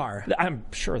probably are. I'm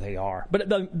sure they are. But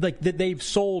they've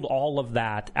sold all of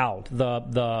that out.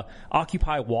 The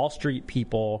Occupy Wall Street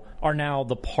people are now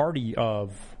the party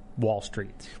of Wall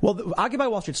Street. Well, the Occupy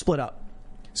Wall Street split up.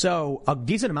 So a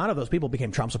decent amount of those people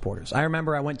became Trump supporters. I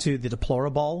remember I went to the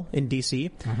Deplorable in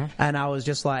D.C. And I was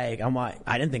just like,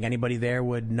 I didn't think anybody there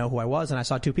would know who I was. And I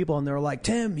saw two people and they were like,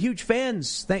 Tim, huge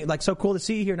fans. Like, so cool to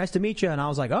see you here. Nice to meet you. And I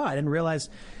was like, oh, I didn't realize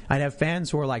I'd have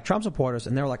fans who were like Trump supporters.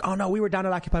 And they were like, oh no, we were down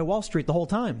at Occupy Wall Street the whole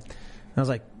time. And I was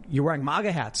like, you're wearing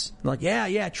MAGA hats. And they're like,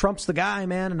 yeah, Trump's the guy,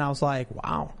 man. And I was like,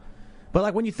 wow. But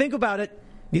like when you think about it,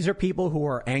 these are people who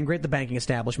are angry at the banking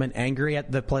establishment, angry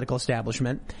at the political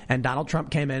establishment, and Donald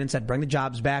Trump came in and said, bring the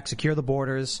jobs back, secure the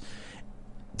borders.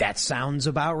 That sounds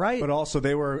about right. But also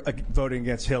they were voting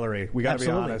against Hillary. We got to be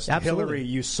honest. Absolutely. Hillary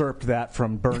usurped that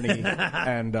from Bernie,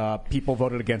 and people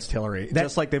voted against Hillary.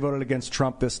 Just like they voted against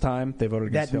Trump this time, they voted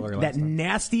against Hillary last time. That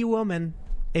nasty woman.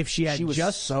 If she was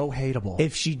just so hateable.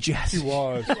 If she just... She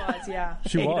was. Yeah.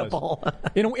 She hateable. was.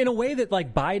 In a way that,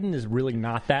 like, Biden is really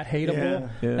not that hateable.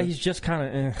 Yeah. Like, he's just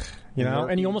kind of,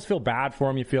 and you almost feel bad for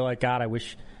him. You feel like, God, I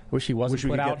wish he wasn't put out here. Wish we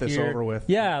could get this over with.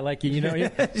 Yeah, like,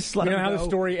 just let how go. the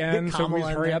story ends, so we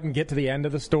just hurry up and get to the end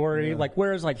of the story. Yeah. Like,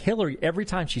 whereas, like, Hillary, every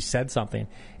time she said something,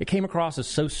 it came across as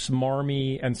so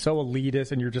smarmy and so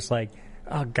elitist, and you're just like,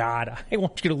 oh, God, I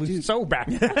want you to lose so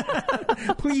bad.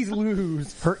 Please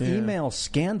lose. Her email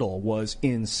scandal was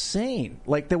insane.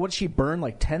 Like, what did she burn?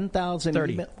 Like 30,000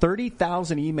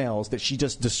 emails that she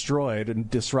just destroyed and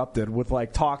disrupted with,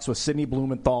 like, talks with Sidney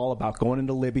Blumenthal about going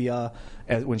into Libya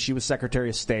when she was Secretary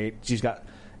of State. She's got...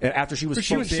 After she was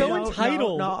so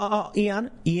entitled. Ian.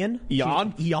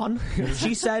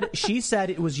 She said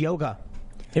it was yoga.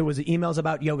 It was emails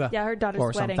about yoga. Yeah, her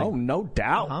daughter's wedding. Oh, no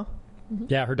doubt. Uh-huh.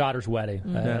 Yeah, her daughter's wedding.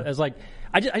 It's like,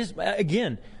 I just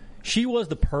again, she was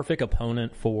the perfect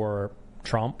opponent for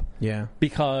Trump. Yeah,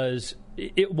 because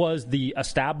it was the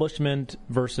establishment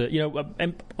versus,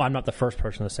 and I'm not the first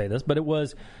person to say this, but it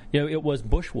was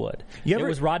Bushwood. It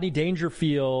was Rodney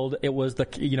Dangerfield. It was the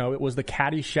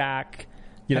Caddyshack.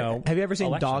 Have you ever seen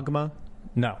election. Dogma?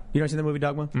 No. You never seen the movie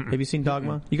Dogma? Have you seen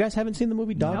Dogma? You guys haven't seen the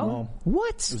movie Dogma? No.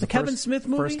 What? The Kevin Smith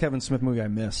movie? First Kevin Smith movie I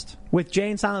missed. With Jay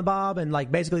and Silent Bob, and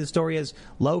like basically the story is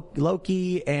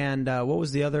Loki and what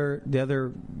was the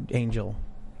other angel?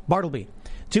 Bartleby.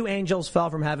 Two angels fell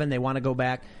from heaven. They want to go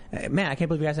back. Man, I can't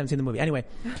believe you guys haven't seen the movie. Anyway,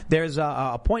 there's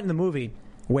a point in the movie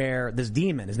where this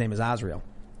demon, his name is Azrael,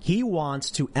 He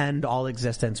wants to end all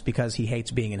existence because he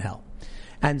hates being in hell.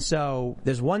 And so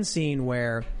there's one scene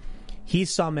where he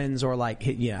summons, or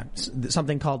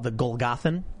something called the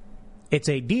Golgothan. It's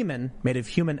a demon made of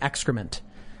human excrement.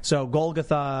 So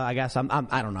Golgotha, I guess, I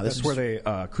don't know. That's where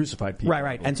they crucified people.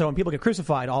 Right. And so when people get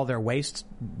crucified, all their waste,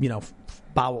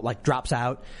 drops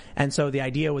out. And so the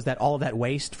idea was that all of that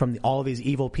waste from all of these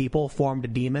evil people formed a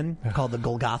demon called the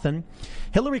Golgothan.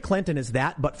 Hillary Clinton is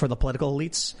that, but for the political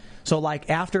elites. So like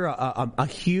after a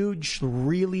huge,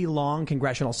 really long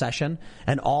congressional session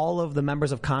and all of the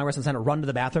members of Congress and Senate run to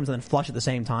the bathrooms and then flush at the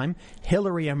same time,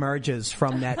 Hillary emerges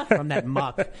from that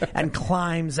muck and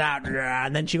climbs out,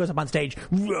 and then she goes up on stage,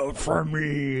 vote for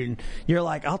me. And you're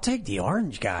like, I'll take the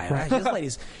orange guy. Right? This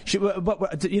lady's,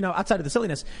 outside of the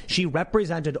silliness, she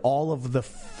represented all of the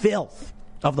filth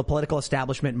of the political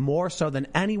establishment more so than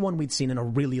anyone we'd seen in a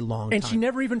really long time. And she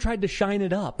never even tried to shine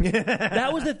it up.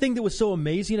 That was the thing that was so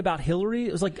amazing about Hillary.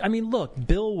 It was like, look,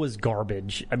 Bill was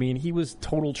garbage. He was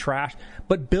total trash.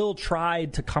 But Bill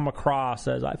tried to come across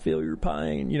as, I feel your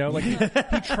pain.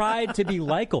 He tried to be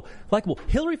likable.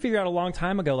 Hillary figured out a long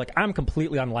time ago, I'm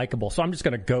completely unlikable, so I'm just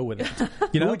going to go with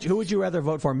it. Who would you rather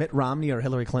vote for, Mitt Romney or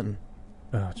Hillary Clinton?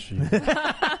 Oh, jeez.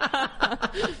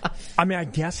 I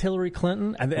guess Hillary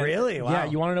Clinton. Really? Wow. Yeah,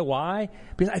 you want to know why?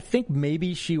 Because I think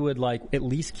maybe she would, at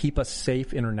least keep us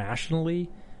safe internationally,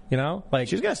 she's going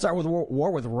to start with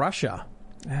war with Russia.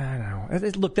 I don't know.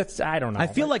 Look, I don't know. I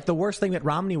feel like the worst thing that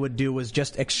Romney would do was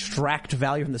just extract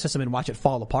value from the system and watch it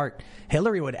fall apart.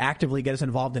 Hillary would actively get us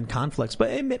involved in conflicts,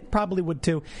 but Mitt probably would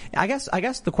too. I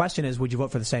guess the question is, would you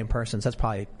vote for the same person? So that's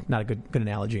probably not a good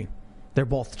analogy. They're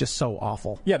both just so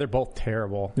awful. Yeah, they're both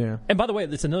terrible. Yeah. And by the way,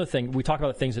 that's another thing. We talk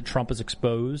about the things that Trump has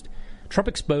exposed. Trump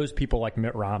exposed people like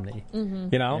Mitt Romney. Mm-hmm.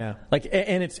 Yeah.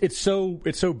 And it's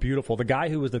so beautiful. The guy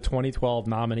who was the 2012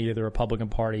 nominee to the Republican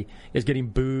Party is getting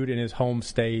booed in his home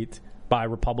state by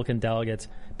Republican delegates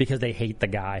because they hate the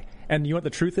guy. And you know what the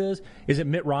truth is that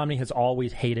Mitt Romney has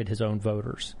always hated his own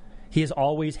voters. He has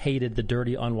always hated the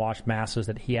dirty, unwashed masses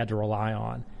that he had to rely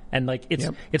on. And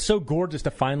it's so gorgeous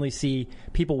to finally see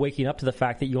people waking up to the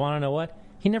fact that, you want to know what?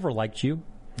 He never liked you.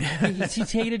 He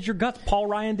hated your guts. Paul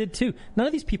Ryan did too. None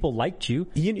of these people liked you.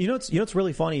 You know what's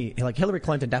really funny? Hillary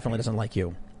Clinton definitely doesn't like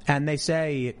you. And they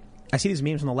say, I see these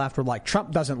memes on the left where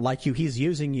Trump doesn't like you, he's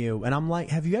using you. And I'm like,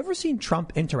 have you ever seen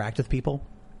Trump interact with people?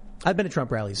 I've been to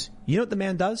Trump rallies. You know what the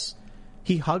man does?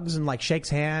 He hugs and shakes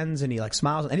hands and he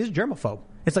smiles, and he's a germaphobe.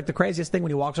 It's the craziest thing when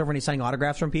he walks over and he's signing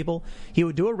autographs from people. He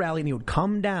would do a rally and he would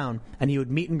come down and he would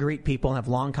meet and greet people and have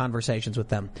long conversations with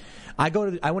them. I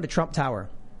went to Trump Tower.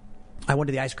 I went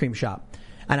to the ice cream shop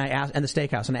and the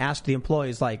steakhouse, and I asked the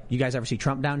employees, you guys ever see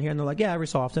Trump down here? And they're like, yeah, every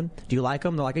so often. Do you like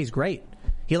him? They're like, he's great.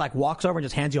 He walks over and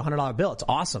just hands you a $100 bill. It's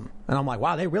awesome. And I'm like,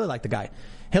 wow, they really like the guy.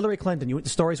 Hillary Clinton, the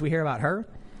stories we hear about her,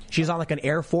 she's on an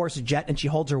Air Force jet and she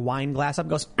holds her wine glass up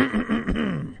and goes,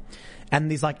 and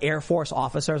these Air Force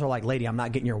officers are like, lady, I'm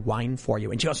not getting your wine for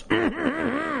you. And she goes,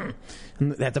 and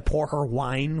they have to pour her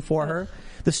wine for her.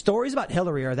 The stories about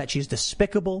Hillary are that she's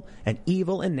despicable and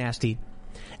evil and nasty.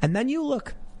 And then you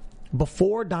look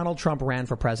before Donald Trump ran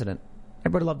for president.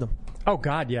 Everybody loved him. Oh,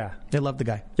 God, yeah. They loved the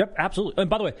guy. Yep, absolutely. And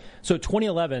by the way, so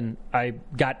 2011, I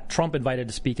got Trump invited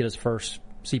to speak at his first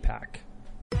CPAC.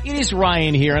 It is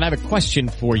Ryan here, and I have a question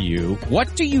for you.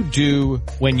 What do you do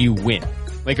when you win?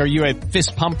 Are you a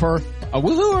fist pumper, a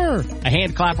woohooer, a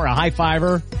hand clapper, a high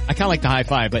fiver? I kind of like the high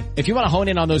five, but if you want to hone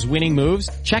in on those winning moves,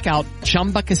 check out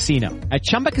Chumba Casino. At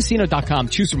ChumbaCasino.com,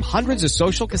 choose from hundreds of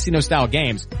social casino-style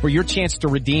games for your chance to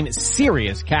redeem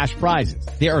serious cash prizes.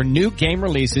 There are new game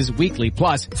releases weekly,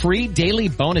 plus free daily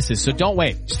bonuses, so don't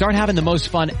wait. Start having the most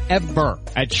fun ever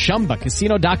at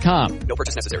ChumbaCasino.com. No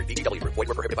purchase necessary. VGW. Void where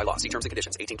prohibited by law. See terms and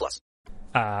conditions.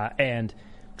 18+. And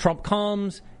Trump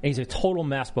comes, and he's a total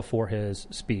mess before his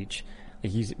speech.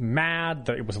 He's mad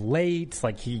that it was late.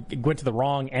 He went to the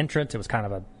wrong entrance. It was kind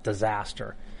of a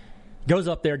disaster. Goes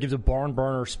up there, gives a barn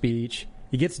burner speech.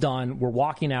 He gets done. We're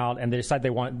walking out, and they decide they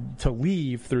want to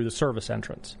leave through the service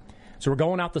entrance. So we're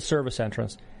going out the service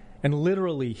entrance, and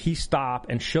literally he stopped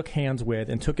and shook hands with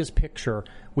and took his picture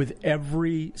with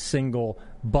every single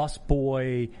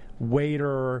busboy,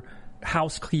 waiter,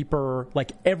 housekeeper,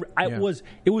 it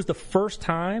was the first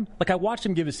time, I watched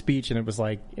him give his speech, and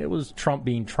it was Trump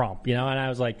being Trump, and I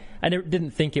was I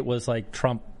didn't think it was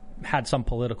Trump had some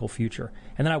political future.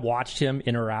 And then I watched him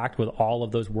interact with all of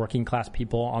those working class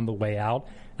people on the way out,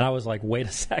 and I was like, wait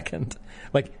a second,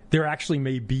 there actually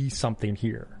may be something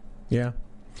here. Yeah.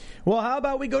 Well, how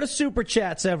about we go to Super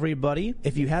Chats, everybody?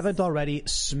 If you haven't already,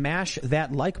 smash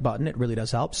that like button. It really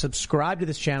does help. Subscribe to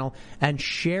this channel and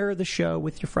share the show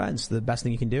with your friends. The best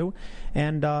thing you can do.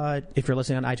 And if you're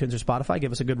listening on iTunes or Spotify,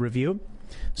 give us a good review.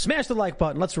 Smash the like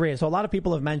button. Let's read it. So a lot of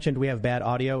people have mentioned we have bad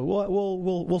audio.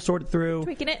 We'll sort it through.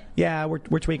 Tweaking it. Yeah,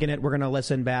 we're tweaking it. We're going to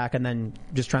listen back and then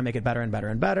just try and make it better and better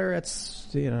and better. It's,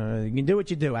 you can do what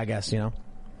you do, I guess, All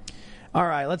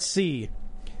right, let's see.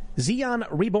 Xeon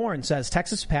Reborn says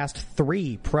Texas passed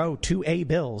 3 Pro 2A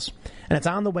bills, and it's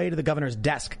on the way to the governor's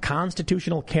desk.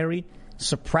 Constitutional carry,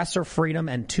 suppressor freedom,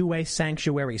 and 2A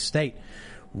sanctuary state.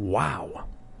 Wow.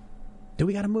 Do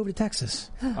we got to move to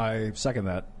Texas? I second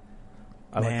that.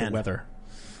 I like the weather.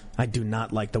 I do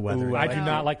not like the weather. Ooh, I do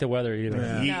not like the weather either.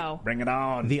 No. Bring it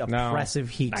on. The oppressive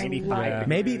heat. 95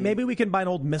 Maybe we can buy an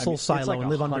old missile silo and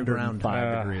live underground.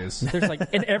 5 degrees. There's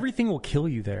and everything will kill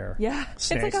you there. Yeah.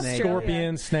 Snakes. It's like Australia.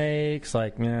 Scorpions, snakes,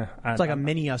 it's like a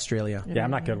mini Australia. Yeah,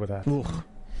 I'm not good with that. Ugh.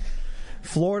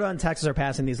 Florida and Texas are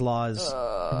passing these laws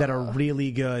that are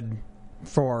really good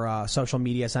for social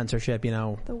media censorship,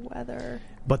 The weather.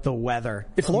 But the weather.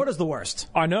 Florida's the worst.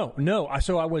 I know. No.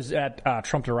 So I was at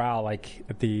Trump Doral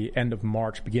at the end of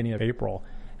March, beginning of April.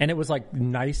 And it was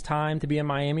nice time to be in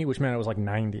Miami, which meant it was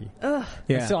 90. Ugh.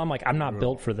 Yeah. And so I'm I'm not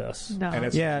built for this. No. And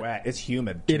it's wet. It's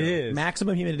humid. It is.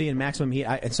 Maximum humidity and maximum heat.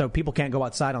 And so people can't go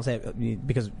outside on say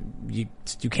because you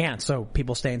can't. So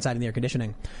people stay inside in the air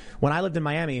conditioning. When I lived in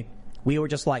Miami, we were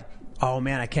just oh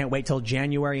man, I can't wait till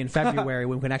January and February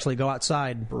when we can actually go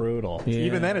outside. Brutal. Yeah.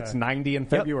 Even then, it's 90 in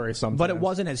February sometimes. But it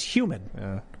wasn't as humid.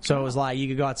 Yeah. So it was you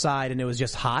could go outside and it was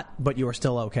just hot, but you were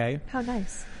still okay. How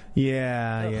nice.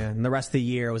 Yeah, yeah. And the rest of the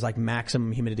year it was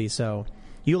maximum humidity, so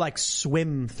you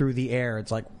swim through the air.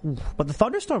 It's oof. But the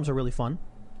thunderstorms are really fun.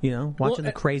 Watching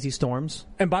the crazy storms.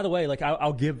 And by the way,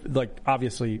 I'll give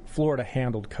obviously Florida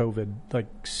handled COVID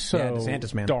so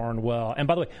DeSantis, man. darn well. And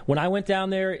by the way, when I went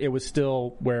down there, it was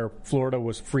still where Florida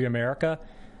was free America.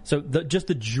 So just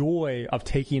the joy of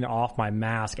taking off my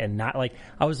mask and not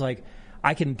I was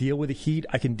I can deal with the heat,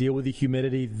 I can deal with the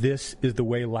humidity. This is the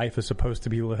way life is supposed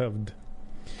to be lived.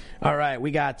 All right,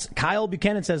 we got Kyle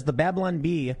Buchanan says the Babylon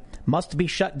Bee must be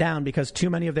shut down because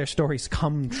too many of their stories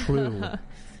come true.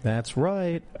 That's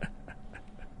right.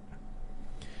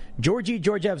 Georgie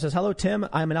Georgiev says, hello, Tim.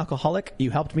 I'm an alcoholic. You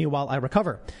helped me while I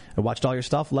recover. I watched all your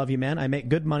stuff. Love you, man. I make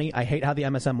good money. I hate how the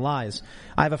MSM lies.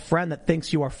 I have a friend that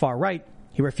thinks you are far right.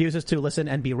 He refuses to listen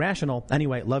and be rational.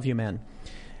 Anyway, love you, man.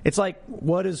 It's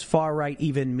what does far right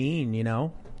even mean,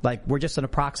 we're just an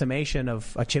approximation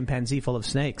of a chimpanzee full of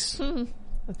snakes.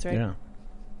 That's right. Yeah,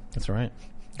 that's right.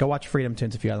 Go watch Freedom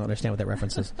Tunes if you don't understand what that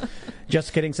reference is.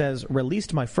 Just Kidding says,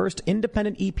 released my first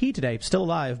independent EP today, Still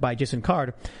Alive by Jason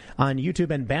Card, on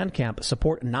YouTube and Bandcamp.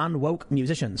 Support non-woke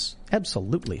musicians.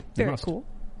 Absolutely. Very cool.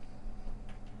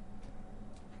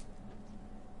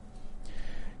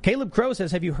 Caleb Crow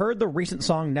says, have you heard the recent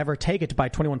song Never Take It by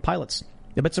 21 Pilots?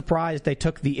 A bit surprised they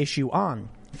took the issue on.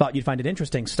 Thought you'd find it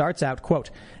interesting. Starts out, quote,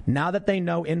 now that they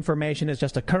know information is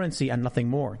just a currency and nothing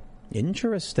more.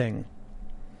 Interesting.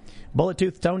 Bullet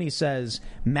Tooth Tony says,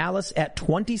 Malice at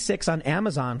 26 on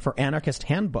Amazon for Anarchist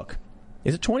Handbook.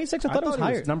 Is it 26? I thought it was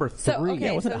higher. Number 3. So, okay,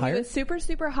 yeah, wasn't it higher? He was super,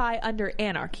 super high under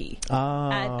Anarchy.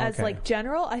 As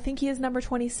general, I think he is number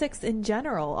 26 in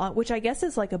general, which I guess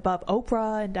is above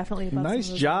Oprah and definitely above. Nice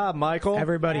job, Michael.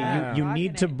 Everybody, you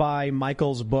need to buy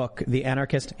Michael's book, The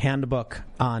Anarchist Handbook,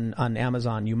 on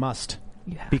Amazon. You must.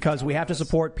 Because we have to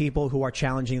support people who are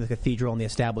challenging the cathedral and the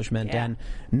establishment, and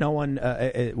no one.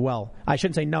 I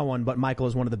shouldn't say no one, but Michael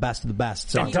is one of the best of the best.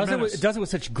 So It does it with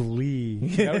such glee.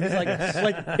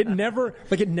 It's it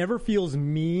never feels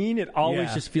mean. It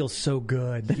always just feels so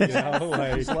good.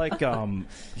 He's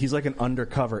like an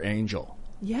undercover angel.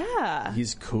 Yeah.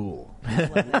 He's cool.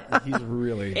 He's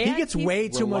really. He gets way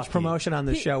too much promotion on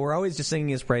the show. We're always just singing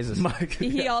his praises.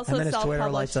 He also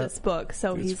self-published this book,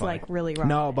 so he's really wrong.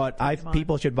 No, but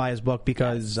people should buy his book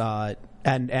because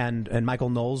and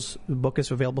Michael Knowles' book is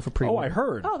available for pre-order. Oh, I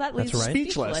heard. Oh, that leaves That's right.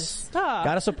 speechless.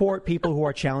 Got to support people who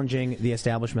are challenging the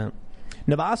establishment.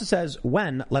 Navasa says,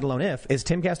 when, let alone if, is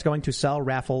Timcast going to sell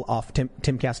raffle off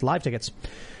Timcast live tickets?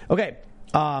 Okay.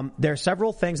 There are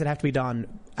several things that have to be done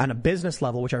on a business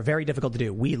level, which are very difficult to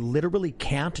do. We literally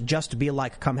can't just be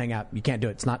come hang out. You can't do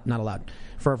it. It's not allowed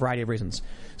for a variety of reasons.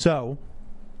 So,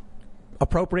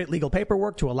 appropriate legal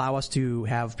paperwork to allow us to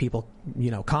have people,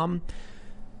 come.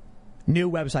 New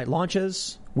website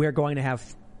launches. We're going to have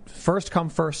first come,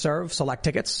 first serve, select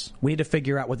tickets. We need to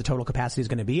figure out what the total capacity is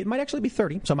going to be. It might actually be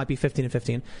 30, so it might be 15 and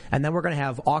 15. And then we're going to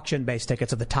have auction-based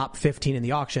tickets. Of the top 15 in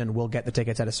the auction, we'll get the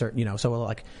tickets at a certain,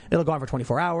 so it'll go on for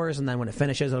 24 hours, and then when it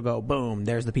finishes, it'll go, boom,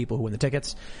 there's the people who win the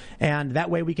tickets. And that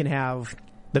way we can have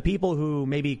the people who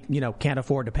maybe, can't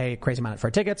afford to pay a crazy amount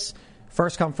for tickets.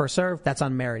 First come, first serve. That's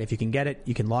on merit. If you can get it,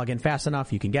 you can log in fast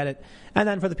enough, you can get it. And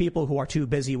then for the people who are too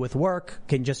busy with work,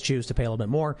 can just choose to pay a little bit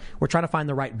more. We're trying to find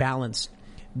the right balance.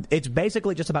 It's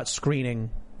basically just about screening,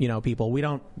 people.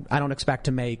 I don't expect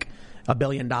to make $1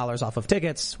 billion off of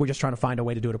tickets. We're just trying to find a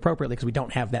way to do it appropriately because we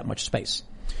don't have that much space.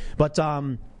 But,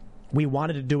 we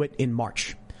wanted to do it in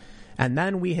March. And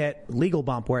then we hit legal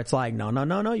bump where it's like,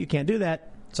 no, you can't do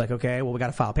that. It's like, okay, well, we got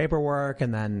to file paperwork.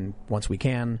 And then once we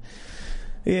can,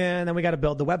 and then we got to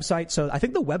build the website. So I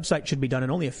think the website should be done in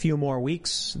only a few more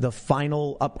weeks. The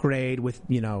final upgrade with,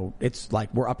 it's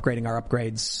like we're upgrading our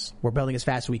upgrades. We're building as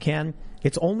fast as we can.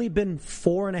 It's only been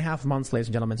 4.5 months, ladies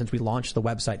and gentlemen, since we launched the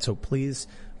website. So please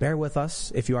bear with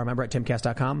us if you are a member at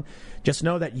timcast.com. Just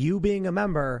know that you being a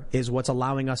member is what's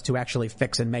allowing us to actually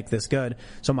fix and make this good.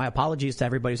 So my apologies to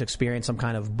everybody who's experienced some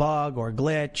kind of bug or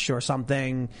glitch or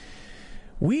something.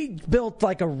 We built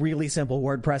like a really simple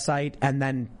WordPress site, and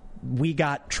then we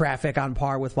got traffic on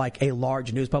par with like a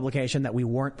large news publication that we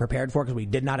weren't prepared for because we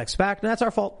did not expect. And that's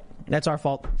our fault. That's our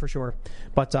fault for sure.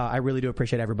 But I really do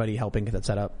appreciate everybody helping get that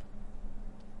set up.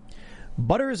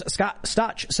 Butters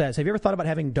Stotch says, have you ever thought about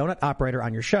having Donut Operator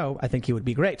on your show? I think he would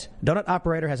be great. Donut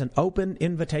Operator has an open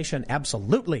invitation.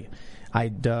 Absolutely. I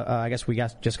guess we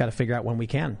just got to figure out when we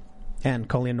can. And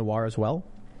Colleen Noir as well.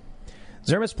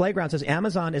 Zermus Playground says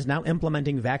Amazon is now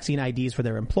implementing vaccine IDs for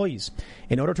their employees.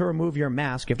 In order to remove your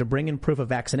mask, you have to bring in proof of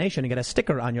vaccination and get a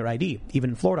sticker on your ID, even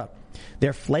in Florida.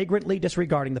 They're flagrantly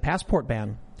disregarding the passport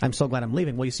ban. I'm so glad I'm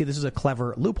leaving. Well, you see, this is a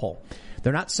clever loophole.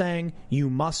 They're not saying you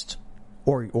must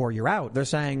or you're out. They're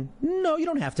saying, no, you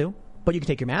don't have to, but you can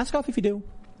take your mask off if you do.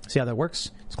 See how that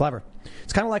works? It's clever.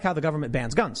 It's kind of like how the government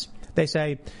bans guns. They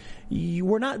say,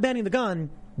 we're not banning the gun,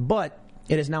 but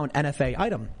it is now an NFA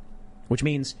item, which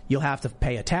means you'll have to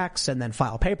pay a tax and then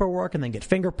file paperwork and then get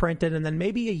fingerprinted, and then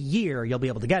maybe a year you'll be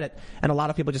able to get it. And a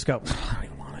lot of people just go, I don't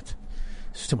even want it.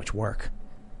 It's too much work.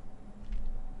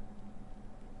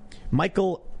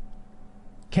 Michael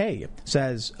K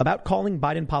says, about calling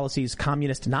Biden policies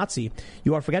communist Nazi,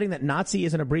 you are forgetting that Nazi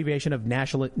is an abbreviation of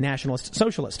nationalist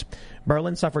socialist.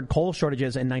 Berlin suffered coal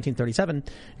shortages in 1937.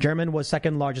 Germany was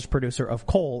second largest producer of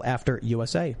coal after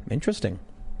USA. Interesting.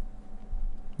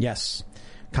 Yes.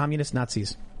 Communist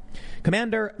Nazis.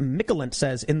 Commander Mickelent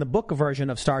says, in the book version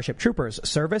of Starship Troopers,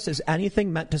 service is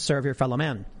anything meant to serve your fellow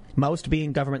man, most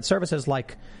being government services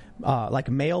like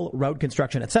mail, road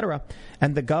construction, etc.,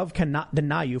 and the gov cannot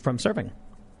deny you from serving.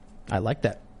 I like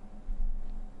that.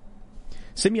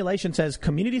 Simulation says,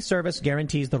 community service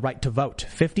guarantees the right to vote.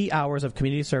 50 hours of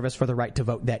community service for the right to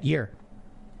vote that year.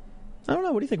 I don't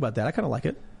know. What do you think about that? I kind of like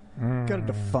it. Got to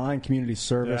define community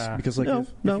service because, like, if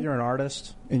you're an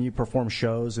artist and you perform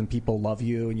shows and people love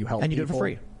you and you help and you people, do it for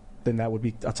free, then that would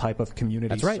be a type of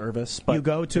community service. But you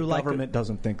go to the government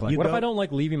doesn't think like. What if I don't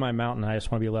like leaving my mountain? I just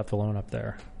want to be left alone up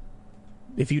there.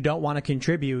 If you don't want to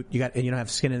contribute, and you don't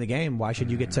have skin in the game, why should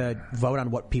you get to vote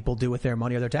on what people do with their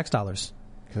money or their tax dollars?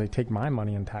 Because they take my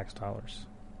money in tax dollars.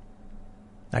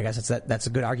 I guess that's a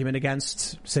good argument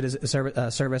against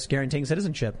service guaranteeing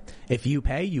citizenship. If you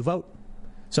pay, you vote.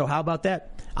 So how about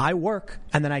that? I work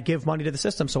and then I give money to the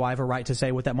system, so I have a right to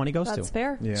say what that money goes to. That's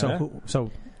fair. Yeah. So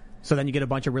then you get a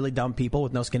bunch of really dumb people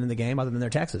with no skin in the game other than their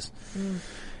taxes.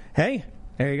 Hey,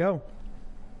 there you go.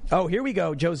 Oh, here we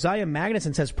go. Josiah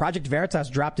Magnuson says Project Veritas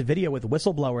dropped a video with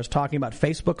whistleblowers talking about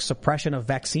Facebook's suppression of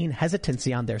vaccine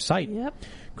hesitancy on their site. Yep.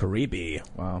 Creepy.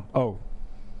 Wow. Oh,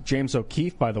 James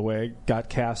O'Keefe, by the way, got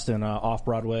cast in an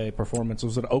off-Broadway performance.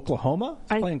 Was it Oklahoma?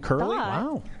 Playing curly?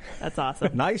 Wow. That's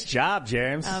awesome. Nice job,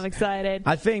 James. I'm excited.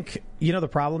 I think, the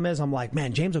problem is, I'm like,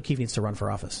 man, James O'Keefe needs to run for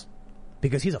office.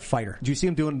 Because he's a fighter. Did you see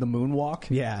him doing the moonwalk?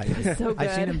 Yeah. He's so good.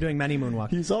 I've seen him doing many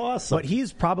moonwalks. He's awesome. But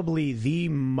he's probably the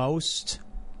most...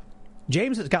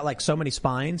 James has got like so many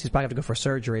spines. He's probably have to go for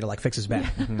surgery to like fix his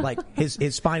back. Like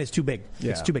his spine is too big.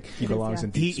 Yeah. It's too big. He belongs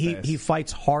in deep space. He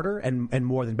fights harder and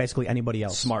more than basically anybody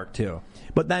else. Smart too.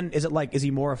 But then is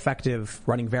he more effective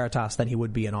running Veritas than he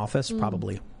would be in office?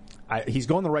 Probably. He's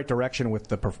going the right direction with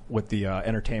the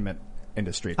entertainment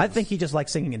industry. I think he just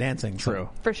likes singing and dancing. True.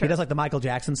 For sure. He does like the Michael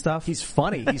Jackson stuff. He's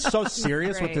funny. He's so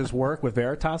serious with his work with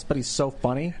Veritas, but he's so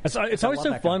funny. It's always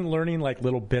so fun learning like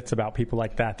little bits about people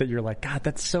like that you're like, God,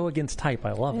 that's so against type.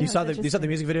 I love it. You saw the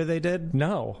music video they did?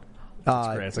 No.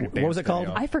 It's like what was it called?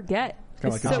 I forget.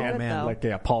 Kind of like so a good, though. like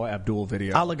a Paula Abdul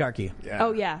video. Oligarchy. Yeah.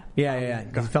 Oh, yeah. Yeah.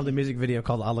 He filmed a music video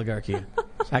called Oligarchy.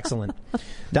 Excellent.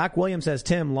 Doc Williams says,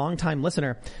 Tim, longtime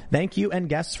listener, thank you and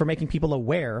guests for making people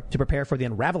aware to prepare for the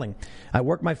unraveling. I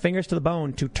work my fingers to the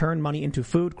bone to turn money into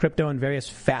food, crypto, and various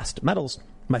fast metals.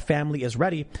 My family is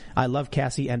ready. I love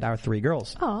Cassie and our 3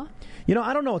 girls. Aw. You know,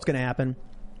 I don't know what's going to happen.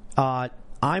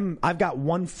 I've got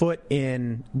 1 foot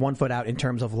in, 1 foot out in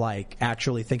terms of like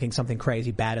actually thinking something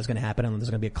crazy bad is going to happen and there's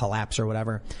going to be a collapse or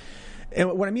whatever.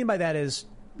 And what I mean by that is,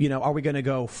 you know, are we going to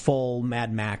go full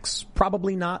Mad Max?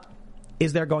 Probably not.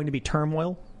 Is there going to be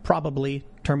turmoil? Probably.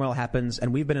 Turmoil happens,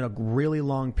 and we've been in a really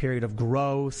long period of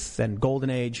growth and golden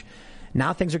age.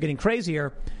 Now things are getting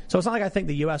crazier, so it's not like I think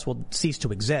the U.S. will cease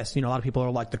to exist. You know, a lot of people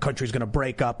are like, the country's going to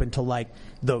break up into like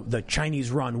the Chinese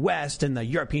run West and the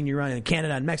European run and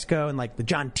Canada and Mexico and like the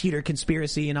John Teeter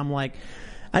conspiracy. And I'm like,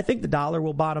 I think the dollar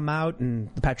will bottom out and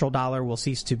the petrodollar will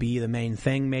cease to be the main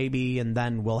thing maybe, and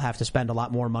then we'll have to spend a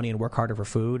lot more money and work harder for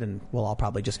food, and we'll all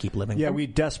probably just keep living. Yeah, we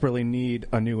desperately need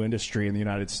a new industry in the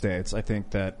United States. I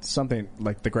think that something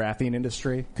like the graphene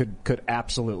industry could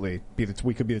absolutely be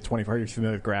we could be the 21st. Are you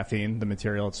familiar with graphene? The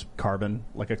material, it's carbon,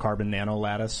 like a carbon nano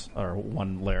lattice or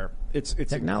one layer. It's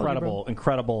Technology,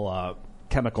 incredible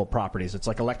chemical properties. It's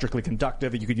like electrically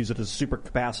conductive. You could use it as a super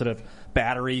capacitive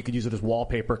battery. You could use it as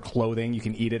wallpaper, clothing. You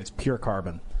can eat it. It's pure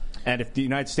carbon. And if the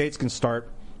United States can start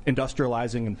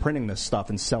industrializing and printing this stuff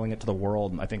and selling it to the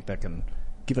world, I think that can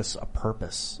give us a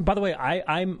purpose. By the way,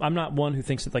 I'm not one who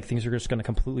thinks that like things are just going to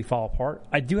completely fall apart.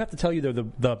 I do have to tell you,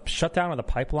 though, the shutdown of the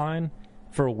pipeline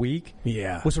for a week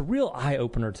was a real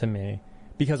eye-opener to me,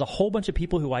 because a whole bunch of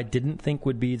people who I didn't think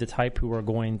would be the type who are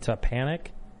going to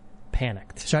panicked.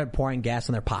 Started pouring gas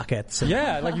in their pockets.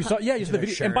 Yeah, like you saw the video.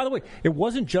 Shirt. And by the way, it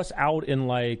wasn't just out in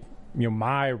like, you know,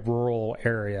 my rural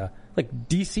area. Like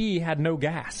DC had no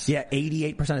gas. Yeah,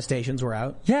 88% of stations were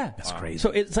out. Yeah, that's crazy.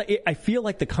 So it's like I feel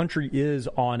like the country is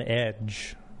on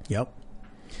edge. Yep.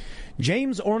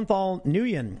 James Ornthal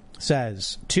Nguyen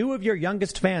says 2 of your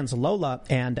youngest fans, Lola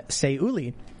and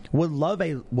Seuli, would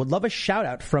love a shout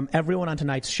out from everyone on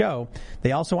tonight's show.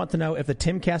 They also want to know if the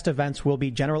Timcast events will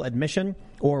be general admission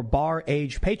or bar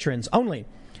age patrons only.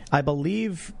 I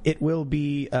believe it will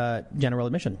be general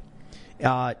admission.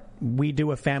 We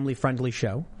do a family friendly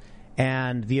show,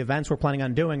 and the events we're planning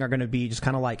on doing are going to be just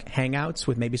kind of like hangouts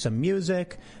with maybe some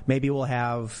music. Maybe we'll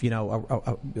have, you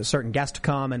know, a certain guest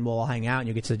come and we'll all hang out, and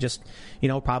you get to just, you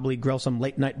know, probably grill some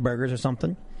late night burgers or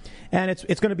something. And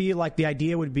it's going to be like, the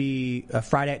idea would be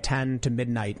Friday at 10 to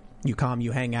midnight. You come,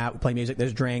 you hang out, play music,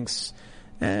 there's drinks,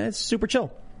 and it's super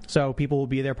chill. So people will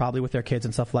be there probably with their kids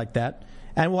and stuff like that.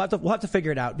 And we'll have to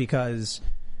figure it out, because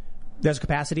there's a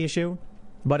capacity issue.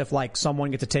 But if like someone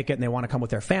gets a ticket and they want to come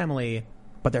with their family,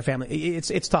 but their family,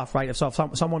 it's tough, right? If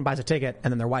someone buys a ticket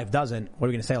and then their wife doesn't, what are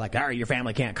we going to say? Like, all right, your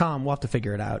family can't come. We'll have to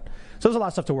figure it out. So there's a lot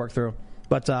of stuff to work through.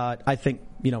 But I think,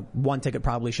 you know, 1 ticket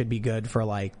probably should be good for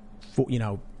like, you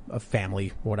know, a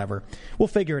family, whatever. We'll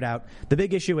figure it out. The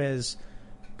big issue is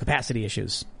capacity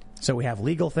issues. So we have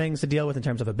legal things to deal with in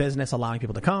terms of a business allowing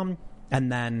people to come, and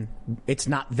then it's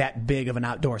not that big of an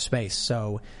outdoor space.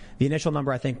 So the initial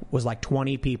number, I think, was like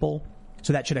 20 people.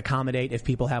 So that should accommodate if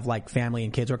people have like family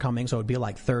and kids are coming. So it would be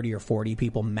like 30 or 40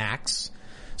 people max.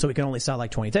 So we can only sell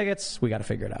like 20 tickets. We got to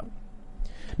figure it out.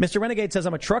 Mr. Renegade says,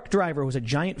 I'm a truck driver who's a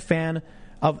giant fan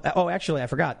of... Oh, actually, I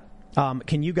forgot.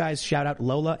 Can you guys shout out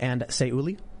Lola and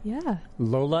Seuli? Yeah.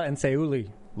 Lola and Seuli.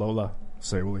 Lola,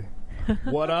 Seuli.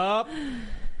 What up?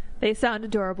 They sound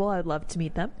adorable. I'd love to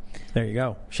meet them. There you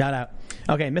go. Shout out.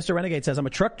 Okay, Mr. Renegade says, I'm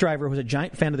a truck driver who's a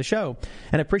giant fan of the show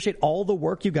and appreciate all the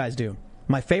work you guys do.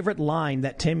 My favorite line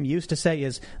that Tim used to say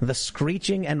is, the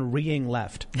screeching and reeing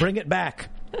left. Bring it back.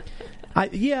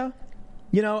 Yeah.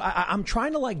 You know, I'm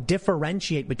trying to like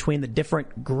differentiate between the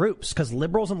different groups, because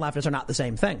liberals and leftists are not the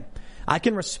same thing. I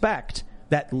can respect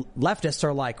that leftists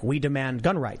are like, we demand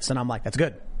gun rights. And I'm like, that's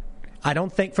good. I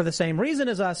don't think for the same reason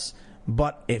as us,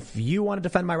 but if you want to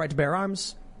defend my right to bear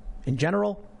arms in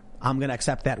general, I'm going to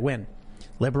accept that win.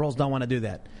 Liberals don't want to do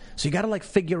that. So you got to like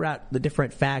figure out the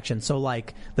different factions. So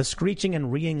like the screeching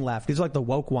and reeing left, these are like the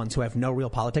woke ones who have no real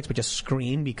politics but just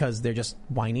scream because they're just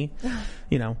whiny.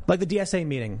 You know, like the DSA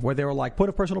meeting where they were like, point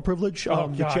of personal privilege,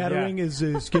 the chattering is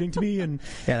getting to me, and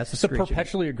yeah, that's the screeching.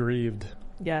 Perpetually aggrieved.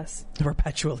 Yes.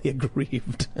 Perpetually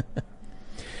aggrieved.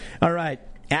 All right.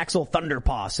 Axel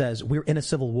Thunderpaw says, we're in a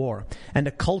civil war and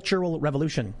a cultural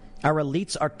revolution. Our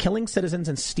elites are killing citizens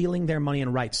and stealing their money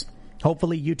and rights.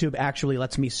 Hopefully YouTube actually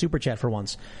lets me super chat for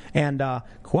once. And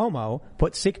Cuomo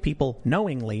put sick people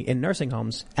knowingly in nursing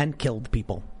homes and killed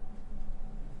people.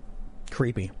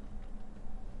 Creepy.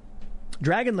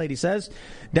 Dragon Lady says,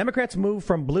 Democrats move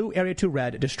from blue area to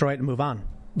red, destroy it and move on.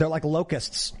 They're like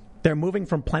locusts. They're moving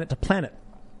from planet to planet.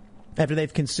 After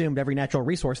they've consumed every natural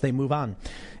resource, they move on.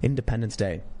 Independence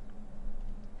Day.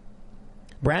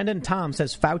 Brandon Tom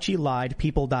says Fauci lied,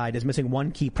 people died is missing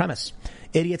one key premise.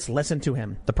 Idiots listen to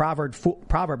him. The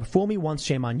proverb, fool me once,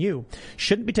 shame on you,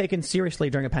 shouldn't be taken seriously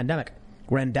during a pandemic.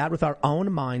 We're endowed with our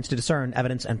own minds to discern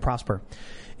evidence and prosper.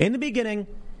 In the beginning,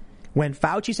 when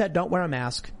Fauci said don't wear a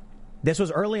mask, this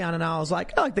was early on, and I was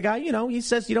like, I like the guy, he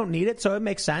says you don't need it, so it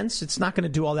makes sense. It's not going to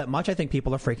do all that much. I think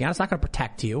people are freaking out. It's not going to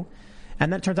protect you.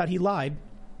 And then it turns out he lied,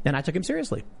 and I took him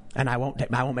seriously. And I won't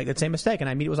make that same mistake. And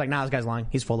I immediately was like, nah, this guy's lying.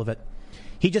 He's full of it.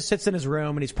 He just sits in his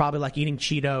room, and he's probably like eating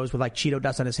Cheetos with like Cheeto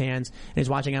dust on his hands, and he's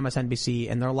watching MSNBC,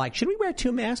 and they're like, should we wear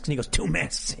 2 masks? And he goes, 2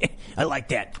 masks? I like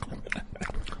that.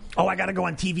 Oh, I got to go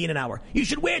on TV in an hour. You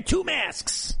should wear 2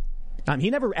 masks. He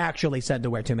never actually said to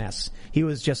wear 2 masks. He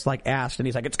was just like asked, and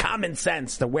he's like, it's common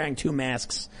sense. They're wearing 2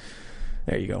 masks.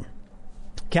 There you go.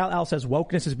 Cal L says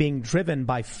wokeness is being driven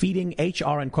by feeding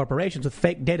HR and corporations with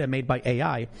fake data made by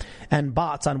AI and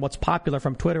bots on what's popular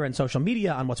from Twitter and social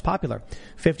media on what's popular.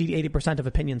 50 to 80% of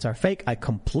opinions are fake. I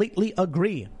completely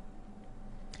agree.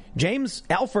 James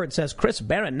Alford says Chris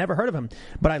Barron, never heard of him,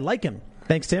 but I like him.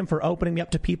 Thanks to him for opening me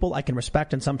up to people I can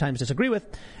respect and sometimes disagree with.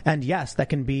 And yes, that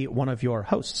can be one of your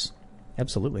hosts.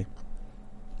 Absolutely.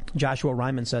 Joshua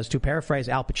Ryman says, to paraphrase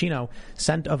Al Pacino,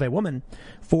 Scent of a Woman,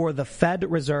 for the Fed,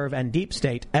 Reserve, and Deep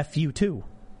State, FU2.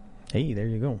 Hey, there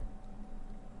you go.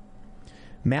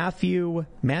 Matthew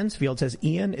Mansfield says,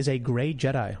 Ian is a gray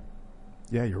Jedi.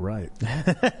 Yeah, you're right.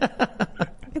 I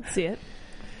can see it.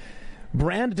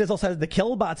 Brand Dizzle says the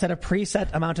killbots had a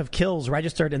preset amount of kills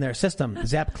registered in their system.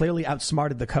 Zap clearly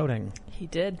outsmarted the coding. He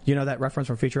did. You know that reference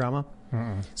from Futurama?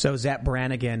 So Zap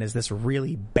Brannigan is this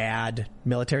really bad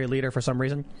military leader for some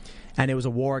reason, and it was a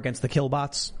war against the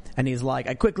killbots. And he's like,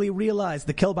 I quickly realized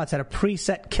the killbots had a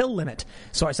preset kill limit,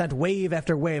 so I sent wave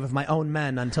after wave of my own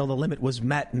men until the limit was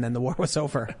met, and then the war was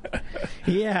over.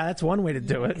 Yeah, that's one way to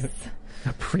do it. A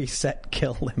preset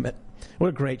kill limit. What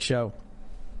a great show.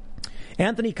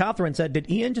 Anthony Cothran said,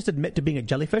 did Ian just admit to being a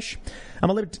jellyfish? I'm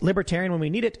a libertarian when we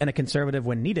need it and a conservative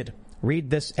when needed. Read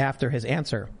this after his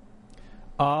answer.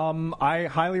 I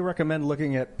highly recommend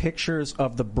looking at pictures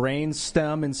of the brain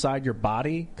stem inside your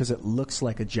body because it looks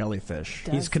like a jellyfish.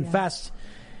 He's confessed.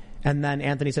 And then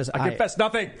Anthony says, I confess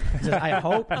nothing. He says, I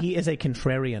hope he is a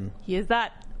contrarian. He is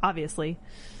that, obviously.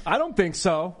 I don't think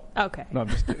so. Okay. No, I'm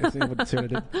just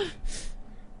kidding.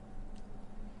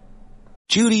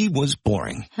 Judy was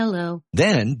boring. Hello.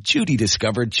 Then Judy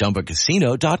discovered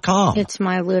ChumbaCasino.com. It's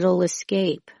my little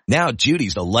escape. Now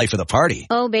Judy's the life of the party.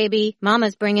 Oh, baby,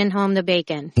 mama's bringing home the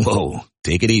bacon. Whoa,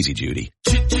 take it easy, Judy.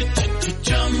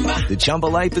 The Chumba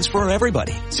life is for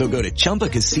everybody. So go to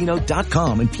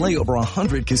ChumbaCasino.com and play over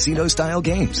 100 casino-style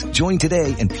games. Join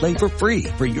today and play for free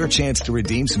for your chance to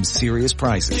redeem some serious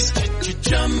prizes.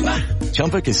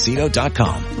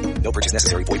 ChumbaCasino.com. No purchase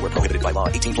necessary. Void where prohibited by law.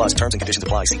 18 plus terms and conditions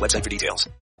apply. See website for details.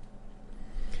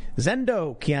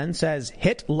 Zendo Kian says,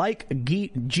 hit like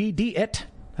GD it.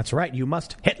 That's right. You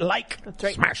must hit like. That's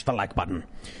right. Smash the like button.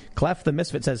 Clef the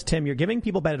Misfit says, Tim, you're giving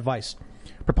people bad advice.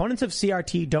 Proponents of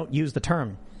CRT don't use the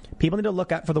term. People need to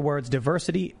look out for the words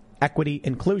diversity, equity,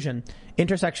 inclusion,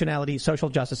 intersectionality, social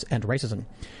justice, and racism.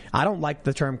 I don't like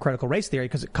the term critical race theory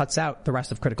because it cuts out the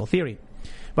rest of critical theory.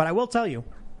 But I will tell you,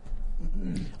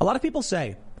 a lot of people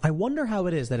say, I wonder how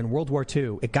it is that in World War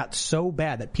II, it got so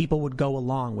bad that people would go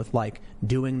along with, like,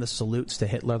 doing the salutes to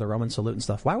Hitler, the Roman salute and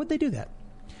stuff. Why would they do that?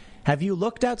 Have you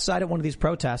looked outside at one of these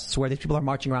protests where these people are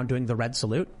marching around doing the red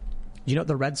salute? Do you know what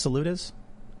the red salute is?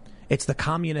 It's the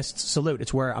communist salute.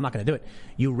 It's where, I'm not going to do it,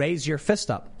 you raise your fist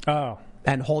up. Oh.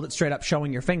 And hold it straight up,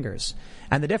 showing your fingers.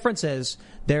 And the difference is,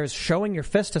 there's showing your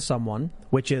fist to someone,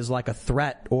 which is like a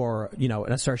threat or,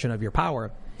 an assertion of your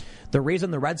power. The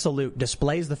reason the red salute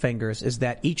displays the fingers is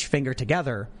that each finger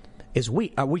together is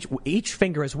weak. Each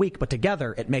finger is weak, but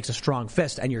together it makes a strong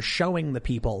fist, and you're showing the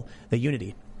people the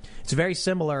unity. It's very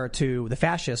similar to the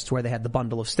fascists, where they had the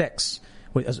bundle of sticks.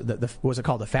 What was it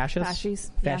called? The fascists?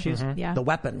 Fascies. Fascies? Yeah. Mm-hmm. Yeah. The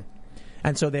weapon.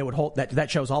 And so they would hold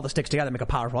that shows all the sticks together, make a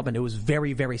powerful weapon. It was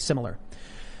very, very similar.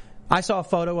 I saw a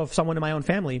photo of someone in my own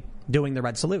family doing the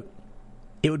red salute.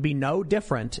 It would be no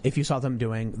different if you saw them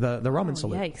doing the Roman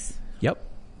salute. Yikes. Yep.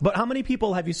 But how many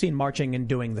people have you seen marching and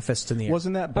doing the fists in the air?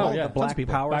 Wasn't that the Black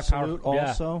Power salute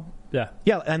also? Yeah.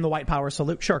 Yeah, and the White Power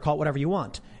salute. Sure, call it whatever you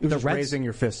want. It was just raising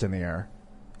your fist in the air.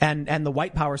 And the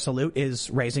White Power salute is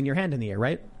raising your hand in the air,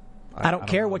 right? I don't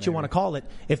care what you want to call it.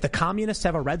 If the communists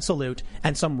have a red salute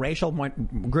and some racial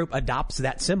group adopts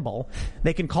that symbol,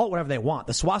 they can call it whatever they want.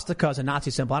 The swastika is a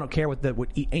Nazi symbol. I don't care what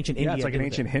ancient India. Yeah, it's like an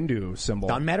ancient Hindu symbol.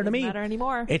 Doesn't matter to me. Doesn't matter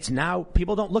anymore. It's now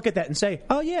people don't look at that and say,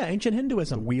 "Oh yeah, ancient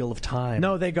Hinduism, the wheel of time."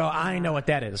 No, they go, "I know what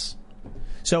that is."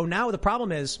 So now the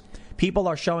problem is people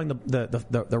are showing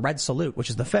the red salute, which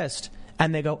is the fist,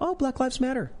 and they go, "Oh, Black Lives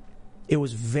Matter." It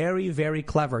was very, very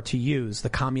clever to use the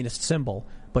communist symbol,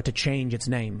 but to change its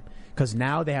name. Because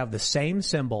now they have the same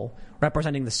symbol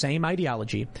representing the same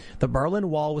ideology. The Berlin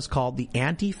Wall was called the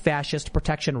Anti-Fascist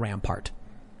Protection Rampart.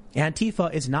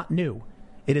 Antifa is not new.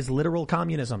 It is literal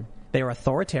communism. They are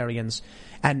authoritarians,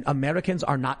 and Americans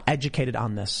are not educated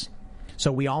on this.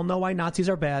 So we all know why Nazis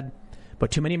are bad,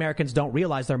 but too many Americans don't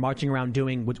realize they're marching around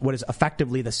doing what is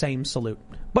effectively the same salute.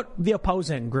 But the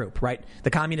opposing group, right? The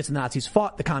communists and the Nazis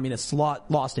fought. The communists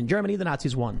lost in Germany. The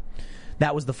Nazis won.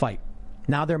 That was the fight.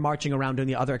 Now they're marching around doing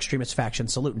the other extremist faction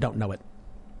salute and don't know it.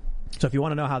 So if you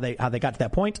want to know how they got to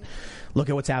that point, look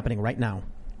at what's happening right now.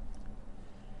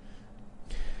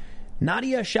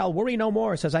 Nadia shall worry no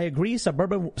more says, I agree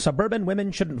suburban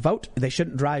women shouldn't vote. They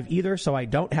shouldn't drive either, so I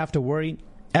don't have to worry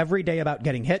every day about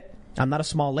getting hit. I'm not a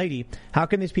small lady. How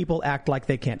can these people act like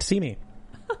they can't see me?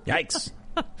 Yikes.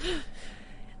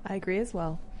 I agree as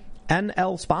well.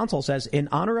 NL Sponsel says, in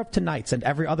honor of tonight's and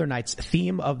every other night's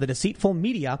theme of the deceitful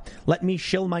media, let me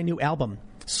shill my new album.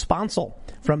 Sponsel,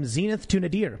 from Zenith to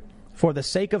Nadir. For the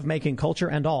sake of making culture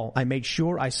and all, I made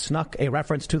sure I snuck a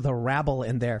reference to the rabble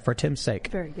in there for Tim's sake.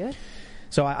 Very good.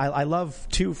 So I love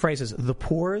two phrases, the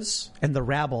poors and the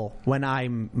rabble, when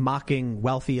I'm mocking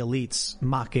wealthy elites,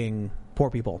 mocking poor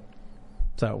people.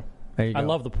 So there you go. I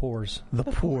love the pores. The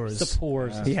pores. The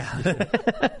pores. Yeah.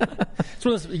 It's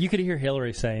one of those, you could hear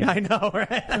Hillary saying. I know,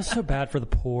 right? It's so bad for the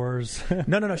pores.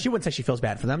 No. She wouldn't say she feels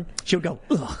bad for them. She would go,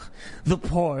 ugh, the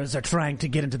pores are trying to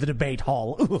get into the debate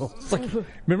hall. It's like,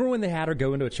 remember when they had her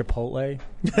go into a Chipotle?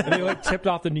 And they tipped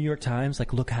off the New York Times,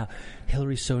 look how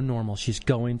Hillary's so normal. She's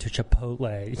going to Chipotle.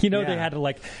 They had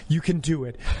to you can do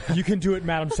it. You can do it,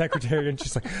 Madam Secretary. And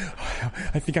she's like, oh,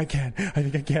 I think I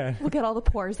can. We'll get all the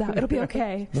pores out. It'll be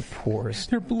okay. The pores.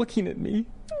 They're looking at me.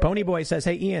 Ponyboy says,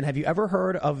 hey, Ian, have you ever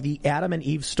heard of the Adam and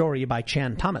Eve story by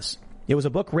Chan Thomas? It was a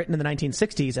book written in the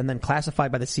 1960s and then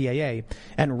classified by the CIA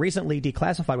and recently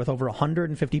declassified with over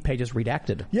 150 pages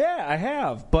redacted. Yeah, I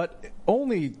have, but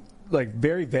only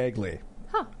very vaguely.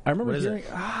 Huh. I remember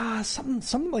hearing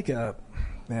something like a...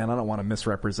 Man, I don't want to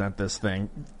misrepresent this thing.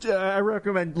 I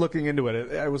recommend looking into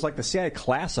it. It was like the CIA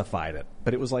classified it,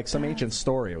 but it was like some ancient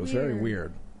story. It was very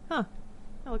weird. Huh.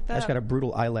 I looked that I just up. got a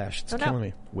brutal eyelash. It's killing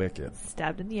me. Wicked.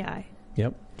 Stabbed in the eye.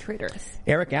 Yep. Traitorous.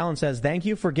 Eric Allen says, thank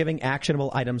you for giving actionable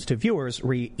items to viewers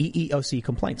re EEOC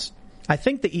complaints. I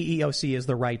think the EEOC is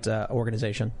the right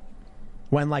organization.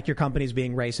 When, your company's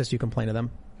being racist, you complain to them.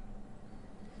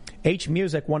 H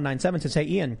Music 197 says, hey,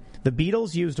 Ian, the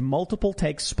Beatles used multiple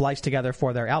takes spliced together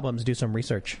for their albums. Do some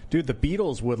research. Dude, the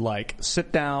Beatles would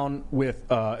sit down with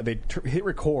they'd hit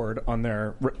record on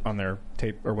their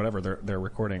tape or whatever their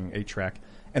recording 8-track,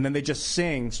 and then they just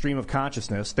sing Stream of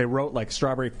Consciousness. They wrote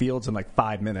Strawberry Fields in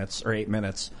 5 minutes or 8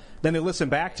 minutes. Then they listen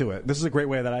back to it. This is a great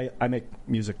way that I make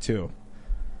music too.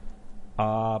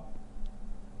 I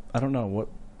don't know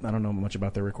much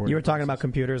about their recording. You were talking about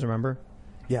computers, remember?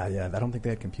 Yeah. I don't think they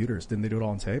had computers. Didn't they do it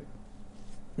all on tape?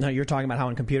 No, you're talking about how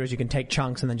in computers you can take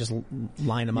chunks and then just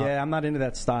line them up. Yeah, I'm not into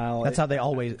that style. That's how they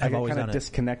always have always done it.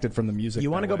 Disconnected from the music.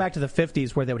 You want to go back to the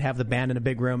 50s where they would have the band in a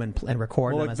big room and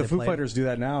record them as the they Foo played. Fighters do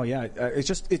that now. Yeah, it's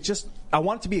just. I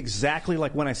want it to be exactly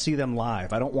like when I see them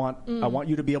live. I want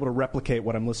you to be able to replicate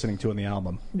what I'm listening to in the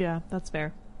album. Yeah, that's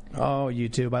fair. Oh,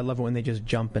 YouTube! I love it when they just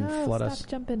jump and flood us. Stop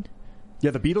jumping. Yeah,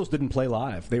 the Beatles didn't play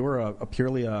live. They were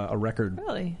purely a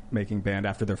record-making band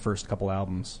after their first couple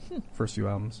albums, first few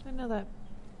albums. I know that.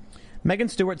 Megan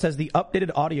Stewart says, the updated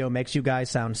audio makes you guys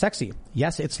sound sexy.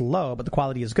 Yes, it's low, but the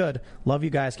quality is good. Love you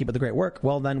guys. Keep up the great work.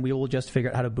 Well, then we will just figure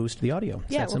out how to boost the audio.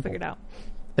 Yeah, we'll figure it out.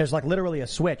 There's literally a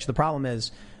switch. The problem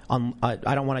is I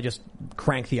don't want to just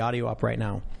crank the audio up right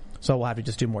now. So we'll have to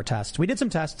just do more tests. We did some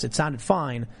tests. It sounded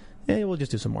fine. We'll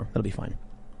just do some more. It'll be fine.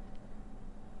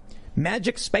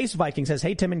 Magic Space Viking says,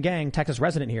 hey, Tim and gang, Texas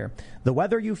resident here. The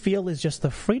weather you feel is just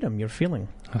the freedom you're feeling.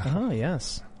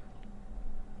 Yes.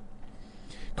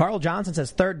 Carl Johnson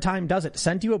says, third time does it.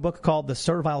 Sent you a book called The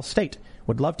Servile State.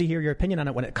 Would love to hear your opinion on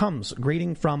it when it comes.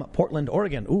 Greeting from Portland,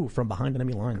 Oregon. Ooh, from behind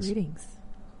enemy lines. Greetings.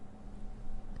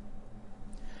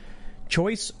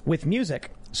 Choice Truth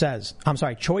Music says,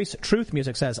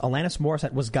 Alanis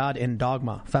Morissette was God in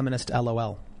Dogma. Feminist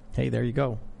LOL. Hey, there you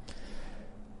go.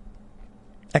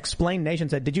 Explain Nation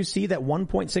said, did you see that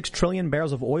 1.6 trillion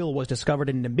barrels of oil was discovered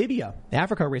in Namibia,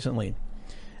 Africa recently?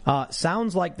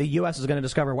 Sounds like the U.S. is going to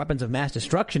discover weapons of mass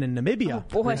destruction in Namibia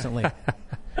recently.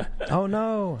 Oh,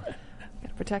 no.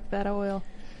 Gotta protect that oil.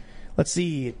 Let's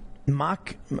see.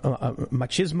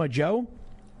 Machismo Joe.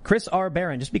 Chris R.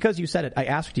 Barron, just because you said it, I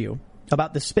asked you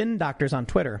about the spin doctors on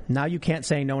Twitter. Now you can't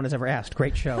say no one has ever asked.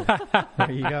 Great show.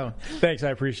 There you go. Thanks, I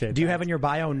appreciate it. Do you have in your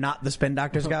bio not the spin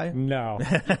doctors guy? No.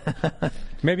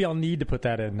 Maybe I'll need to put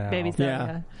that in now. Maybe so,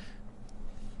 yeah.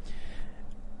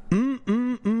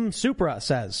 Supra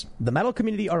says, the metal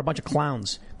community are a bunch of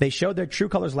clowns. They showed their true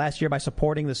colors last year by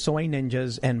supporting the Soy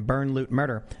Ninjas and Burn, Loot,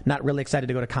 Murder. Not really excited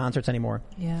to go to concerts anymore.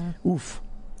 Yeah. Oof.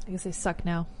 I guess they suck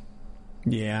now.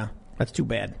 Yeah, that's too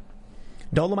bad.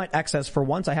 Dolomite X says, for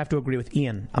once I have to agree with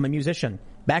Ian. I'm a musician.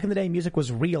 Back in the day, music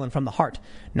was real and from the heart.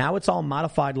 Now it's all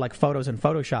modified like photos in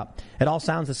Photoshop. It all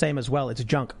sounds the same as well. It's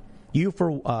junk. You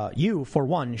for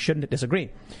one, shouldn't disagree.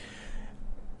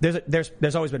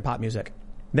 There's always been pop music.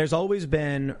 There's always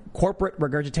been corporate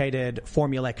regurgitated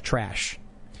formulaic trash.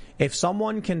 If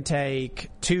someone can take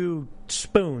 2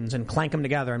 spoons and clank them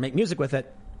together and make music with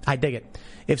it, I dig it.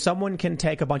 If someone can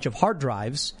take a bunch of hard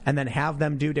drives and then have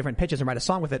them do different pitches and write a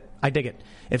song with it, I dig it.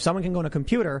 If someone can go on a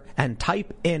computer and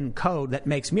type in code that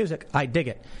makes music, I dig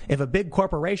it. If a big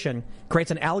corporation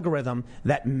creates an algorithm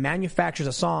that manufactures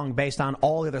a song based on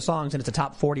all the other songs and it's a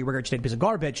top 40 regurgitated piece of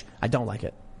garbage, I don't like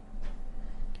it.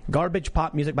 Garbage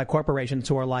pop music by corporations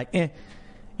who are like,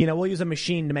 we'll use a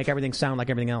machine to make everything sound like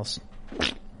everything else.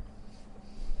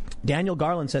 Daniel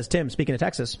Garland says, Tim, speaking of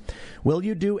Texas, will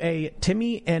you do a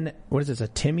Timmy and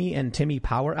Timmy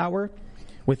Power Hour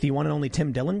with the one and only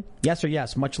Tim Dillon? Yes or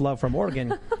yes. Much love from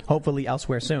Oregon. Hopefully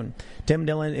elsewhere soon. Tim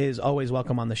Dillon is always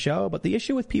welcome on the show, but the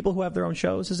issue with people who have their own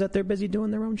shows is that they're busy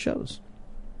doing their own shows.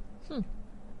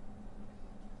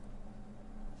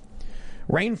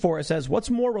 Rainforest says, what's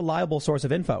more reliable source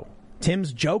of info?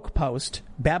 Tim's joke post,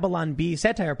 Babylon Bee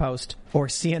satire post, or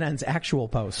CNN's actual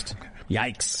post?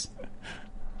 Yikes.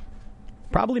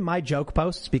 Probably my joke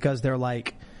posts, because they're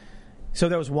like... So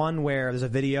there was one where there's a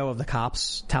video of the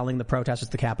cops telling the protesters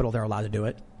at the Capitol they're allowed to do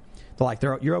it. They're like,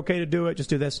 you're okay to do it, just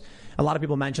do this. A lot of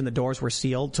people mentioned the doors were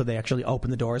sealed, so they actually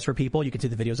opened the doors for people. You could see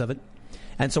the videos of it.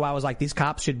 And so I was like, these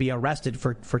cops should be arrested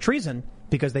for treason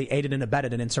because they aided and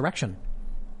abetted an insurrection.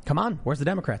 Come on, where's the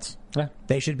Democrats? Yeah.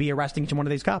 They should be arresting each one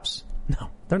of these cops. No,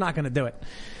 they're not going to do it.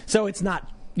 So it's not,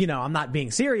 I'm not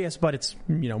being serious, but it's,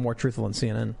 more truthful than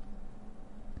CNN.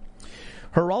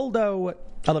 Geraldo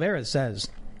Oliveira says,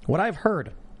 what I've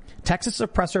heard, Texas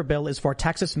suppressor bill is for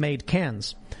Texas-made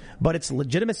cans, but its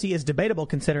legitimacy is debatable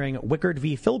considering Wickard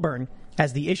v. Filburn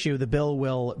as the issue. The bill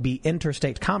will be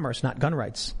interstate commerce, not gun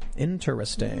rights.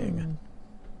 Interesting.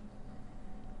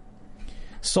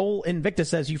 Soul Invictus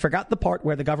says, you forgot the part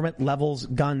where the government levels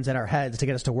guns at our heads to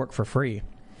get us to work for free.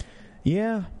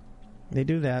 Yeah, they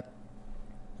do that.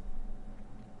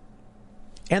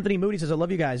 Anthony Moody says, I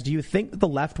love you guys. Do you think that the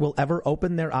left will ever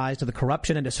open their eyes to the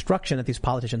corruption and destruction that these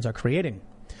politicians are creating?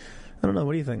 I don't know.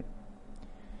 What do you think?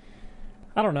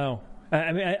 I don't know.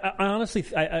 I mean, I honestly,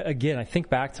 I think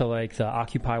back to like the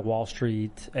Occupy Wall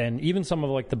Street and even some of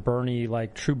like the Bernie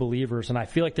like true believers, and I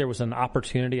feel like there was an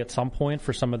opportunity at some point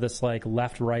for some of this like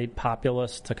left-right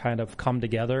populists to kind of come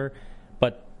together,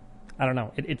 but I don't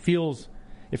know. It feels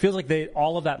like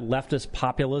all of that leftist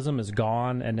populism is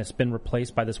gone and it's been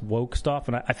replaced by this woke stuff,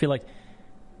 and I feel like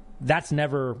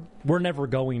we're never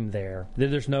going there.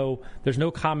 There's no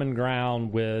common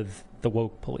ground with the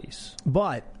woke police.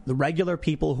 But the regular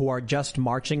people who are just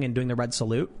marching and doing the red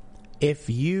salute, if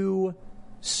you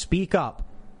speak up,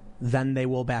 then they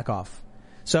will back off.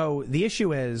 So the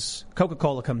issue is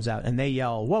Coca-Cola comes out and they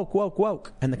yell, woke, woke,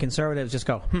 woke. And the conservatives just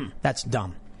go, that's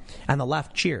dumb. And the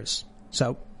left cheers.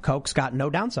 So Coke's got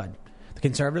no downside. The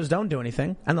conservatives don't do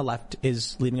anything and the left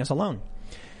is leaving us alone.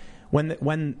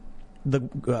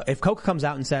 If Coke comes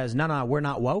out and says, no, we're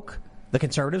not woke, the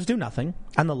conservatives do nothing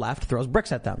and the left throws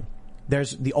bricks at them.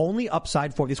 There's the only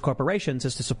upside for these corporations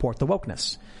is to support the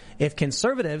wokeness. If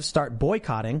conservatives start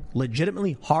boycotting,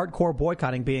 legitimately hardcore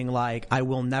boycotting, being like, I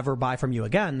will never buy from you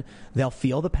again, they'll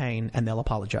feel the pain and they'll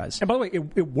apologize. And by the way,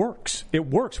 it works. It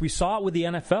works. We saw it with the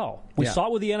NFL. The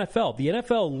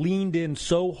NFL leaned in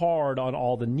so hard on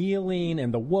all the kneeling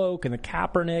and the woke and the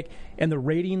Kaepernick, and the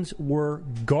ratings were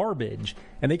garbage.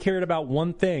 And they cared about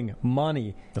one thing,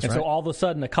 money. That's and right. So all of a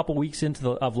sudden, a couple weeks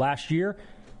of last year,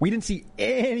 we didn't see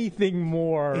anything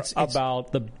more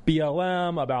about the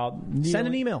BLM, about kneeling. Send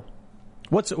an email.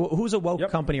 Who's a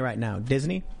woke company right now?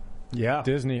 Disney? Yeah.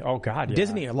 Disney. Oh, God, yeah.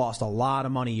 Disney lost a lot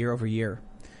of money year over year.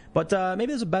 But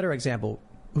maybe there's a better example.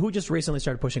 Who just recently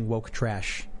started pushing woke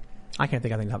trash? I can't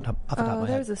think of anything off the top of my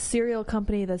head. There's a cereal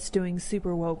company that's doing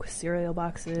super woke cereal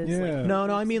boxes. Yeah. No,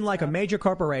 I mean like a major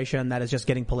corporation that is just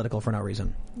getting political for no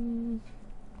reason.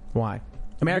 Why?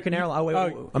 American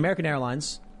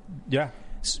Airlines. Yeah.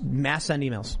 Mass send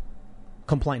emails.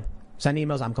 Complain. Send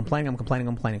emails. I'm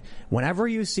complaining. Whenever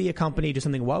you see a company do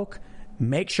something woke,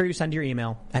 make sure you send your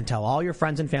email and tell all your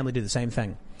friends and family to do the same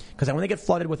thing. Because then when they get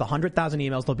flooded with 100,000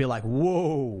 emails, they'll be like,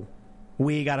 whoa,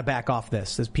 we got to back off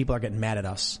this. These people are getting mad at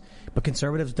us. But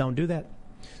conservatives don't do that.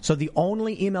 So the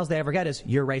only emails they ever get is,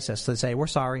 you're racist. So they say, we're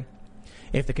sorry.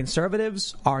 If the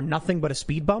conservatives are nothing but a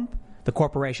speed bump, the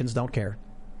corporations don't care.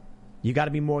 You got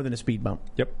to be more than a speed bump.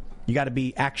 Yep. You got to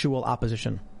be actual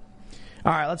opposition.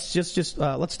 All right, let's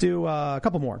let's do a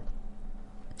couple more.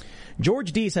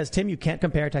 George D says, Tim, you can't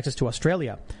compare Texas to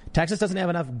Australia. Texas doesn't have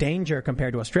enough danger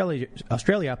compared to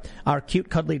Australia. Our cute,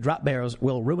 cuddly drop bears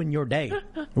will ruin your day.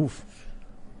 Oof.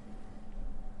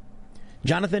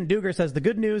 Jonathan Duger says, the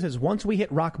good news is once we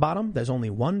hit rock bottom, there's only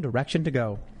one direction to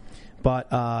go.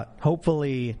 But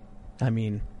hopefully,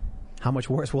 how much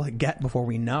worse will it get before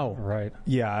we know? Right.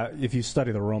 Yeah, if you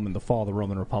study the fall of the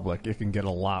Roman Republic, it can get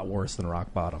a lot worse than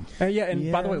rock bottom. By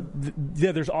the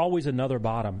way, there's always another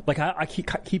bottom. Like I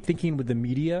keep thinking with the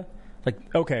media, like,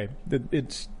 okay,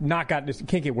 it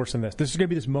can't get worse than this. This is going to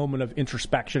be this moment of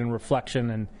introspection and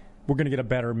reflection, and we're going to get a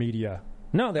better media.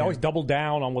 No, they always double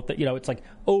down on what it's like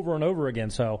over and over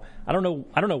again. So I don't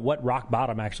know what rock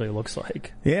bottom actually looks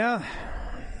like. Yeah.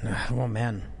 Oh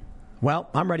man. Well,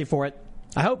 I'm ready for it.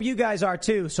 I hope you guys are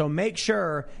too, so make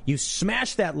sure you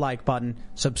smash that like button,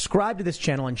 subscribe to this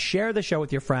channel, and share the show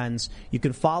with your friends. You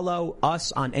can follow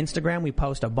us on Instagram. We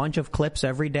post a bunch of clips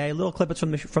every day, little clips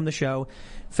from the show.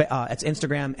 It's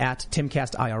Instagram at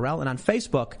Timcast IRL, and on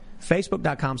Facebook,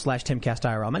 Facebook.com/Timcast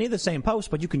IRL. Many of the same posts,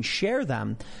 but you can share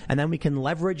them, and then we can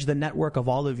leverage the network of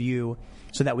all of you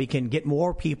so that we can get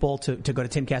more people to go to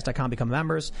Timcast.com, become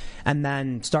members, and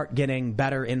then start getting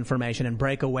better information and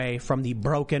break away from the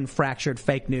broken, fractured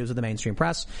fake news of the mainstream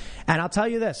press. And I'll tell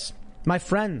you this, my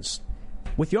friends,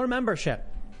 with your membership,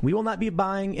 we will not be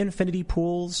buying infinity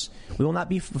pools. We will not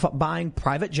be buying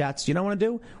private jets. You know what I want to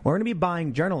do? We're going to be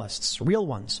buying journalists, real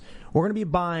ones. We're going to be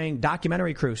buying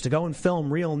documentary crews to go and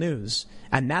film real news.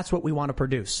 And that's what we want to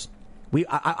produce.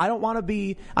 I don't want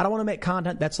to make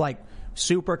content that's like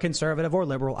super conservative or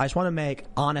liberal. I just want to make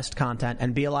honest content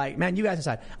and be like, man, you guys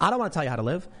decide. I don't want to tell you how to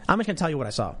live. I'm just going to tell you what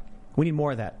I saw. We need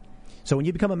more of that. So when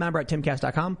you become a member at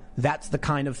Timcast.com, that's the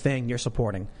kind of thing you're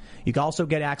supporting. You can also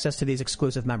get access to these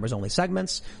exclusive members-only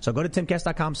segments. So go to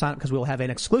Timcast.com, sign up, because we'll have an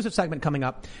exclusive segment coming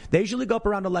up. They usually go up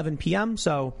around 11 p.m.,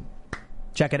 so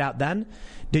check it out then.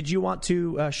 Did you want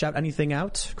to shout anything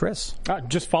out, Chris?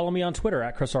 Just follow me on Twitter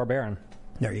at Chris R. Barron.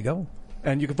 There you go.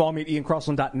 And you can follow me at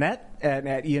iancrossland.net and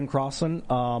at Ian Crossland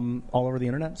all over the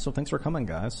internet. So thanks for coming,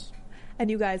 guys. And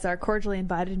you guys are cordially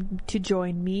invited to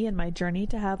join me in my journey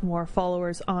to have more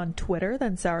followers on Twitter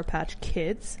than Sour Patch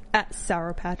Kids at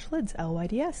Sour Patch Lids,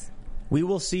 LYDS. We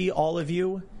will see all of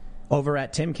you over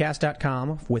at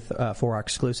timcast.com for our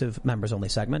exclusive members-only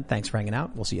segment. Thanks for hanging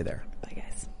out. We'll see you there. Bye,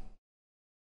 guys.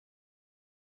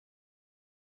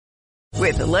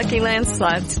 With the Lucky Land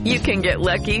Slots, you can get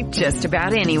lucky just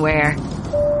about anywhere.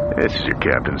 This is your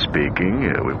captain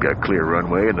speaking. We've got clear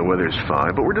runway and the weather's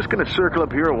fine, but we're just going to circle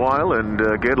up here a while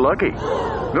and get lucky.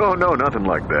 No, nothing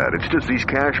like that. It's just these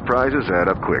cash prizes add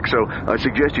up quick. So I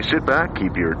suggest you sit back,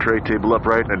 keep your tray table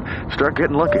upright, and start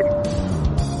getting lucky.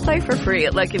 Play for free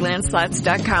at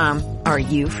LuckyLandSlots.com. Are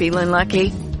you feeling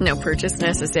lucky? No purchase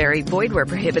necessary. Void where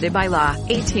prohibited by law.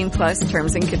 18+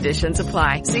 terms and conditions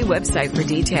apply. See website for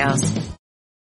details.